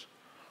courts,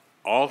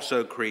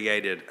 also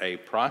created a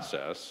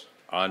process,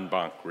 en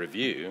banc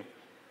review,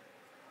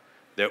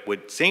 that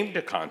would seem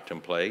to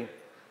contemplate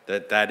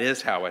that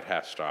is how it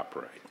has to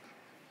operate?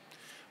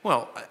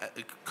 Well,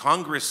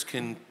 Congress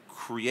can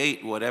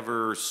create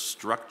whatever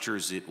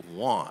structures it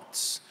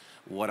wants.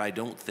 What I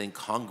don't think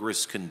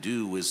Congress can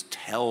do is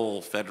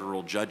tell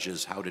federal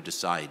judges how to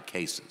decide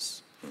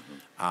cases.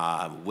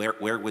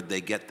 Where would they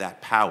get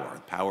that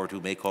power? Power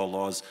to make all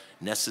laws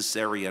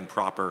necessary and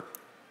proper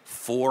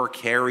for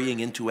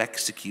carrying into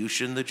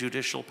execution the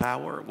judicial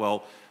power,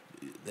 well,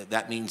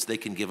 that means they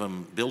can give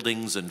them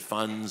buildings and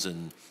funds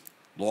and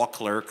law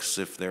clerks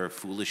if they're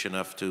foolish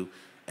enough to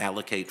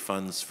allocate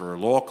funds for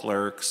law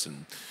clerks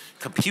and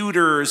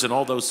computers and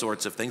all those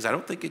sorts of things. I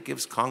don't think it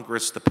gives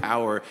Congress the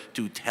power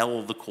to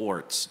tell the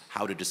courts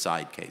how to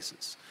decide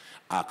cases.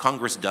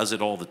 Congress does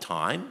it all the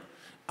time.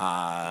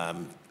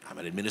 I'm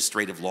an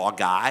administrative law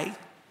guy.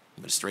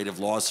 Administrative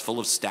law is full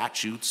of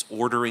statutes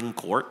ordering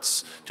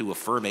courts to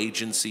affirm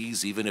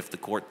agencies, even if the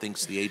court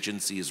thinks the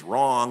agency is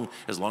wrong,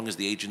 as long as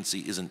the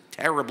agency isn't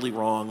terribly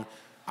wrong.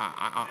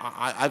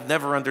 I've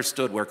never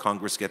understood where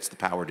Congress gets the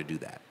power to do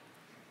that.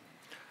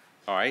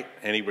 All right,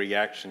 any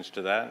reactions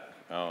to that?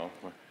 Oh.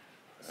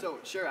 So,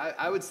 sure,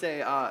 I would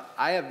say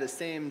I have the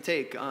same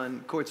take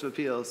on courts of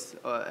appeals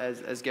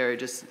as Gary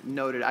just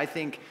noted. I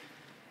think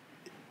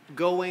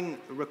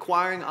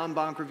requiring en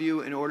banc review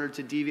in order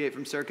to deviate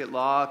from circuit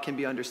law can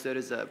be understood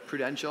as a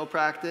prudential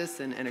practice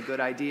and a good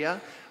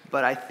idea,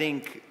 but I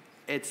think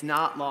it's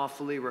not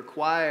lawfully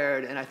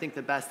required, and I think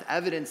the best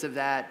evidence of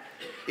that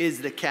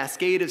is the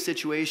cascade of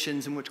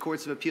situations in which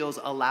courts of appeals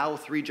allow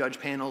 3-judge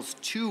panels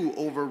to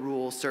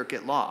overrule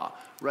circuit law,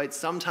 right?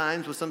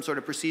 Sometimes with some sort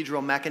of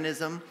procedural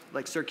mechanism,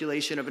 like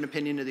circulation of an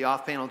opinion to the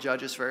off-panel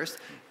judges first,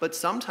 but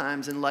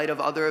sometimes in light of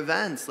other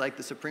events, like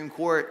the Supreme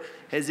Court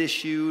has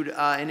issued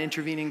an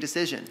intervening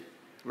decision,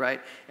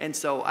 right? And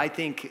so I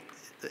think,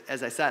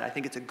 as I said, I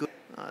think it's a good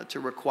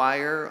to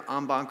require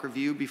en banc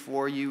review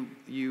before you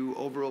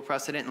overrule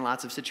precedent in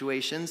lots of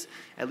situations,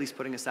 at least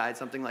putting aside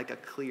something like a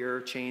clear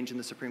change in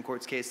the Supreme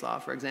Court's case law,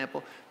 for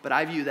example. But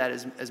I view that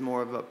as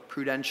more of a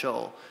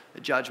prudential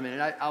judgment.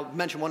 And I'll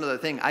mention one other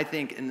thing. I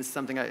think, and this is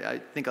something I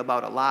think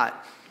about a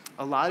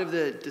lot of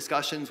the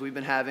discussions we've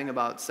been having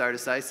about stare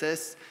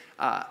decisis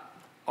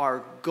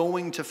are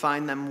going to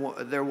find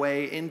their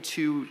way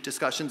into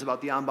discussions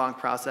about the en banc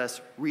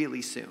process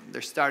really soon.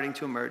 They're starting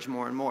to emerge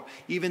more and more.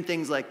 Even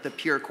things like the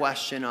pure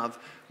question of,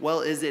 well,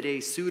 is it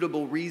a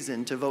suitable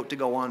reason to vote to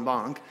go en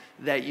banc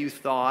that you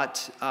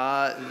thought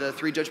the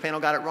 3-judge panel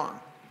got it wrong?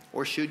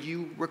 Or should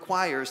you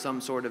require some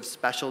sort of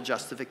special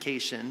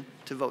justification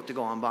to vote to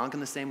go en banc in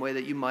the same way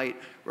that you might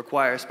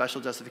require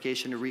special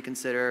justification to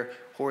reconsider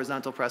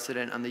horizontal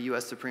precedent on the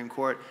U.S. Supreme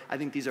Court? I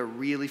think these are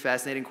really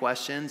fascinating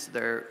questions.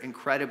 They're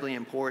incredibly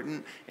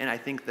important, and I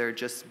think they're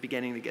just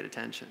beginning to get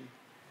attention.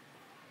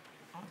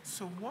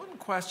 So one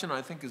question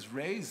I think is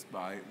raised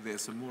by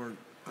this, a more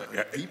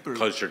deeper,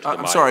 closer to the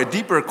mic. a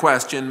deeper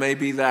question may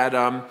be that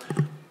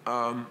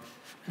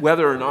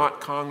whether or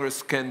not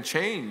Congress can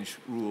change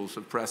rules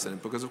of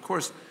precedent, because of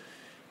course,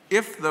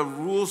 if the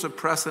rules of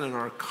precedent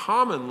are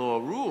common law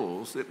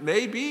rules, it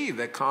may be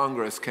that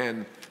Congress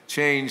can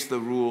change the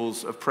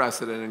rules of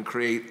precedent and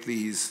create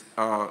these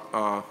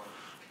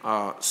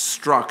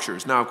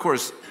structures. Now, of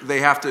course,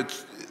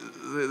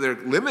 they're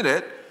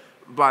limited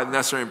by the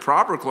necessary and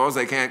proper clause.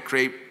 They can't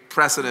create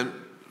precedent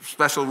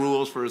special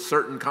rules for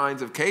certain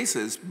kinds of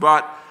cases,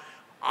 but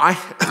I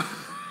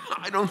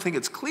don't think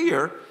it's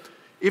clear.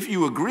 If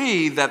you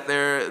agree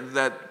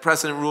that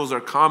precedent rules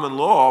are common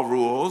law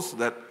rules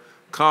that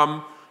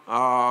come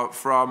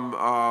from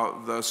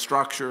the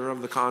structure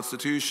of the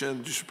Constitution,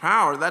 judicial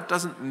power, that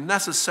doesn't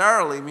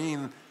necessarily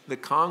mean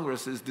that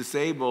Congress is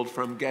disabled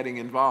from getting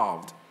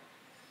involved.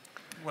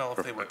 Well,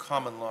 if they were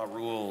common law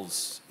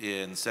rules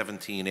in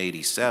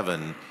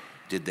 1787,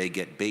 did they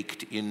get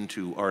baked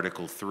into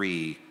Article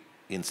 3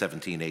 in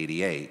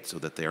 1788 so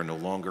that they are no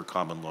longer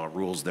common law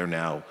rules, they're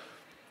now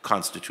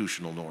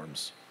constitutional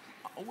norms?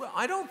 Well,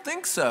 I don't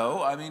think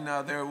so. I mean,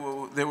 there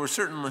were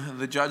certainly,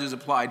 the judges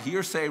applied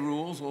hearsay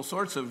rules, all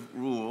sorts of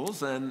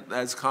rules, and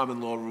as common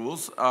law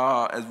rules,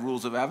 as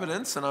rules of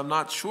evidence, and I'm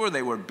not sure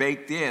they were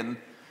baked in.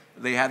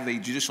 They had the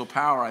judicial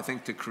power, I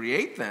think, to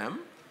create them,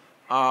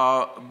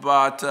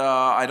 but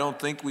I don't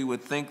think we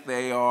would think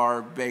they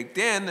are baked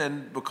in,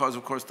 and because,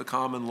 of course, the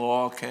common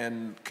law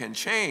can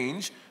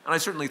change, and I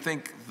certainly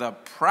think the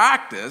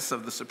practice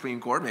of the Supreme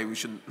Court, maybe we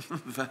shouldn't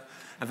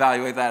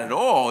evaluate that at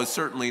all, is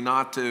certainly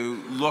not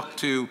to look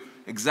to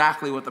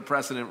exactly what the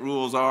precedent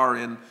rules are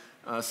in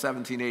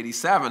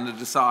 1787 to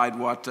decide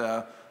what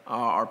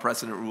our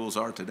precedent rules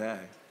are today.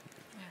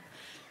 Yeah.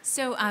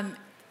 So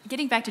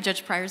getting back to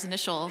Judge Pryor's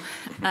initial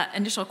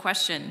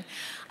question,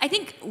 I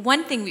think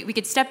one thing we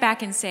could step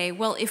back and say,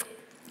 well, if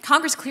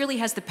Congress clearly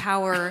has the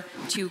power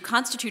to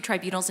constitute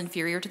tribunals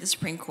inferior to the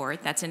Supreme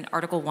Court. That's in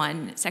Article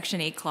 1, Section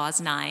 8, Clause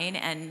 9.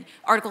 And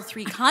Article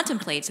 3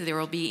 contemplates that there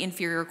will be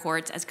inferior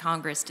courts as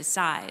Congress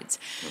decides.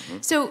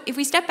 So if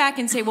we step back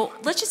and say, well,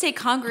 let's just say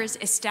Congress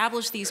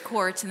established these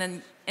courts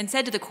and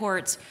said to the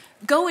courts,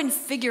 go and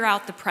figure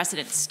out the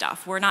precedent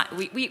stuff. We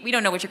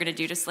don't know what you're going to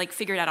do. Just like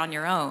figure it out on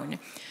your own.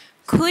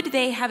 Could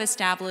they have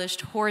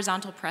established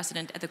horizontal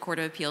precedent at the Court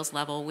of Appeals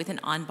level with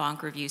an en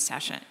banc review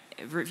system?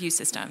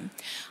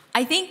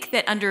 I think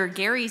that under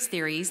Gary's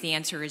theories, the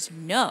answer is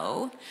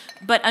no,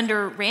 but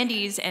under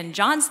Randy's and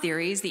John's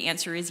theories, the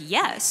answer is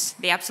yes.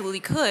 They absolutely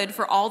could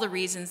for all the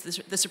reasons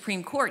the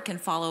Supreme Court can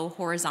follow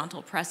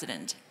horizontal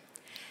precedent.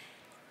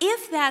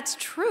 If that's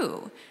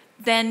true,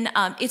 then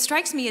it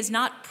strikes me as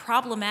not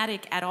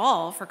problematic at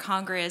all for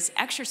Congress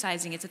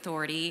exercising its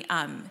authority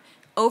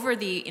over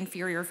the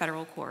inferior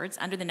federal courts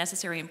under the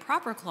necessary and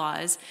proper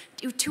clause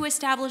to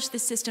establish the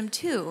system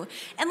too.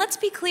 And let's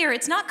be clear,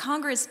 it's not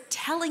Congress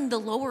telling the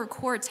lower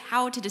courts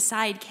how to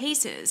decide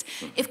cases.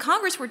 If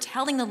Congress were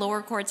telling the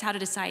lower courts how to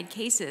decide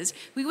cases,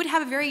 we would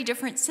have a very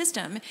different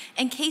system,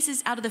 and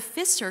cases out of the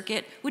Fifth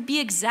Circuit would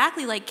be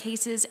exactly like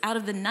cases out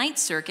of the Ninth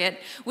Circuit,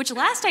 which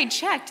last I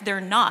checked,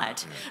 they're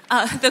not.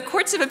 The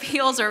courts of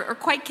appeals are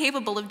quite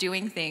capable of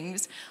doing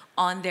things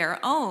on their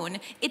own.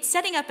 It's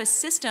setting up a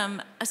system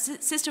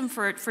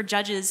for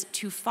judges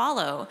to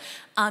follow.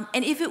 And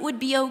if it would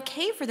be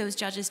okay for those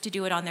judges to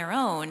do it on their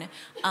own,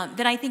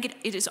 then I think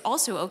it is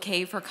also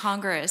okay for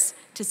Congress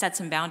to set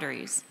some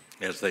boundaries.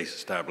 As they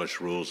establish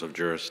rules of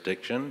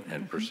jurisdiction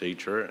and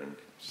procedure and et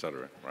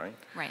cetera, right?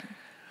 Right.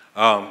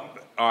 All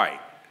right.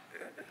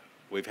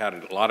 We've had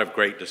a lot of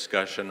great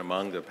discussion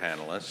among the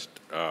panelists.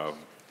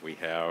 We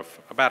have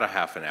about a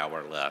half an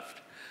hour left.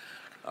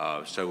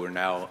 So we're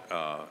now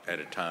at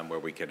a time where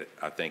we could,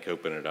 I think,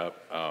 open it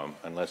up,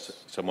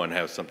 unless someone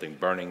has something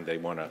burning they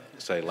want to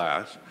say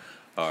last,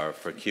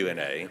 for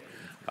Q&A.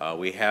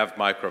 We have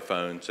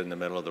microphones in the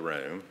middle of the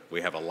room.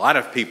 We have a lot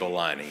of people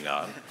lining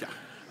up.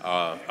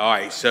 All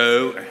right,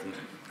 so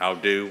I'll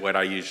do what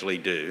I usually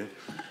do,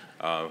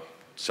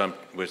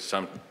 with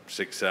some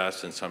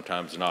success and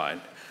sometimes not.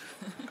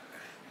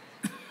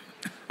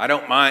 I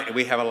don't mind.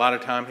 We have a lot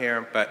of time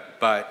here,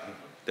 but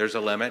there's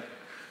a limit.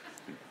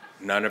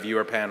 None of you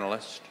are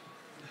panelists.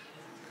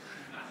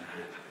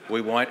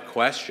 We want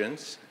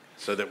questions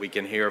so that we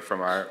can hear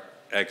from our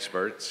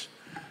experts.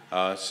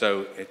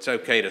 So it's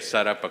okay to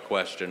set up a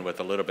question with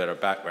a little bit of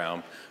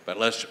background, but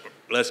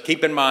let's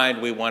keep in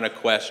mind we want a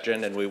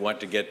question and we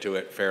want to get to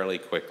it fairly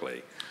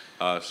quickly.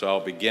 So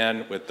I'll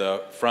begin with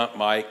the front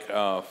mic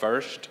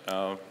first.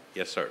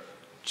 Yes, sir.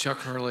 Chuck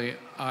Hurley,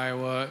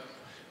 Iowa.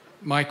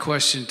 My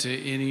question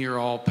to any or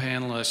all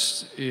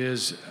panelists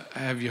is,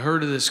 have you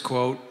heard of this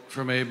quote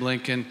from Abe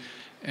Lincoln?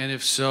 And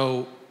if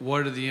so,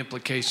 what are the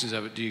implications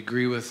of it? Do you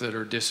agree with it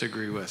or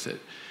disagree with it?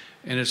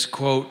 And it's a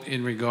quote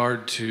in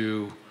regard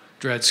to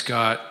Dred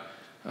Scott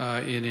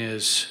in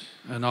his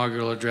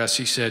inaugural address.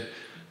 He said,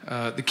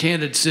 the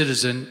candid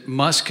citizen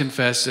must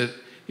confess that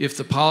if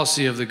the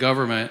policy of the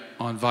government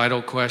on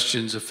vital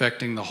questions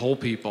affecting the whole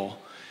people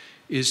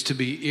is to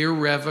be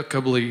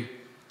irrevocably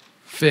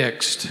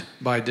fixed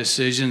by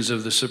decisions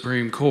of the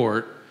Supreme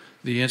Court,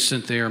 the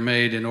instant they are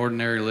made in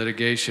ordinary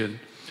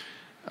litigation,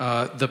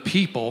 the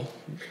people,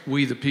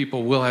 we the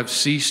people, will have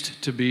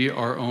ceased to be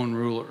our own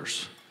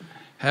rulers,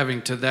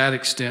 having to that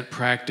extent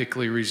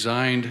practically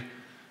resigned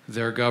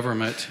their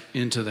government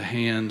into the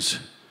hands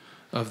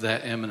of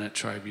that eminent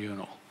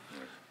tribunal.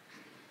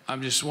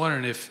 I'm just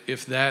wondering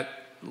if that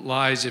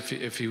lies,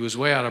 if he was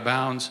way out of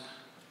bounds.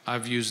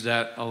 I've used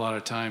that a lot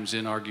of times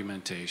in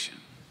argumentation.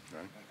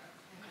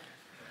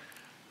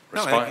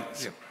 No, I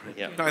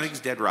think he's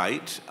dead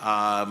right,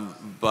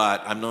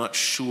 but I'm not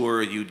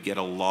sure you'd get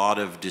a lot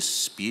of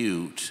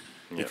dispute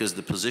because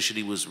the position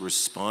he was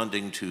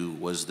responding to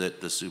was that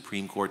the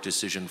Supreme Court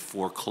decision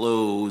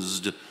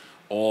foreclosed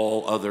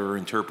all other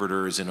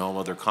interpreters in all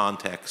other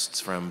contexts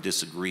from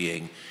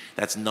disagreeing.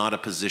 That's not a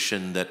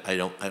position that I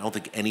don't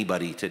think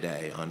anybody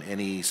today on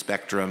any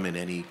spectrum in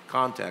any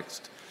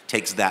context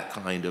takes that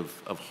kind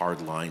of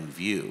hardline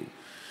view.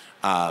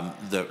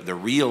 The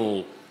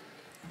real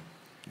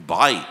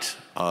bite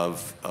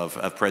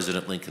of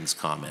President Lincoln's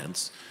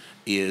comments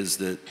is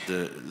that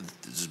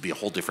this would be a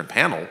whole different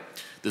panel.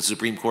 The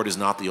Supreme Court is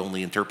not the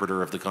only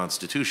interpreter of the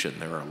Constitution.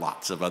 There are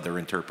lots of other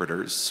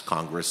interpreters: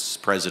 Congress,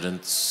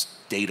 presidents,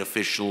 state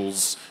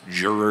officials,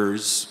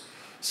 jurors,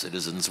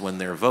 citizens when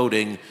they're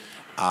voting,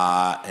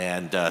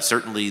 and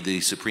certainly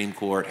the Supreme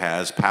Court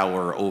has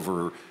power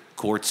over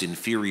courts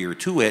inferior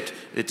to it.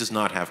 It does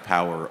not have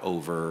power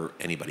over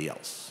anybody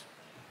else.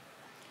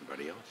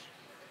 Anybody else?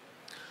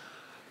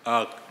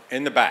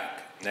 In the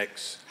back,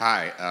 next.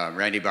 Hi,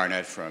 Randy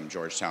Barnett from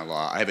Georgetown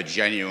Law. I have a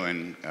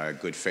genuine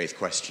good faith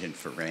question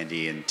for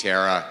Randy and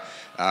Tara,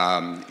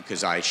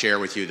 because I share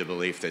with you the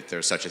belief that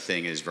there's such a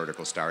thing as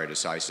vertical stare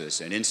decisis.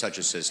 And in such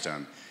a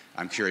system,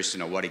 I'm curious to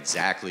know what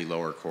exactly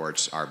lower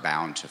courts are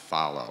bound to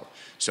follow.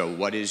 So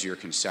what is your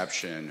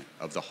conception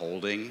of the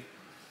holding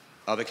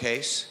of a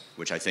case,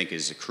 which I think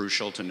is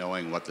crucial to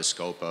knowing what the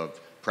scope of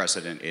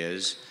precedent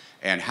is?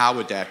 And how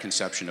would that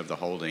conception of the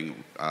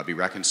holding be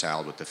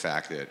reconciled with the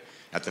fact that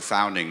at the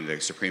founding, the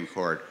Supreme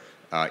Court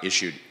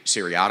issued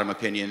seriatim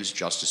opinions,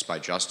 justice by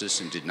justice,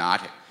 and did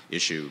not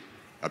issue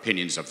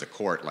opinions of the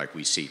court like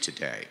we see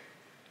today?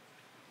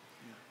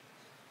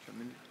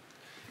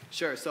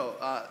 Sure. So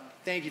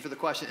thank you for the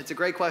question. It's a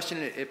great question.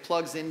 It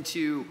plugs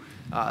into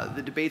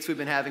the debates we've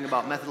been having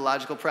about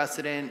methodological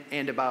precedent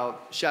and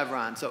about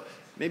Chevron. So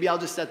maybe I'll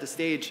just set the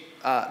stage.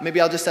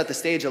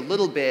 A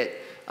little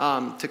bit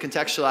to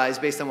contextualize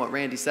based on what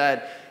Randy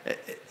said.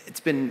 It's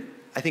been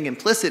I think,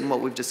 implicit in what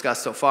we've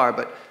discussed so far,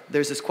 but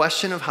there's this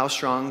question of how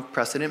strong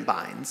precedent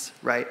binds,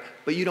 right?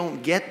 But you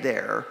don't get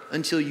there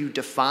until you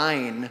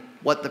define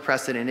what the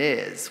precedent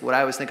is. What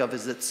I always think of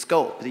is its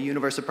scope, the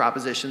universe of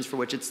propositions for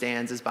which it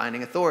stands as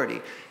binding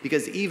authority.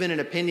 Because even an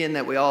opinion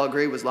that we all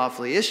agree was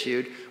lawfully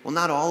issued, well,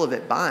 not all of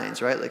it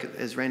binds, right? Like,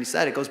 as Randy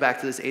said, it goes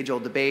back to this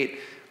age-old debate,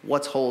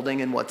 what's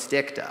holding and what's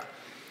dicta.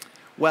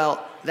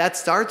 Well, that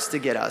starts to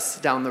get us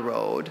down the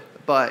road.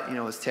 But,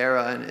 as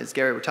Tara and as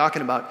Gary were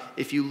talking about,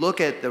 if you look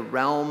at the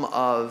realm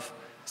of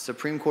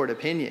Supreme Court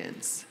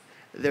opinions,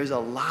 there's a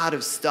lot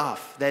of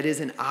stuff that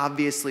isn't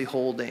obviously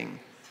holding,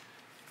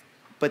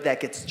 but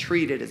that gets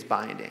treated as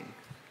binding,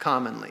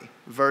 commonly,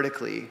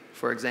 vertically,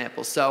 for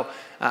example. So,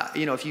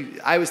 I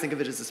always think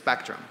of it as a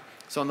spectrum.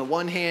 So on the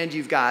one hand,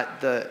 you've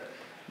got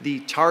the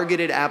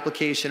targeted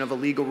application of a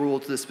legal rule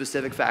to the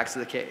specific facts of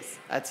the case.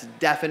 That's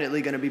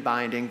definitely going to be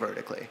binding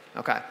vertically,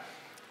 okay?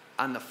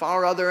 On the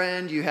far other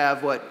end, you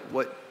have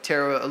what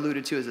Tara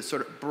alluded to as a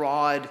sort of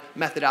broad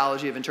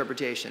methodology of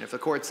interpretation. If the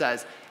court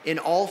says, in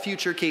all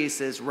future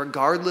cases,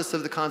 regardless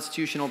of the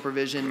constitutional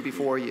provision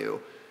before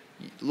you,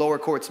 lower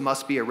courts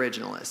must be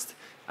originalist.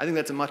 I think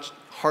that's a much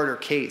harder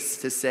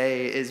case to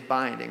say is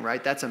binding,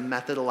 right? That's a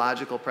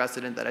methodological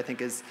precedent that I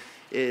think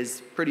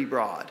is pretty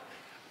broad.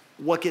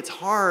 What gets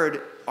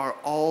hard are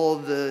all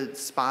the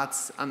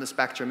spots on the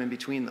spectrum in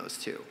between those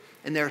two.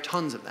 And there are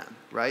tons of them,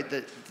 right?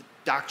 The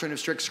doctrine of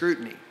strict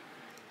scrutiny.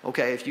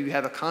 Okay, if you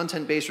have a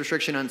content-based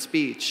restriction on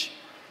speech,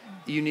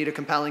 you need a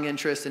compelling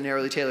interest and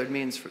narrowly tailored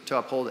means to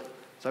uphold it.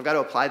 So I've got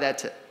to apply that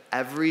to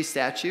every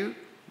statute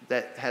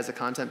that has a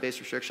content-based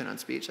restriction on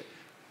speech.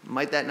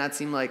 Might that not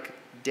seem like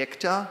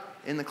dicta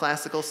in the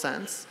classical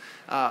sense?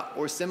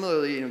 Or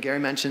similarly, Gary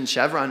mentioned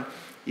Chevron.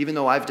 Even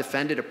though I've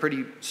defended a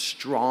pretty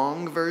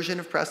strong version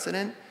of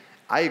precedent,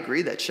 I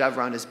agree that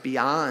Chevron is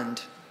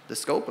beyond the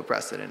scope of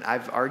precedent.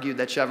 I've argued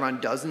that Chevron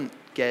doesn't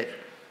get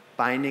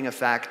binding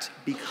effect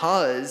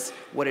because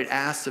what it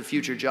asks of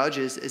future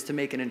judges is to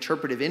make an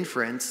interpretive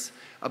inference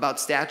about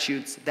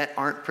statutes that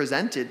aren't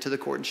presented to the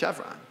court in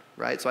Chevron,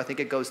 right? So I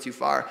think it goes too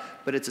far,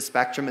 but it's a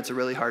spectrum, it's a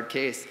really hard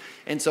case.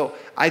 And so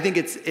I think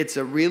it's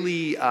a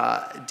really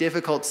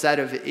difficult set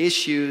of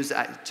issues.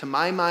 To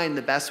my mind,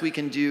 the best we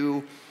can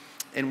do,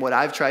 and what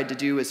I've tried to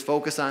do, is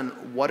focus on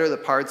what are the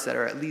parts that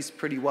are at least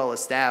pretty well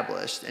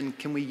established, and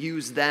can we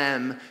use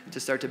them to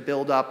start to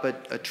build up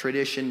a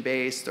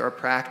tradition-based or a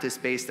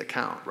practice-based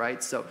account,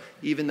 right? So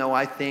even though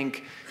I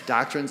think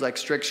doctrines like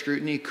strict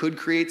scrutiny could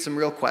create some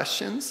real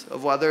questions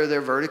of whether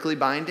they're vertically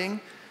binding,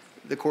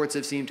 the courts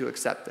have seemed to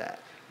accept that,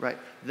 right?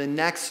 The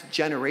next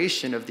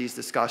generation of these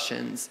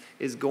discussions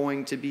is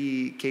going to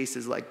be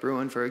cases like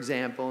Bruin, for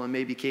example, and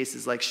maybe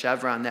cases like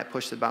Chevron that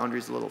push the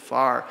boundaries a little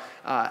far.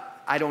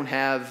 I don't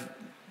have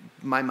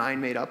my mind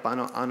made up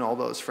on all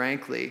those,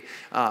 frankly.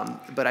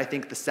 But I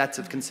think the sets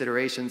of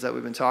considerations that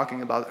we've been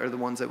talking about are the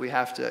ones that we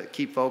have to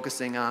keep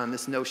focusing on.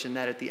 This notion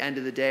that at the end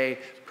of the day,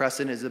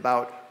 precedent is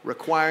about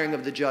requiring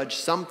of the judge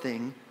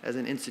something as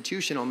an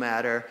institutional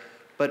matter,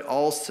 but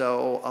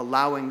also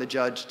allowing the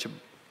judge to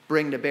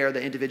bring to bear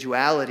the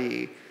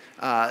individuality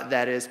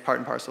that is part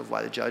and parcel of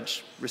why the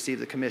judge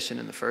received the commission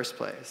in the first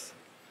place.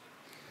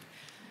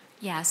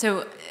 Yeah,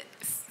 so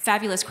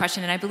fabulous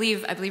question, and I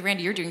believe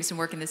Randy, you're doing some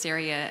work in this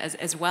area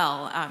as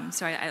well.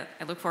 So I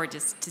look forward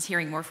to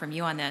hearing more from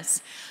you on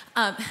this.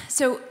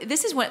 So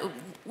this is one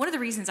of the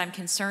reasons I'm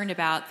concerned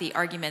about the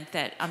argument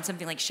that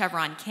something like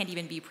Chevron can't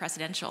even be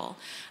precedential.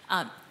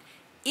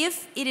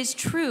 If it is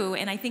true,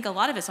 and I think a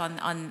lot of us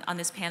on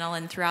this panel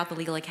and throughout the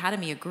Legal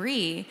Academy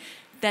agree,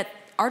 that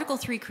Article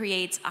 3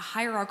 creates a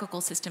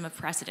hierarchical system of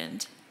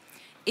precedent.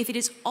 If it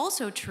is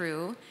also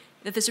true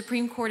that the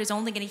Supreme Court is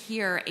only going to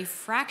hear a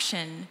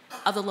fraction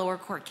of the lower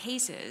court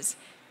cases,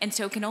 and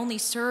so can only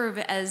serve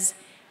as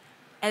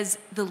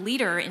the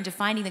leader in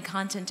defining the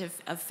content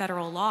of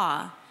federal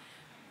law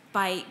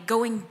by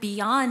going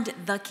beyond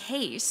the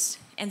case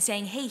and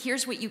saying, hey,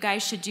 here's what you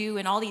guys should do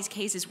in all these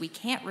cases we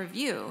can't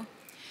review,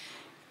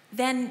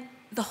 then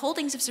the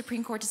holdings of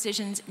Supreme Court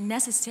decisions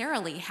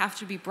necessarily have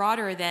to be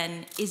broader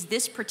than, is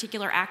this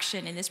particular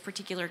action in this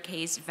particular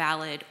case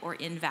valid or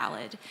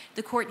invalid?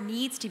 The court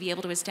needs to be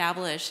able to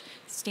establish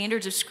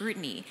standards of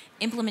scrutiny,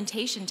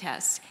 implementation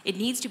tests. It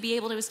needs to be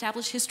able to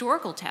establish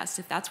historical tests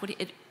if that's what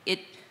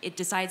it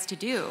decides to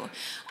do.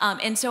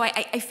 And so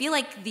I feel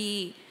like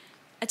the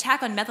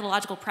attack on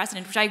methodological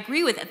precedent, which I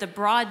agree with at the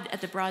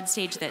broad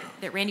stage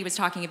that Randy was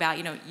talking about,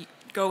 you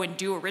go and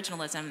do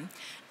originalism.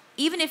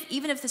 Even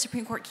if the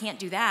Supreme Court can't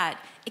do that,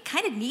 it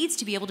kind of needs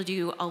to be able to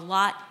do a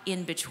lot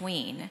in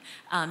between,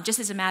 just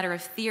as a matter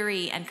of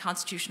theory and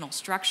constitutional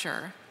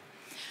structure.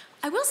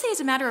 I will say, as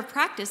a matter of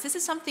practice, this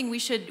is something we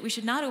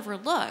should not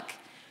overlook.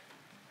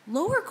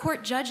 Lower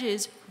court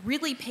judges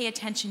really pay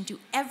attention to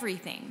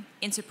everything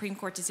in Supreme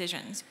Court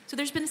decisions. So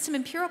there's been some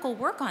empirical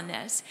work on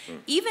this.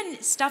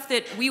 Even stuff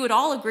that we would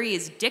all agree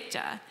is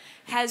dicta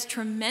has a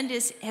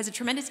tremendous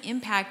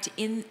impact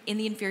in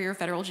the inferior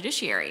federal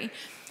judiciary.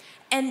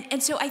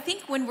 And so I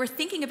think when we're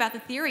thinking about the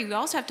theory, we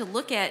also have to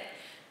look at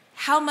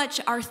how much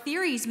our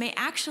theories may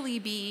actually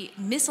be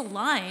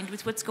misaligned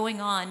with what's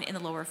going on in the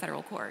lower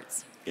federal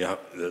courts. Yeah,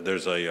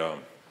 there's a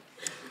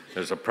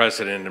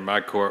precedent in my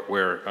court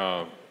where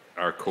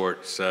our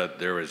court said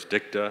there is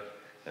dicta,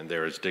 and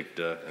there is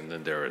dicta, and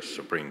then there is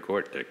Supreme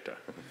Court dicta.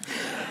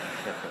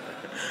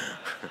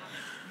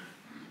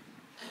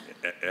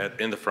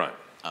 In the front.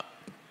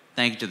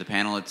 Thank you to the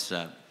panel. It's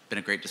been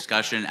a great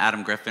discussion.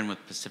 Adam Griffin with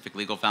Pacific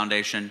Legal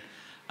Foundation.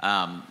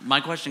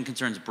 My question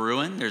concerns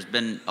Bruin. There's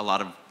been a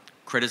lot of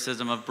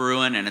criticism of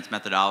Bruin and its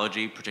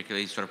methodology,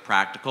 particularly sort of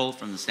practical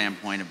from the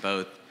standpoint of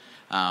both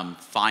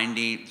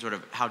finding sort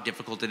of how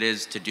difficult it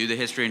is to do the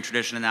history and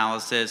tradition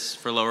analysis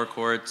for lower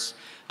courts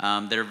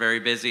that are very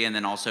busy, and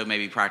then also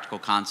maybe practical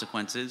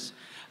consequences.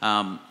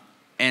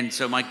 And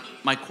so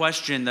my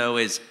question, though,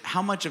 is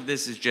how much of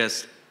this is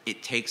just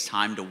it takes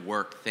time to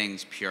work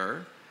things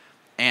pure,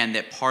 and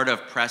that part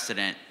of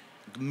precedent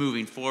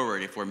moving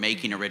forward, if we're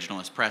making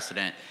originalist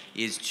precedent,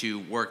 is to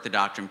work the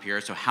doctrine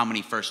pure. So how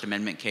many First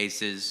Amendment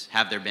cases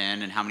have there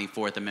been, and how many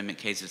Fourth Amendment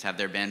cases have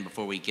there been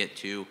before we get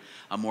to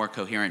a more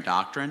coherent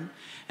doctrine?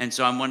 And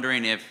so I'm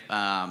wondering if,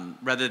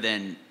 rather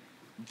than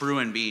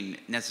Bruin being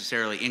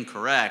necessarily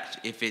incorrect,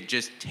 if it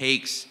just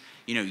takes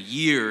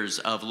years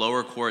of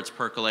lower courts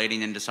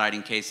percolating and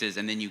deciding cases,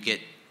 and then you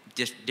get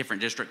different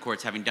district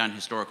courts having done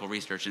historical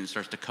research and it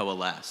starts to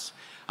coalesce.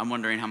 I'm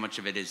wondering how much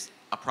of it is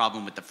a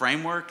problem with the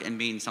framework and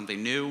being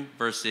something new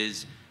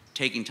versus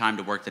taking time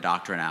to work the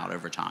doctrine out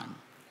over time.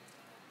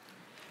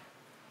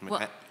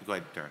 Well, go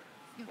ahead, Tara.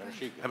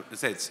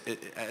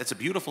 It's a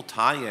beautiful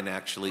tie-in,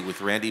 actually,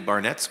 with Randy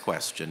Barnett's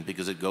question,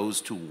 because it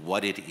goes to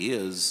what it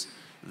is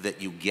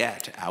that you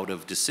get out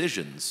of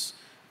decisions.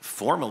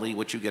 Formally,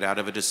 what you get out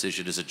of a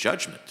decision is a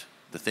judgment.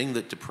 The thing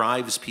that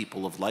deprives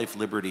people of life,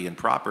 liberty, and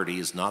property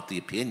is not the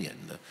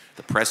opinion,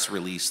 the press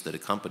release that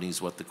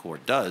accompanies what the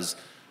court does.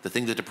 The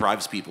thing that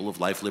deprives people of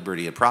life,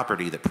 liberty, and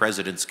property that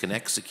presidents can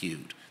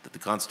execute, that the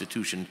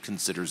Constitution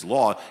considers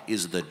law,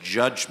 is the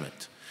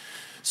judgment.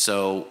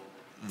 So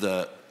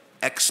the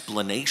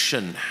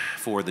explanation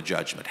for the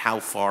judgment, how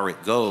far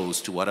it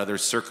goes, to what other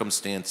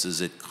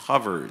circumstances it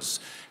covers,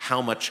 how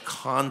much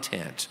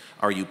content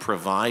are you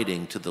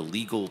providing to the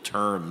legal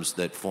terms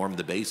that form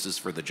the basis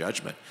for the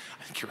judgment.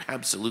 I think you're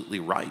absolutely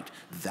right.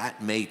 That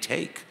may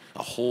take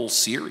a whole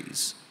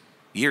series,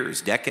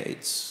 years,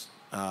 decades,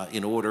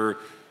 in order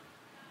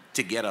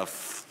to get a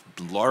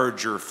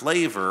larger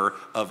flavor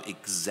of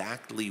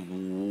exactly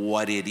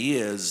what it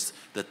is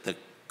that the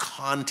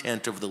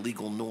content of the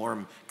legal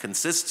norm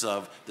consists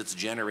of that's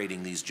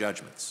generating these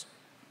judgments.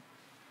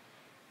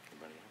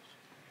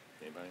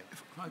 Anybody else?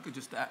 If I could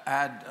just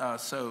add,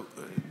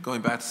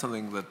 going back to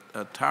something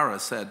that Tara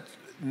said,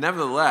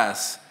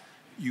 nevertheless,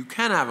 you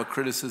can have a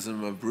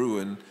criticism of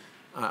Bruin.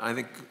 I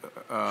think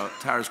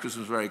Tara's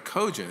criticism is very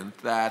cogent,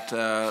 that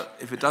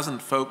if it doesn't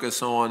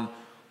focus on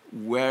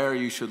where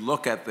you should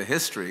look at the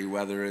history,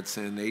 whether it's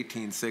in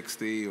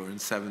 1860 or in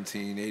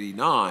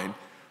 1789,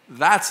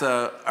 that's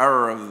an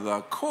error of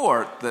the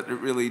court that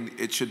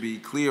it should be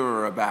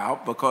clearer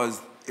about,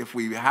 because if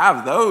we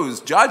have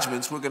those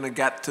judgments, we're going to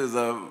get to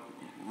the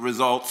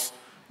results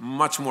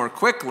much more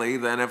quickly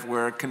than if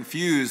we're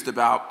confused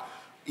about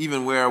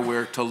even where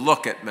we're to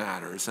look at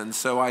matters. And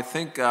so I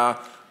think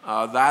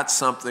that's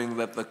something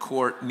that the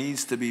court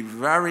needs to be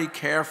very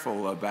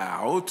careful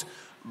about,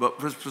 but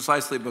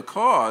precisely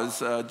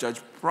because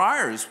Judge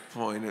Pryor's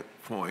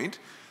point,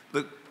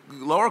 the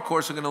lower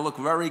courts are going to look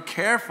very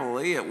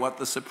carefully at what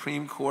the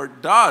Supreme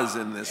Court does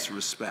in this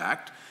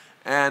respect.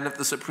 And if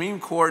the Supreme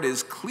Court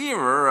is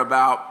clearer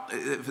about,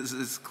 if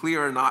it's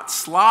clear, not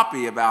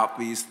sloppy about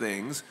these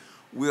things,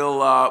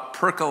 will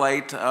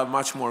percolate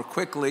much more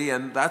quickly,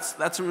 and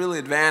that's a really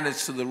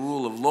advantage to the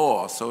rule of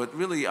law. So it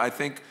really, I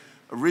think,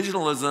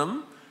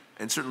 originalism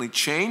and certainly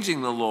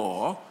changing the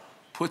law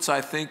puts,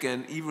 I think,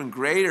 an even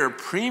greater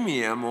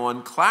premium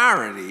on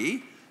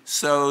clarity,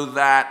 so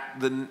that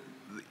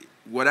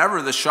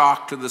whatever the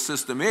shock to the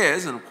system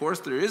is, and of course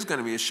there is going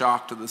to be a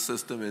shock to the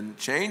system in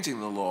changing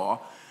the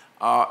law,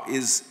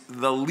 is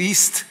the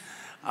least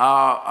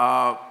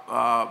possible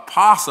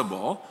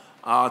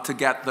to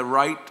get the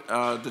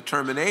right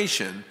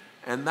determination.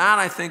 And that,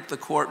 I think, the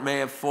court may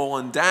have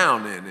fallen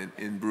down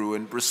in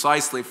Bruin,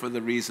 precisely for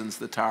the reasons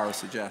that Tara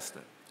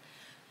suggested.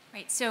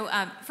 Right, so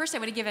first I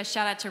want to give a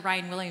shout out to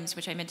Ryan Williams,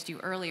 which I meant to do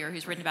earlier,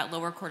 who's written about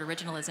lower court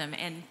originalism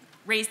and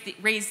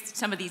raised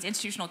some of these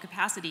institutional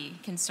capacity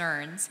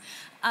concerns.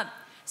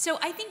 So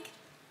I think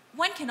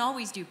one can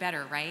always do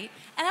better, right?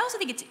 And I also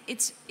think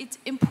it's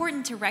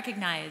important to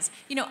recognize,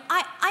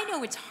 I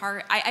know it's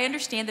hard, I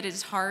understand that it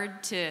is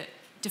hard to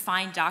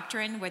define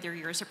doctrine, whether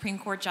you're a Supreme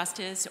Court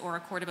justice or a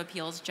Court of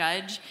Appeals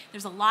judge.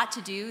 There's a lot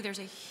to do. There's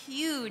a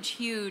huge,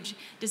 huge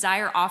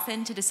desire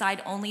often to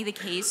decide only the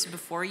case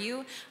before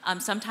you.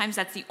 Sometimes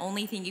that's the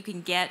only thing you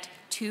can get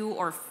 2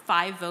 or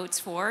 5 votes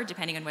for,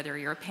 depending on whether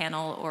you're a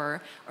panel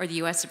or the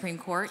U.S. Supreme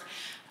Court.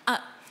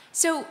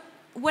 So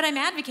what I'm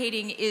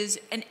advocating is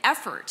an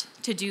effort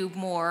to do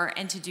more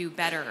and to do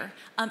better.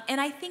 And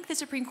I think the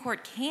Supreme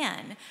Court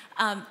can.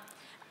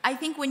 I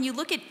think when you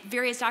look at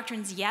various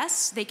doctrines,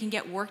 yes, they can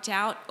get worked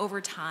out over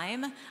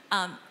time,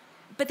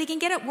 but they can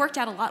get it worked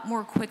out a lot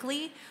more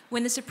quickly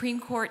when the Supreme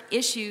Court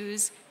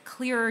issues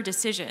clearer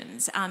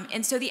decisions.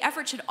 And so the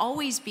effort should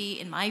always be,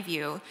 in my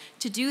view,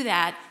 to do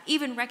that,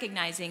 even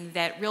recognizing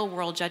that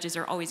real-world judges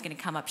are always going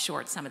to come up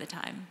short some of the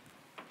time.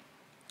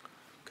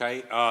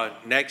 Okay,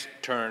 next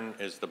turn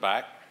is the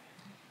back.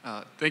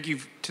 Thank you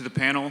to the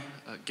panel.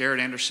 Garrett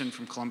Anderson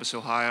from Columbus,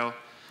 Ohio.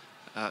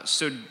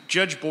 So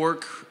Judge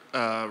Bork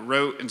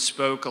wrote and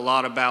spoke a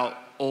lot about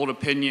old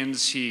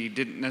opinions he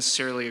didn't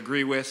necessarily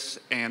agree with,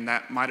 and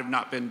that might have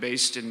not been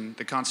based in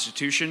the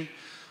Constitution.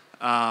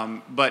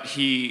 But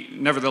he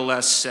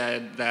nevertheless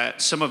said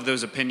that some of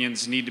those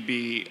opinions need to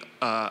be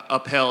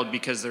upheld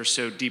because they're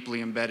so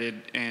deeply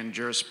embedded in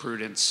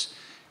jurisprudence.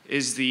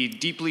 Is the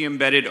deeply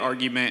embedded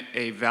argument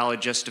a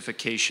valid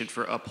justification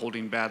for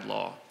upholding bad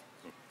law?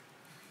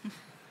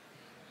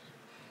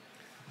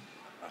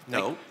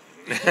 No.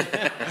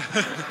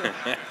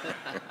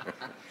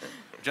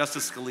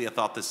 Justice Scalia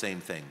thought the same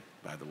thing,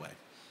 by the way.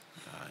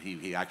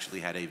 He actually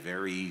had a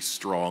very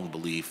strong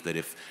belief that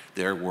if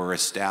there were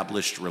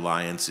established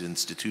reliance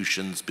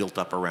institutions built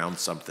up around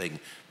something,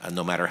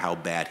 no matter how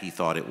bad he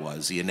thought it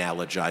was, he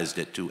analogized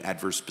it to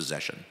adverse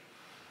possession.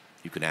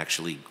 You can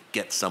actually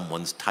get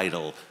someone's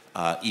title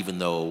even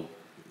though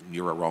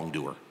you're a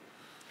wrongdoer.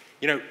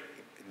 You know,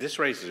 this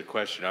raises a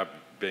question I've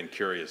been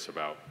curious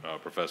about,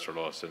 Professor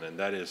Lawson, and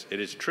that is, it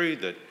is true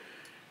that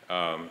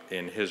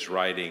in his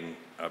writing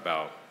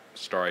about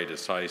stare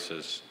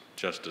decisis,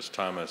 Justice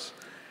Thomas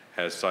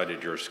has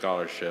cited your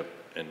scholarship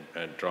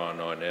and drawn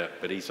on it,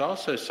 but he's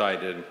also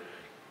cited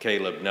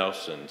Caleb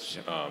Nelson's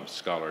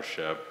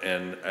scholarship,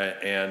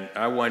 and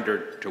I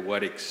wondered to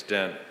what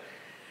extent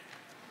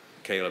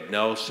Caleb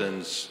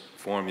Nelson's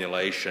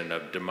formulation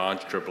of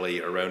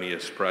demonstrably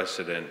erroneous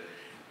precedent,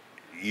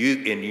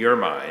 in your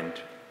mind,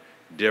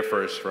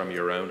 differs from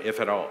your own, if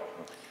at all.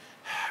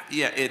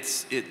 Yeah,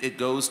 it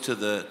goes to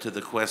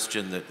the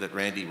question that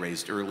Randy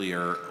raised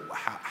earlier.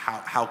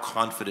 How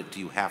confident do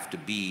you have to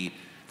be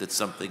that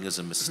something is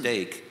a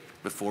mistake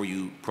before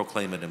you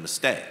proclaim it a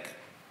mistake?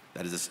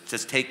 That is,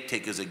 just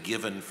take as a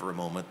given for a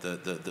moment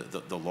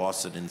the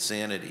Lawson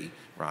insanity,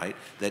 right?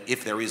 That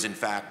if there is in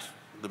fact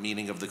the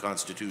meaning of the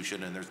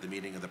Constitution and there's the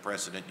meaning of the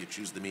precedent, you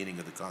choose the meaning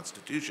of the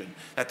Constitution.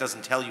 That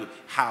doesn't tell you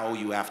how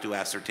you have to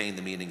ascertain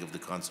the meaning of the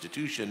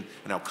Constitution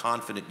and how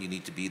confident you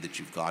need to be that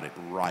you've got it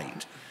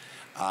right.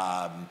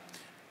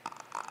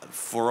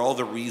 For all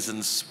the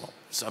reasons, well,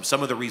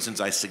 some of the reasons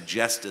I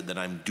suggested that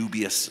I'm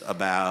dubious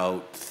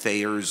about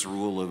Thayer's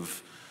rule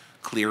of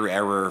clear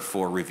error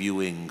for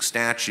reviewing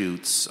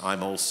statutes,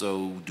 I'm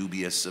also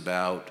dubious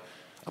about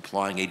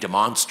applying a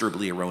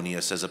demonstrably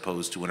erroneous as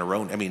opposed to an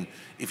erroneous. I mean,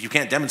 if you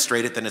can't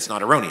demonstrate it, then it's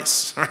not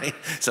erroneous, right?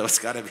 So it's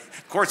got to be,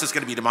 of course it's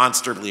going to be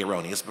demonstrably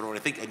erroneous, but what I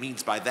think it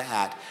means by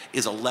that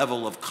is a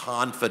level of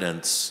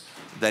confidence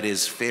that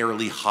is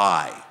fairly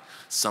high,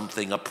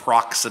 something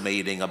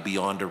approximating a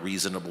beyond a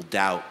reasonable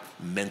doubt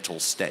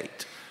mental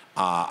state.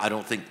 I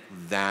don't think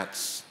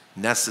that's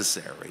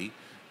necessary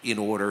in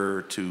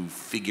order to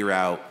figure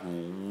out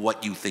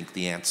what you think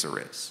the answer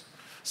is.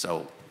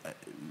 So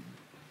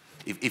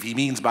if he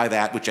means by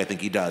that, which I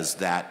think he does,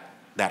 that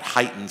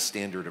heightened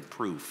standard of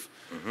proof,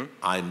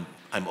 I'm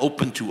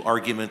open to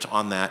argument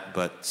on that,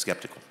 but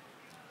skeptical.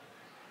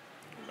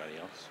 Anybody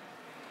else?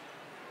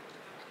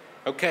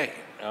 Okay,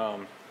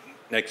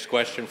 next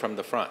question from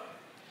the front.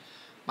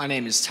 My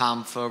name is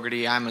Tom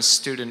Fogarty. I'm a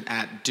student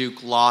at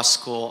Duke Law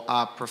School.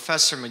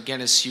 Professor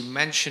McGinnis, you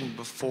mentioned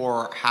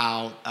before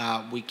how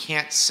we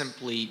can't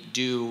simply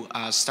do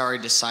stare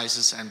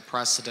decisis and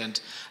precedent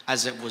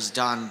as it was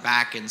done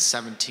back in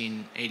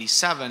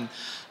 1787,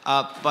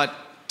 but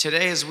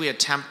today as we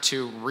attempt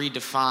to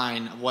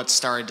redefine what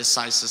stare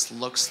decisis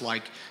looks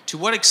like, to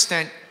what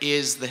extent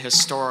is the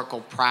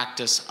historical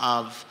practice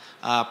of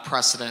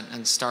precedent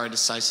and stare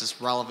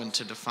decisis relevant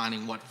to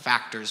defining what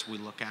factors we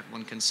look at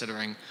when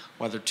considering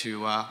whether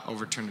to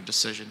overturn a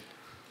decision?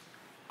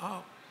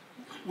 Well,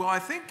 I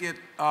think it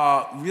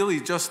really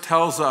just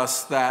tells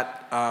us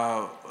that,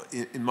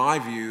 in my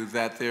view,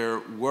 that there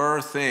were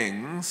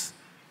things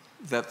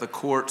that the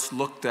courts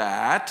looked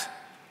at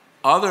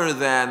other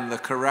than the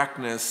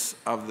correctness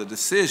of the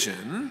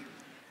decision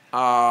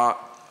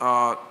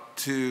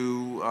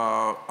to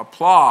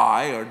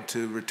apply or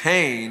to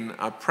retain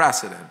a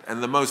precedent.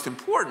 And the most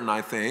important,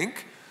 I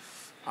think,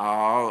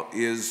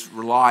 is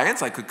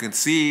reliance. I could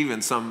conceive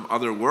in some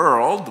other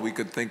world, we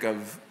could think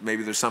of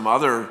maybe there's some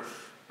other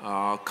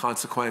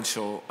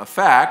consequential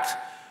effect.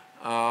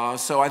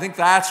 So I think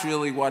that's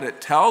really what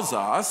it tells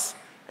us.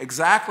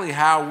 Exactly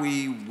how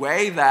we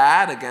weigh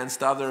that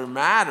against other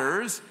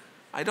matters,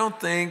 I don't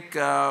think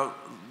the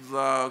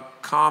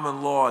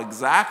common law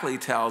exactly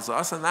tells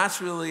us, and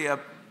that's really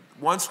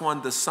once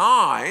one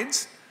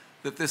decides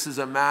that this is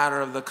a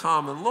matter of the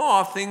common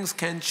law, things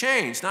can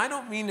change. Now, I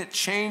don't mean it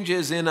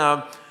changes in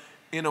a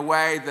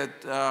way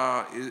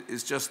that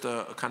is just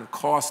a kind of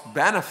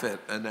cost-benefit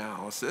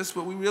analysis,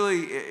 but we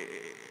really,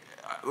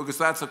 because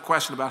that's a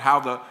question about how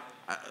the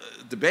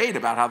debate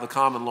about how the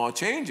common law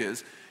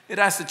changes. It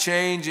has to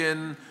change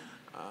in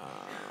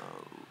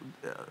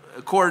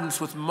accordance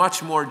with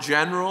much more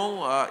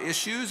general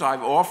issues.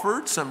 I've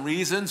offered some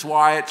reasons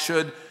why it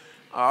should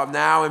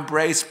now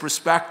embrace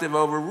prospective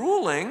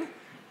overruling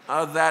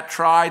that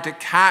try to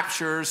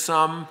capture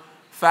some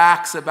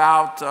facts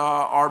about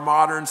our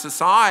modern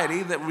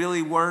society that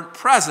really weren't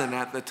present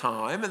at the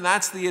time. And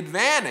that's the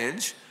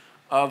advantage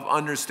of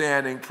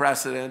understanding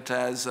precedent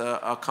as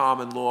a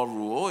common law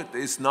rule. It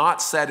is not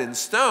set in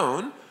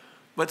stone,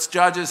 but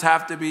judges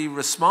have to be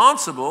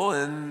responsible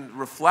in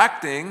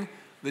reflecting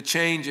the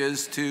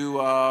changes to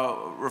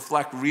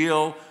reflect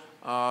real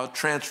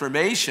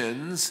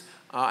transformations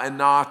and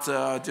not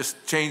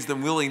just change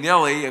them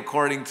willy-nilly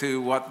according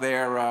to what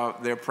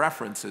their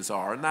preferences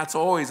are. And that's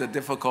always a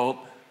difficult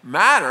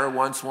matter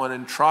once one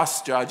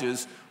entrusts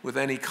judges with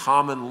any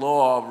common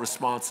law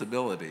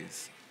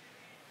responsibilities.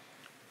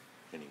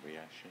 Any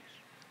reactions?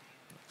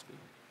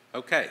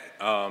 Okay,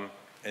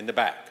 in the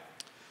back.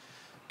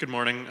 Good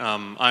morning.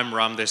 I'm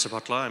Ram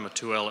Desapatla. I'm a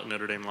 2L at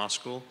Notre Dame Law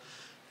School.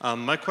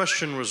 My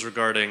question was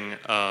regarding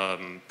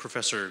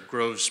Professor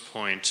Grove's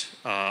point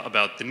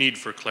about the need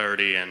for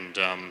clarity and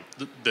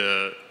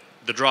the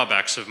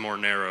drawbacks of more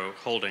narrow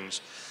holdings.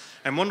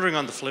 I'm wondering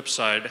on the flip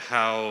side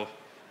how,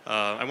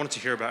 I wanted to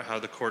hear about how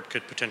the court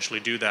could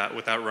potentially do that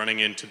without running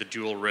into the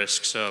dual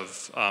risks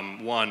of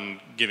one,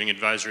 giving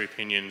advisory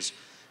opinions,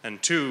 and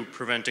two,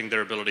 preventing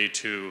their ability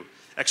to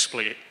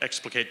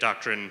explicate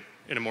doctrine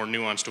in a more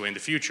nuanced way in the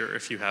future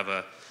if you have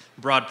a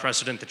broad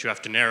precedent that you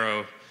have to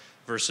narrow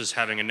versus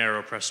having a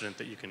narrow precedent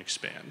that you can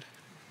expand.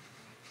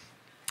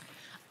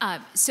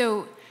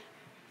 So,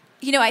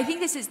 you know, I think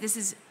this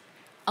is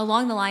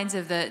along the lines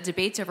of the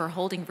debates over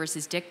holding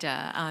versus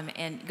dicta,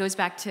 and goes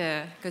back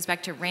to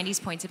Randy's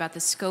points about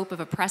the scope of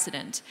a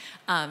precedent.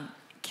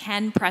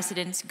 Can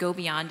precedents go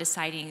beyond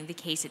deciding the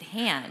case at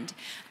hand?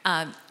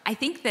 I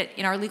think that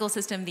in our legal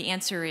system, the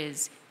answer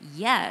is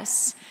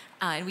yes.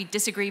 And we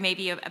disagree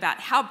maybe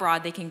about how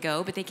broad they can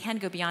go, but they can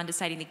go beyond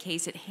deciding the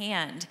case at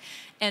hand.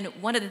 And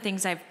one of the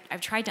things I've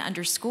tried to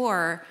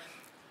underscore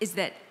is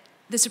that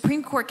the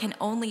Supreme Court can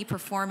only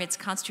perform its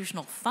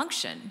constitutional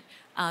function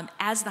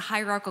as the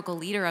hierarchical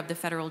leader of the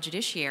federal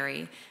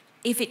judiciary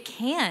if it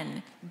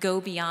can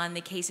go beyond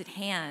the case at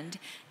hand,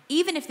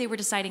 even if they were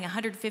deciding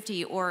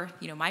 150 or,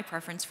 you know, my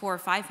preference, 400 or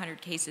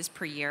 500 cases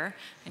per year.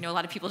 I know a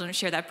lot of people don't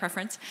share that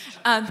preference.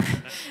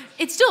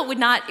 It still would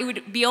not, it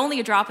would be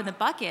only a drop in the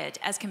bucket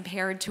as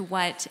compared to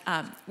what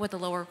the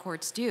lower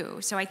courts do.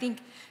 So I think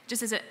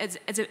just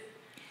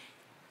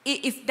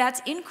if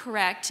that's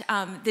incorrect,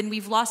 then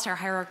we've lost our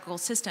hierarchical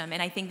system,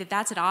 and I think that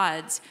that's at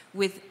odds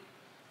with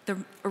the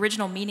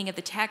original meaning of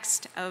the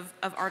text of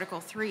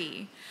Article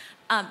 3.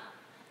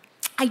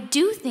 I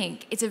do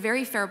think it's a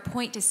very fair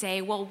point to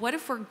say, well, what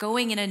if we're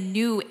going in a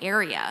new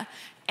area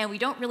and we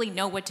don't really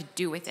know what to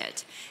do with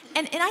it?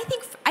 And I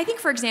think,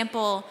 for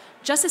example,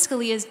 Justice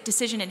Scalia's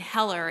decision in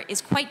Heller is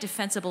quite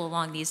defensible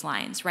along these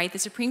lines, right? The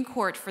Supreme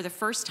Court, for the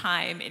first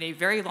time in a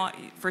very long,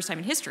 first time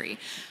in history,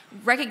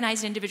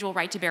 recognized an individual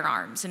right to bear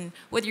arms. And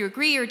whether you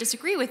agree or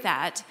disagree with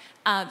that,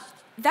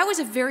 that was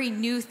a very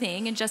new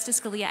thing, and Justice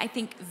Scalia, I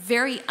think,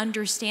 very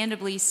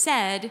understandably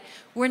said,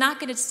 we're not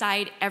going to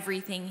decide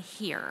everything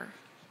here.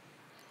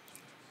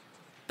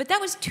 But that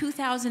was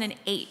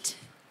 2008,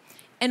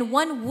 and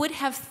one would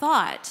have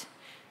thought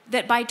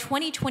that by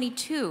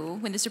 2022,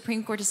 when the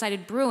Supreme Court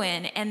decided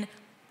Bruin and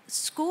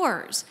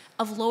scores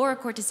of lower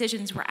court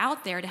decisions were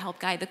out there to help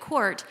guide the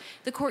court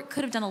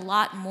could have done a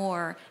lot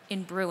more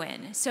in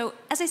Bruin. So,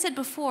 as I said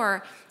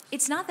before,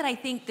 it's not that I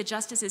think the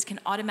justices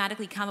can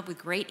automatically come up with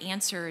great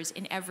answers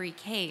in every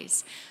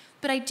case,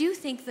 but I do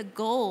think the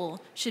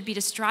goal should be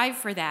to strive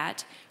for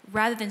that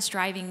rather than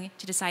striving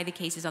to decide the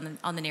cases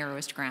on the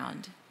narrowest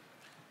ground.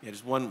 Yeah,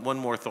 just one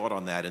more thought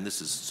on that, and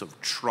this is sort of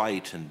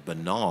trite and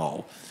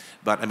banal,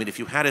 but I mean, if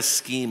you had a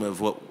scheme of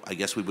what I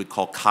guess we would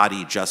call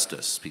Coddy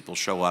justice, people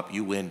show up,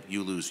 you win,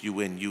 you lose, you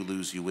win, you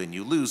lose, you win,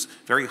 you lose,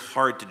 very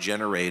hard to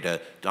generate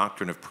a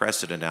doctrine of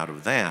precedent out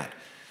of that.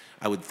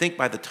 I would think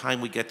by the time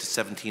we get to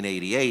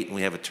 1788 and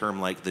we have a term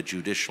like the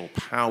judicial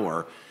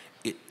power,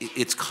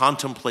 it's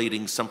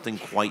contemplating something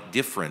quite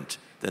different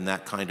than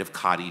that kind of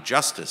Coddy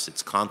justice.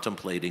 It's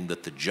contemplating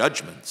that the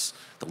judgments,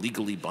 the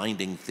legally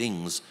binding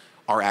things,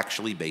 are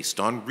actually based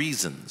on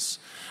reasons.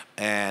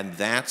 And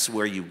that's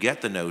where you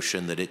get the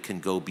notion that it can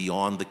go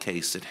beyond the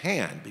case at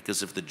hand,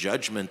 because if the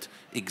judgment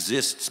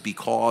exists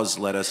because,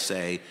 let us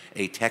say,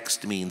 a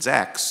text means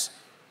X,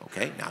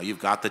 okay, now you've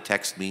got the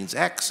text means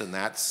X, and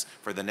that's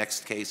for the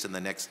next case and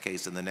the next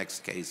case and the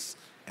next case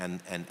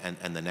and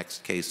the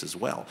next case as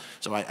well.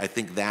 So I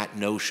think that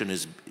notion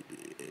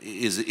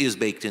is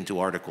baked into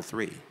Article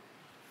 3.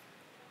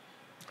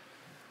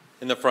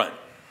 In the front.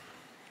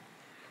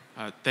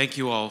 Thank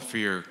you all for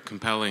your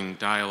compelling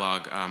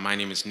dialogue. My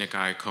name is Nick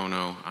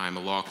Iacono. I'm a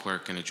law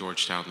clerk and a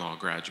Georgetown Law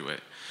graduate.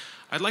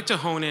 I'd like to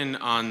hone in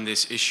on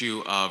this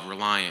issue of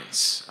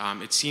reliance.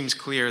 It seems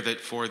clear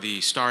that for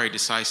the stare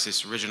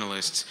decisis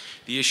originalists,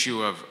 the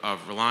issue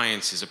of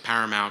reliance is a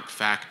paramount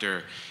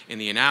factor in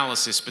the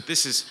analysis, but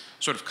this is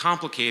sort of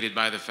complicated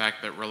by the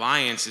fact that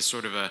reliance is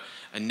sort of a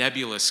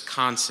nebulous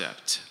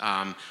concept.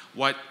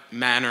 What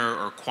manner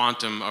or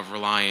quantum of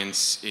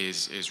reliance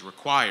is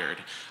required?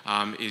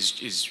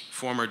 Is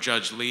former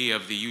Judge Leigh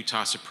of the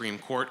Utah Supreme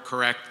Court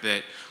correct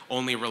that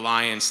only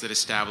reliance that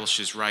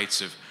establishes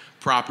rights of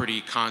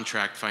property,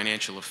 contract,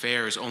 financial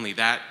affairs, only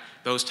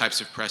those types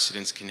of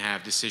precedents can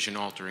have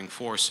decision-altering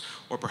force?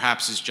 Or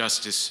perhaps is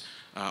Justice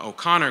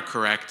O'Connor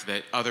correct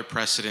that other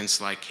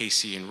precedents like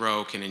Casey and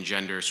Roe can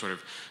engender sort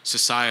of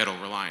societal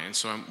reliance?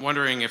 So I'm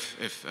wondering if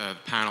the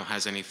panel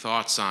has any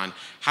thoughts on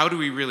how do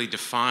we really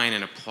define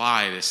and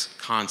apply this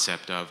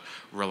concept of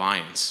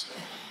reliance?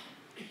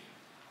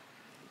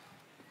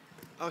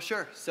 Oh,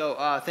 sure.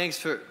 So thanks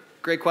for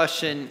great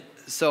question.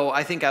 So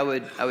I think I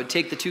would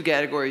take the two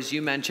categories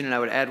you mentioned and I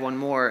would add one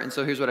more. And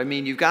so here's what I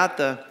mean. You've got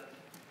the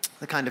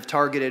kind of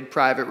targeted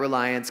private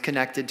reliance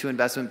connected to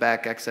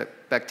investment-backed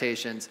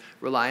expectations,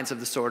 reliance of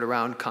the sort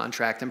around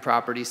contract and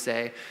property,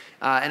 say.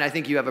 And I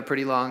think you have a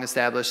pretty long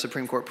established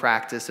Supreme Court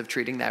practice of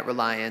treating that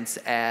reliance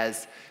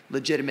as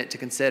legitimate to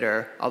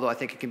consider, although I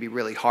think it can be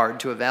really hard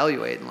to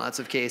evaluate in lots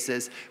of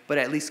cases, but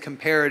at least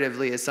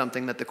comparatively is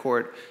something that the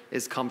court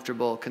is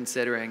comfortable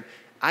considering.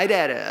 I'd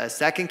add a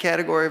second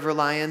category of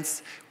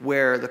reliance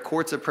where the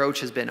court's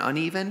approach has been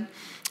uneven.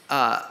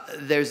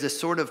 There's this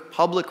sort of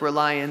public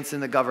reliance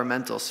in the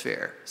governmental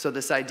sphere. So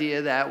this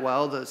idea that,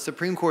 well, the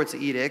Supreme Court's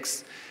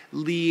edicts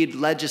lead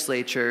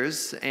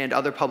legislatures and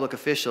other public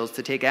officials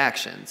to take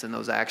actions, and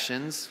those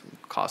actions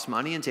cost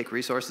money and take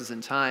resources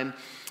and time.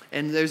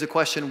 And there's a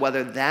question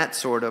whether that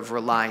sort of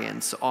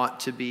reliance ought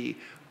to be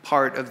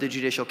part of the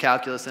judicial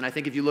calculus. And I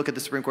think if you look at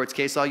the Supreme Court's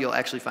case law, you'll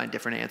actually find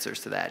different answers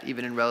to that,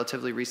 even in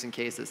relatively recent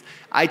cases.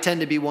 I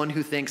tend to be one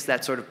who thinks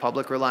that sort of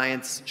public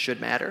reliance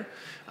should matter,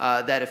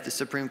 that if the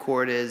Supreme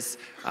Court is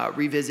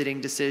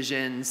revisiting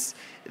decisions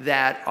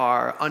that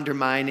are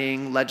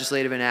undermining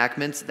legislative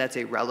enactments, that's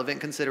a relevant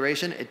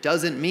consideration. It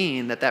doesn't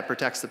mean that that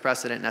protects the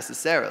precedent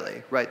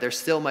necessarily, right? There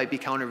still might be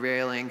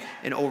countervailing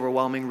and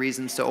overwhelming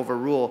reasons to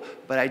overrule,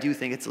 but I do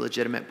think it's a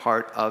legitimate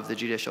part of the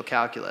judicial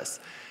calculus.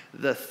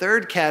 The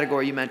third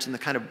category you mentioned, the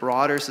kind of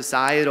broader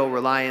societal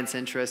reliance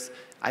interests,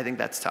 I think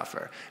that's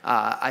tougher.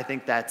 I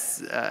think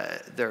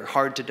they're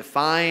hard to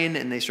define,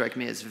 and they strike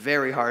me as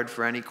very hard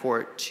for any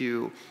court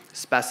to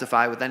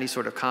specify with any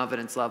sort of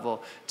confidence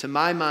level. To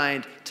my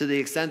mind, to the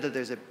extent that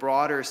there's a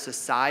broader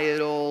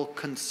societal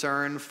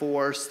concern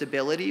for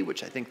stability,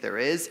 which I think there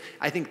is,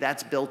 I think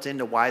that's built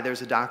into why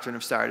there's a doctrine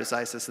of stare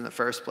decisis in the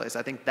first place.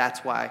 I think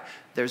that's why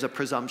there's a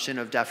presumption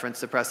of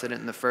deference to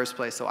precedent in the first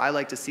place. So I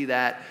like to see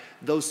that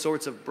those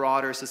sorts of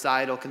broader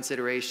societal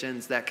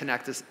considerations that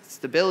connect to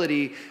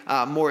stability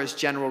more as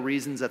general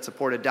reasons that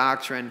support a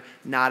doctrine,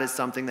 not as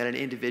something that an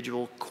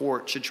individual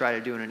court should try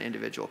to do in an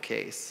individual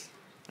case.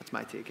 That's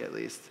my take, at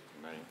least.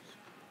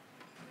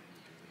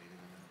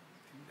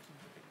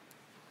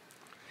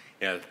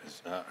 Yeah,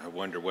 I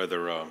wonder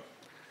whether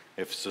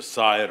if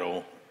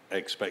societal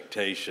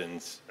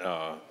expectations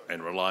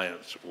and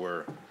reliance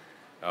were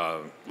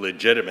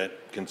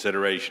legitimate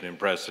consideration in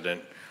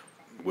precedent,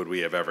 would we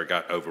have ever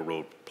got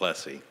overruled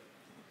Plessy?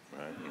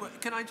 Right. Well,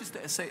 can I just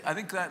say, I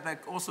think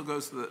that also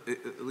goes to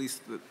at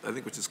least I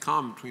think which is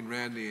common between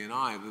Randy and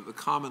I, the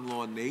common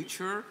law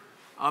nature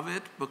of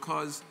it,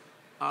 because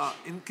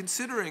in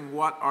considering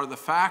what are the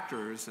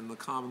factors in the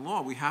common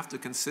law, we have to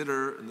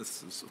consider, and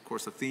this is of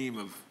course a theme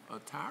of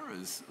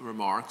Tara's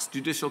remarks,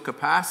 judicial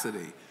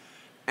capacity.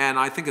 And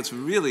I think it's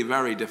really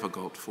very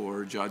difficult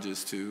for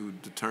judges to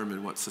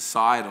determine what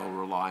societal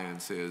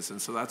reliance is.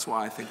 And so that's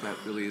why I think that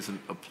really isn't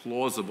a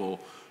plausible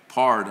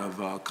part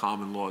of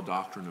common law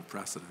doctrine of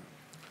precedent.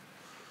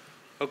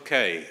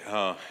 Okay,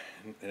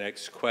 the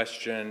next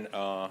question,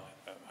 I'll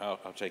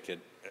take it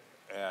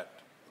at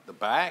the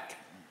back.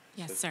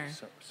 Yes, sir.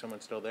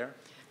 Someone still there?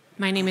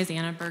 My name is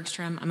Anna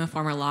Bergstrom. I'm a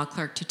former law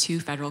clerk to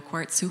 2 federal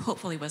courts who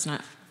hopefully was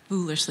not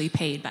foolishly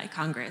paid by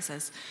Congress,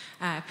 as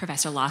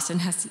Professor Lawson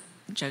has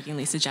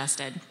jokingly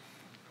suggested.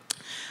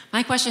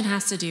 My question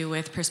has to do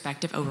with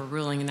prospective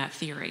overruling in that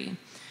theory.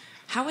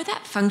 How would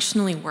that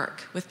functionally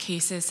work with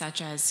cases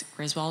such as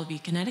Griswold v.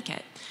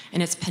 Connecticut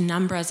and its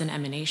penumbras and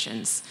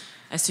emanations,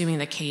 assuming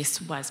the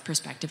case was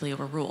prospectively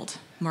overruled?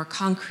 More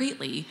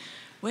concretely,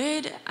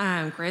 would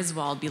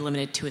Griswold be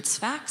limited to its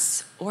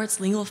facts or its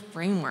legal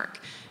framework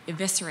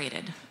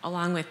eviscerated,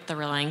 along with the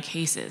relying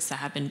cases that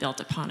have been built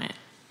upon it?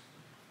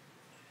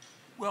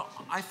 Well,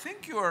 I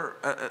think you're,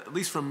 at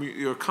least from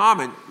your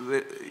comment,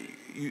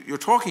 you're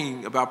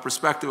talking about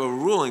prospective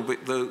overruling, but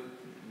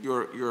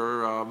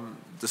your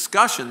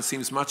discussion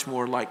seems much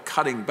more like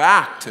cutting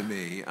back to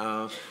me.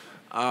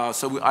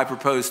 So I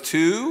propose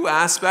 2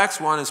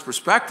 aspects. One is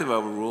prospective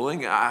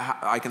overruling.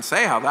 I can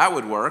say how that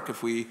would work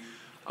if we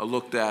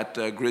looked at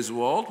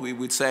Griswold. We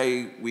would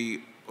say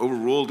we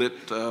overruled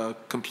it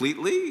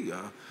completely,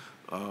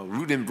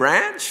 root and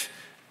branch.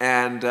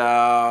 And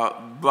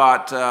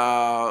but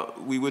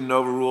we wouldn't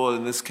overrule it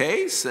in this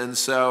case, and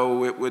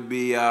so it would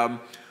be say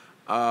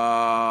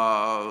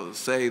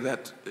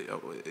that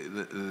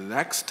the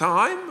next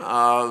time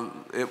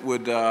it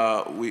would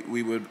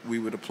we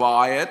would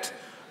apply it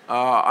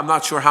I'm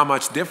not sure how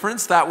much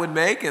difference that would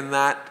make in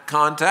that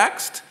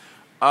context.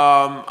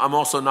 I'm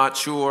also not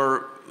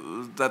sure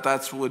that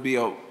that would be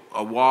a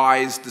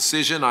wise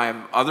decision. I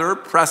have other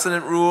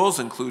precedent rules,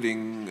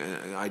 including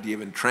the idea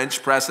of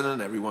entrenched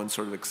precedent. Everyone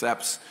sort of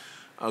accepts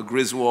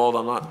Griswold.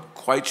 I'm not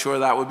quite sure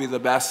that would be the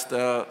best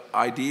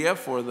idea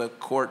for the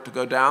court to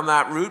go down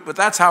that route, but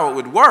that's how it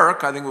would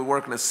work. I think it would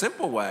work in a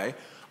simple way.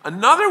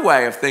 Another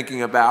way of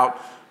thinking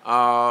about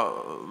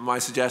my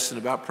suggestion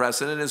about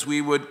precedent is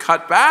we would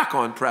cut back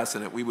on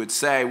precedent. We would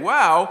say,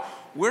 well,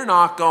 we're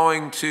not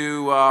going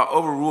to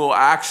overrule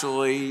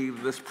actually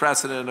this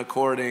precedent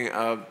according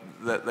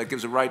that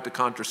gives a right to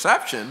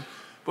contraception,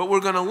 but we're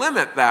going to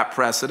limit that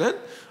precedent,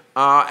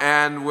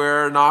 and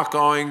we're not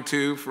going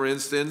to, for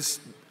instance,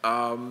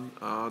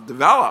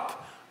 develop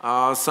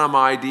some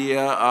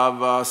idea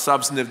of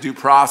substantive due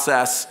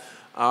process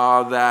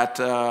that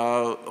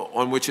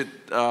on which it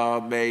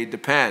may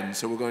depend.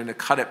 So we're going to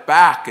cut it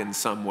back in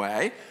some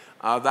way.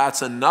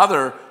 That's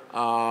another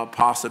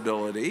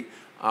possibility.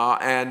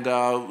 And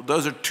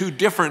those are two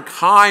different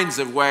kinds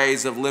of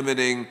ways of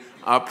limiting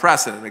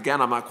precedent. Again,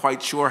 I'm not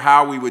quite sure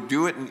how we would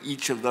do it in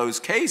each of those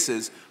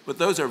cases, but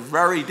those are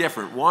very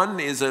different. One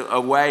is a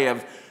way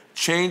of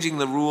changing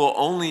the rule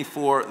only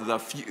for the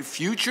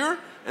future,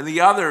 and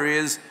the other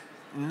is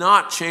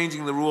not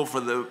changing the rule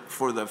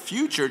for the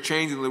future,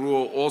 changing the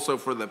rule also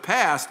for the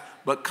past,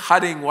 but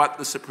cutting what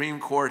the Supreme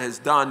Court has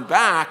done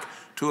back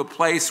to a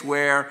place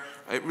where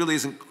it really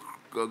isn't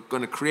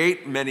going to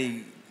create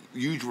many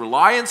huge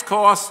reliance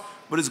costs,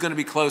 but is going to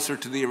be closer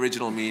to the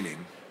original meaning.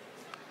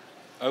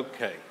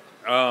 Okay.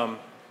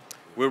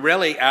 We're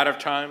really out of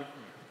time.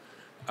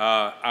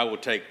 I will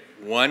take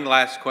one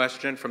last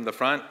question from the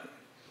front.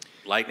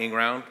 Lightning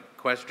round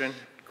question,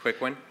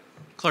 quick one.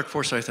 Clark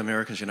Forsyth,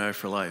 Americans United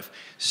for Life.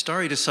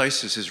 Stare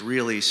decisis is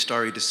really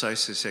stare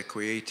decisis et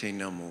quiete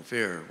non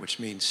movere, which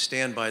means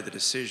stand by the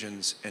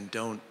decisions and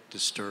don't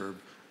disturb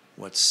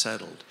what's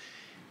settled.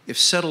 If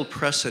settled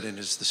precedent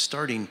is the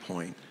starting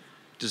point,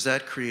 does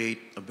that create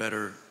a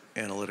better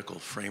analytical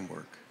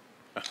framework?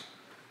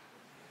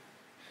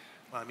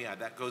 Well, yeah,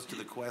 that goes to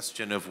the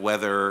question of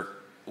whether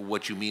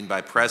what you mean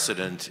by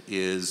precedent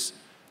is,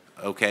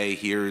 okay,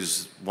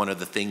 here's one of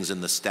the things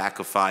in the stack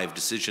of 5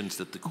 decisions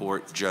that the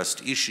court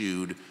just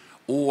issued,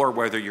 or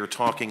whether you're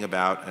talking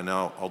about, and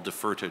I'll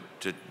defer to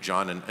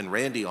John and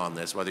Randy on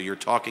this, whether you're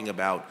talking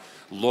about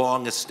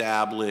long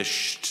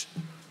established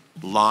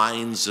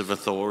lines of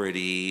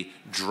authority,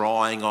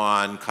 drawing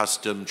on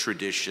custom,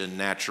 tradition,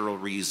 natural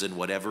reason,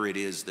 whatever it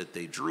is that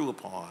they drew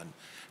upon.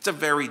 It's a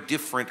very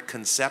different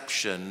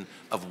conception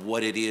of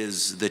what it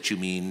is that you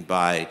mean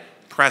by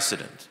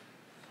precedent.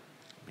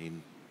 I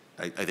mean,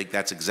 I think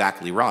that's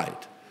exactly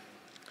right.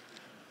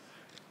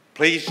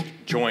 Please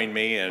join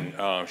me in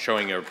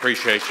showing your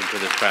appreciation to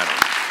this panel.